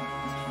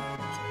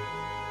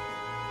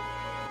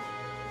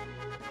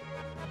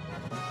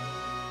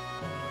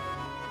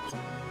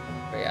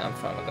 But yeah, I'm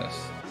fine with this.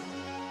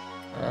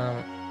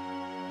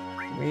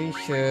 We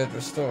should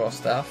restore our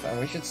stuff, and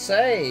we should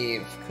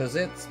save, because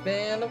it's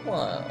been a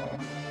while.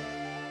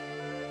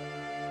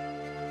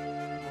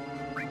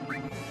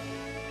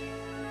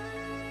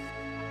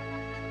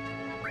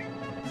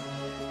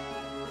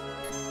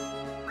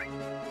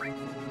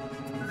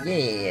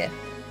 Yeah.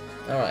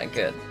 Alright,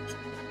 good.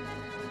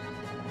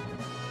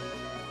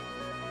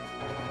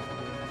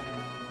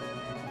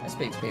 Let's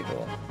speak to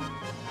people.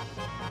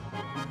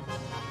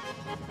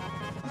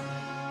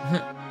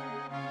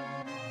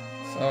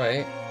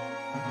 Sorry.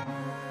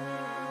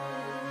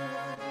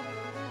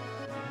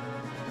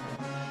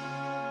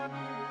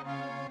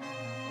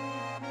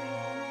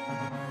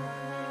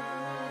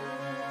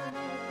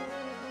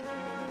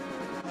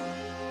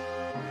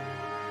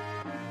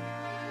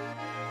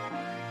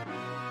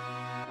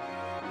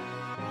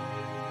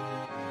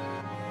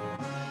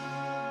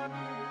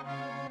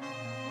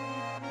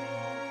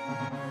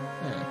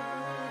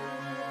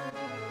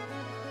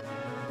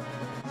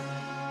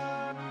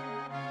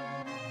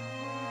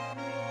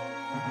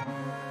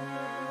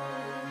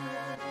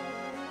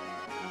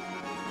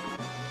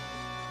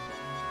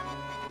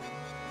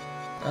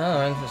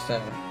 Oh,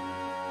 interesting.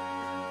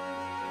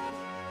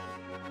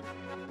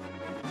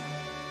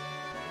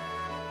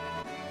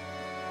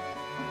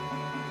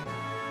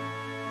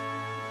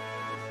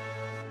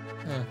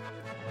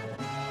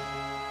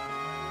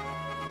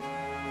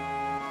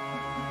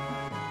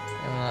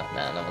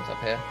 Nah, no one's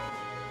up here.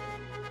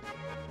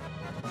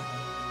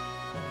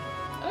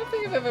 I don't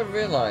think I've ever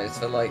realised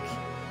that, like,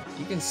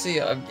 you can see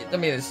it. I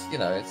mean, it's, you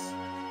know, it's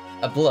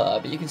a blur,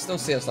 but you can still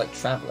see us, like,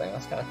 travelling.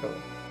 That's kind of cool.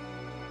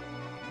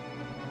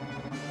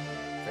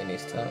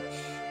 Nice touch.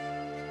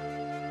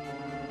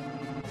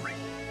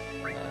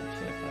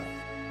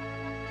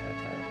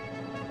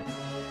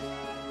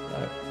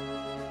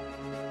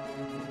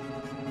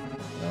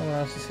 No one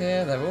else is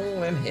here. They're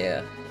all in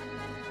here.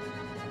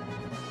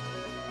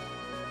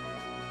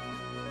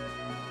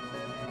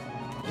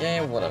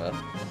 Yeah, whatever.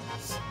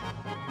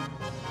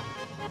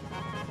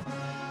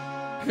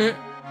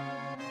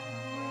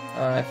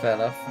 Alright, fair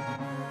enough.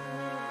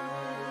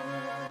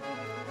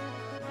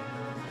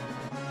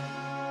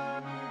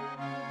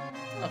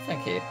 Oh,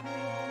 thank you.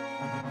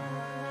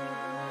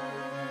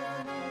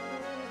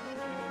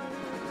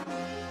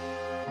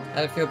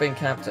 How'd it feel being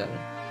captain?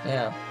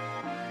 Yeah.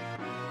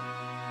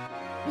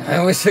 I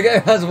always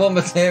forget who has one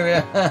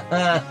materia.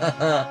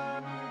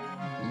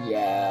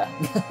 Yeah.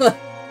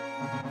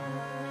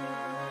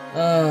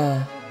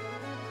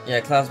 Yeah,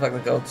 Cloud's back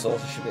with gold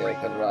saucer should be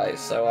open, right,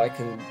 so I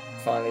can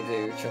finally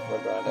do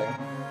chocolate grinding.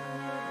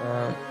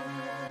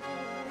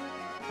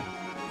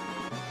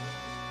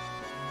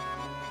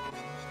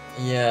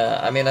 Yeah,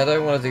 I mean, I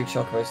don't want to do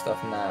chocolate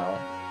stuff now.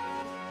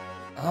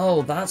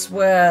 Oh, that's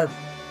where...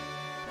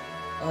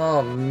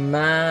 Oh,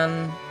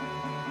 man.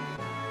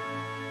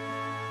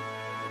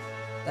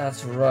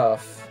 That's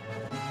rough.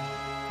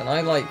 Can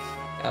I, like,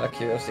 out of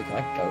curiosity, can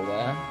I go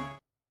there?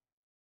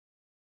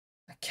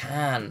 I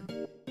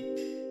can.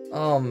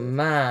 Oh,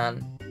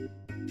 man.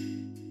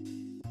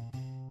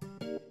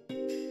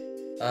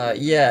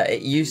 Yeah,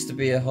 it used to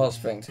be a hot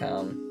spring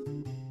town.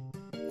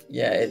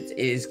 Yeah, it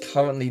is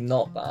currently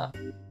not that.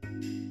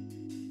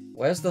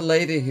 Where's the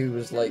lady who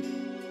was, like,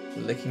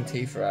 licking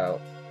Tifa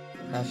out?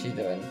 How's she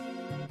doing?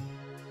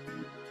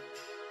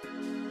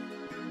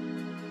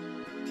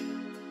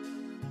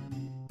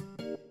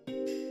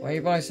 Why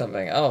you buy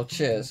something? Oh,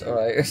 cheers.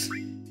 Alright.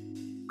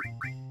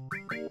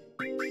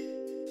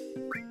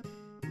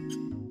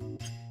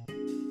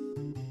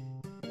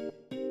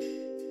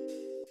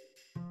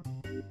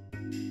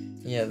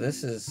 Yeah,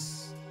 this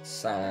is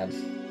sad.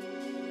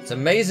 It's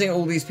amazing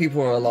all these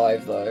people are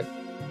alive, though.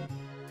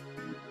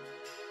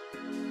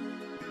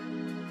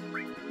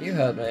 You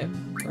heard me.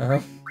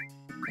 I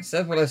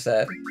said what I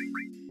said.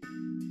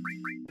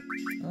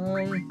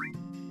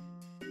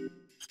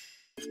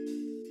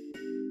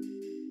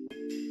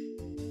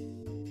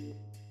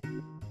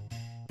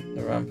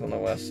 The ramp on the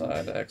west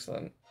side,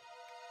 excellent.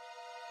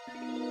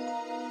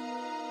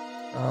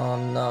 Oh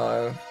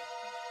no.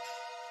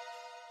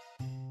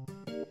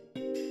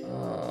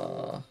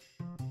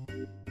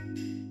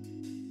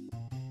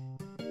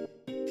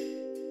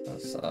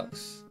 That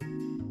sucks.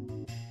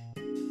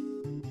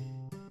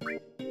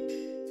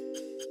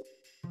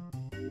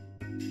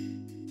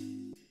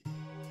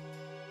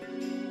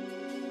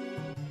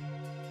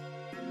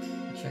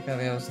 Check out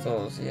the other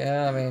stores.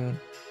 Yeah, I mean,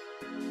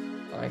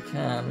 I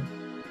can.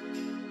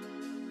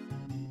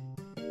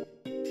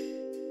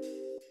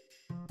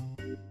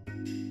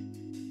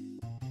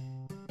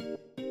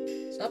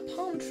 Is that a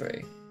palm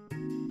tree?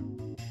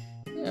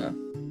 Yeah.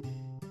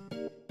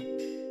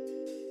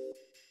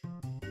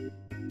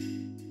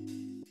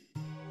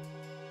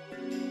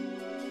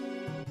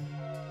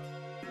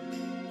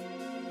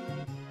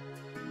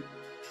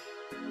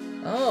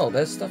 Oh,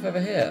 there's stuff over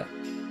here.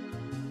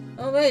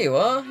 Oh, there you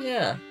are.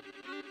 Yeah.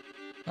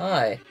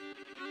 Hi.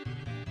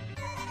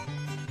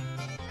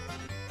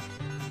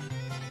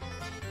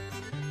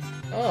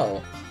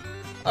 Oh.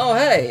 Oh,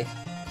 hey!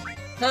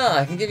 Huh,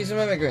 I can give you some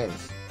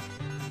emigrants.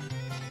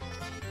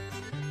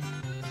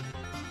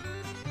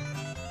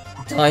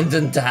 Dined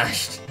and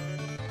dashed.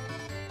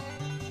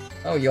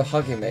 Oh, you're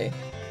hugging me.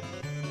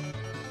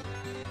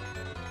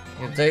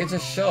 Your data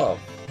shop.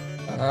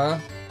 Uh-huh.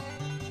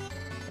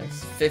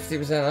 It's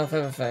 50% off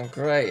everything.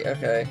 Great,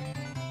 okay.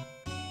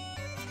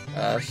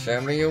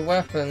 Show me your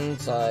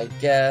weapons, I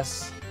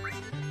guess.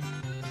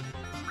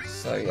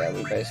 So yeah,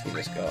 we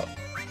basically just got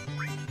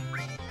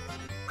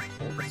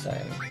all the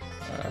same.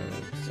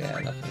 Yeah,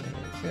 nothing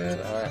good.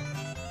 Alright.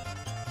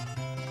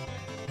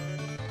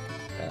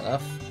 Fair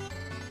enough.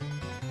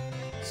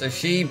 So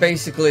she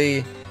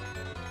basically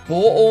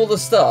bought all the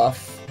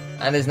stuff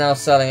and is now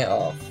selling it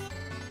off.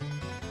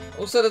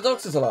 Also, the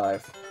doctor's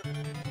alive.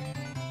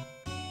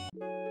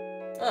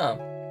 Oh,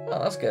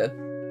 that's good.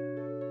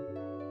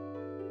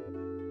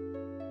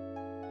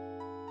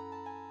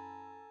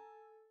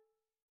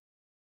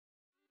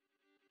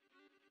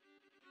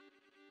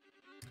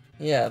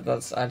 Yeah,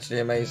 that's actually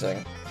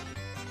amazing.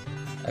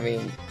 I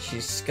mean,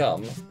 she's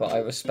scum, but I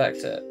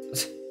respect it.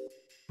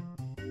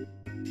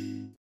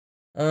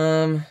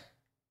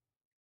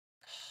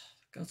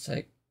 God's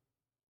sake.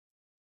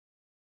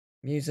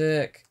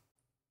 Music.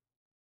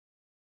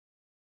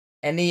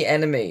 Any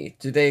enemy,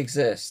 do they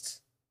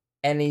exist?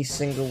 Any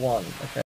single one. Okay.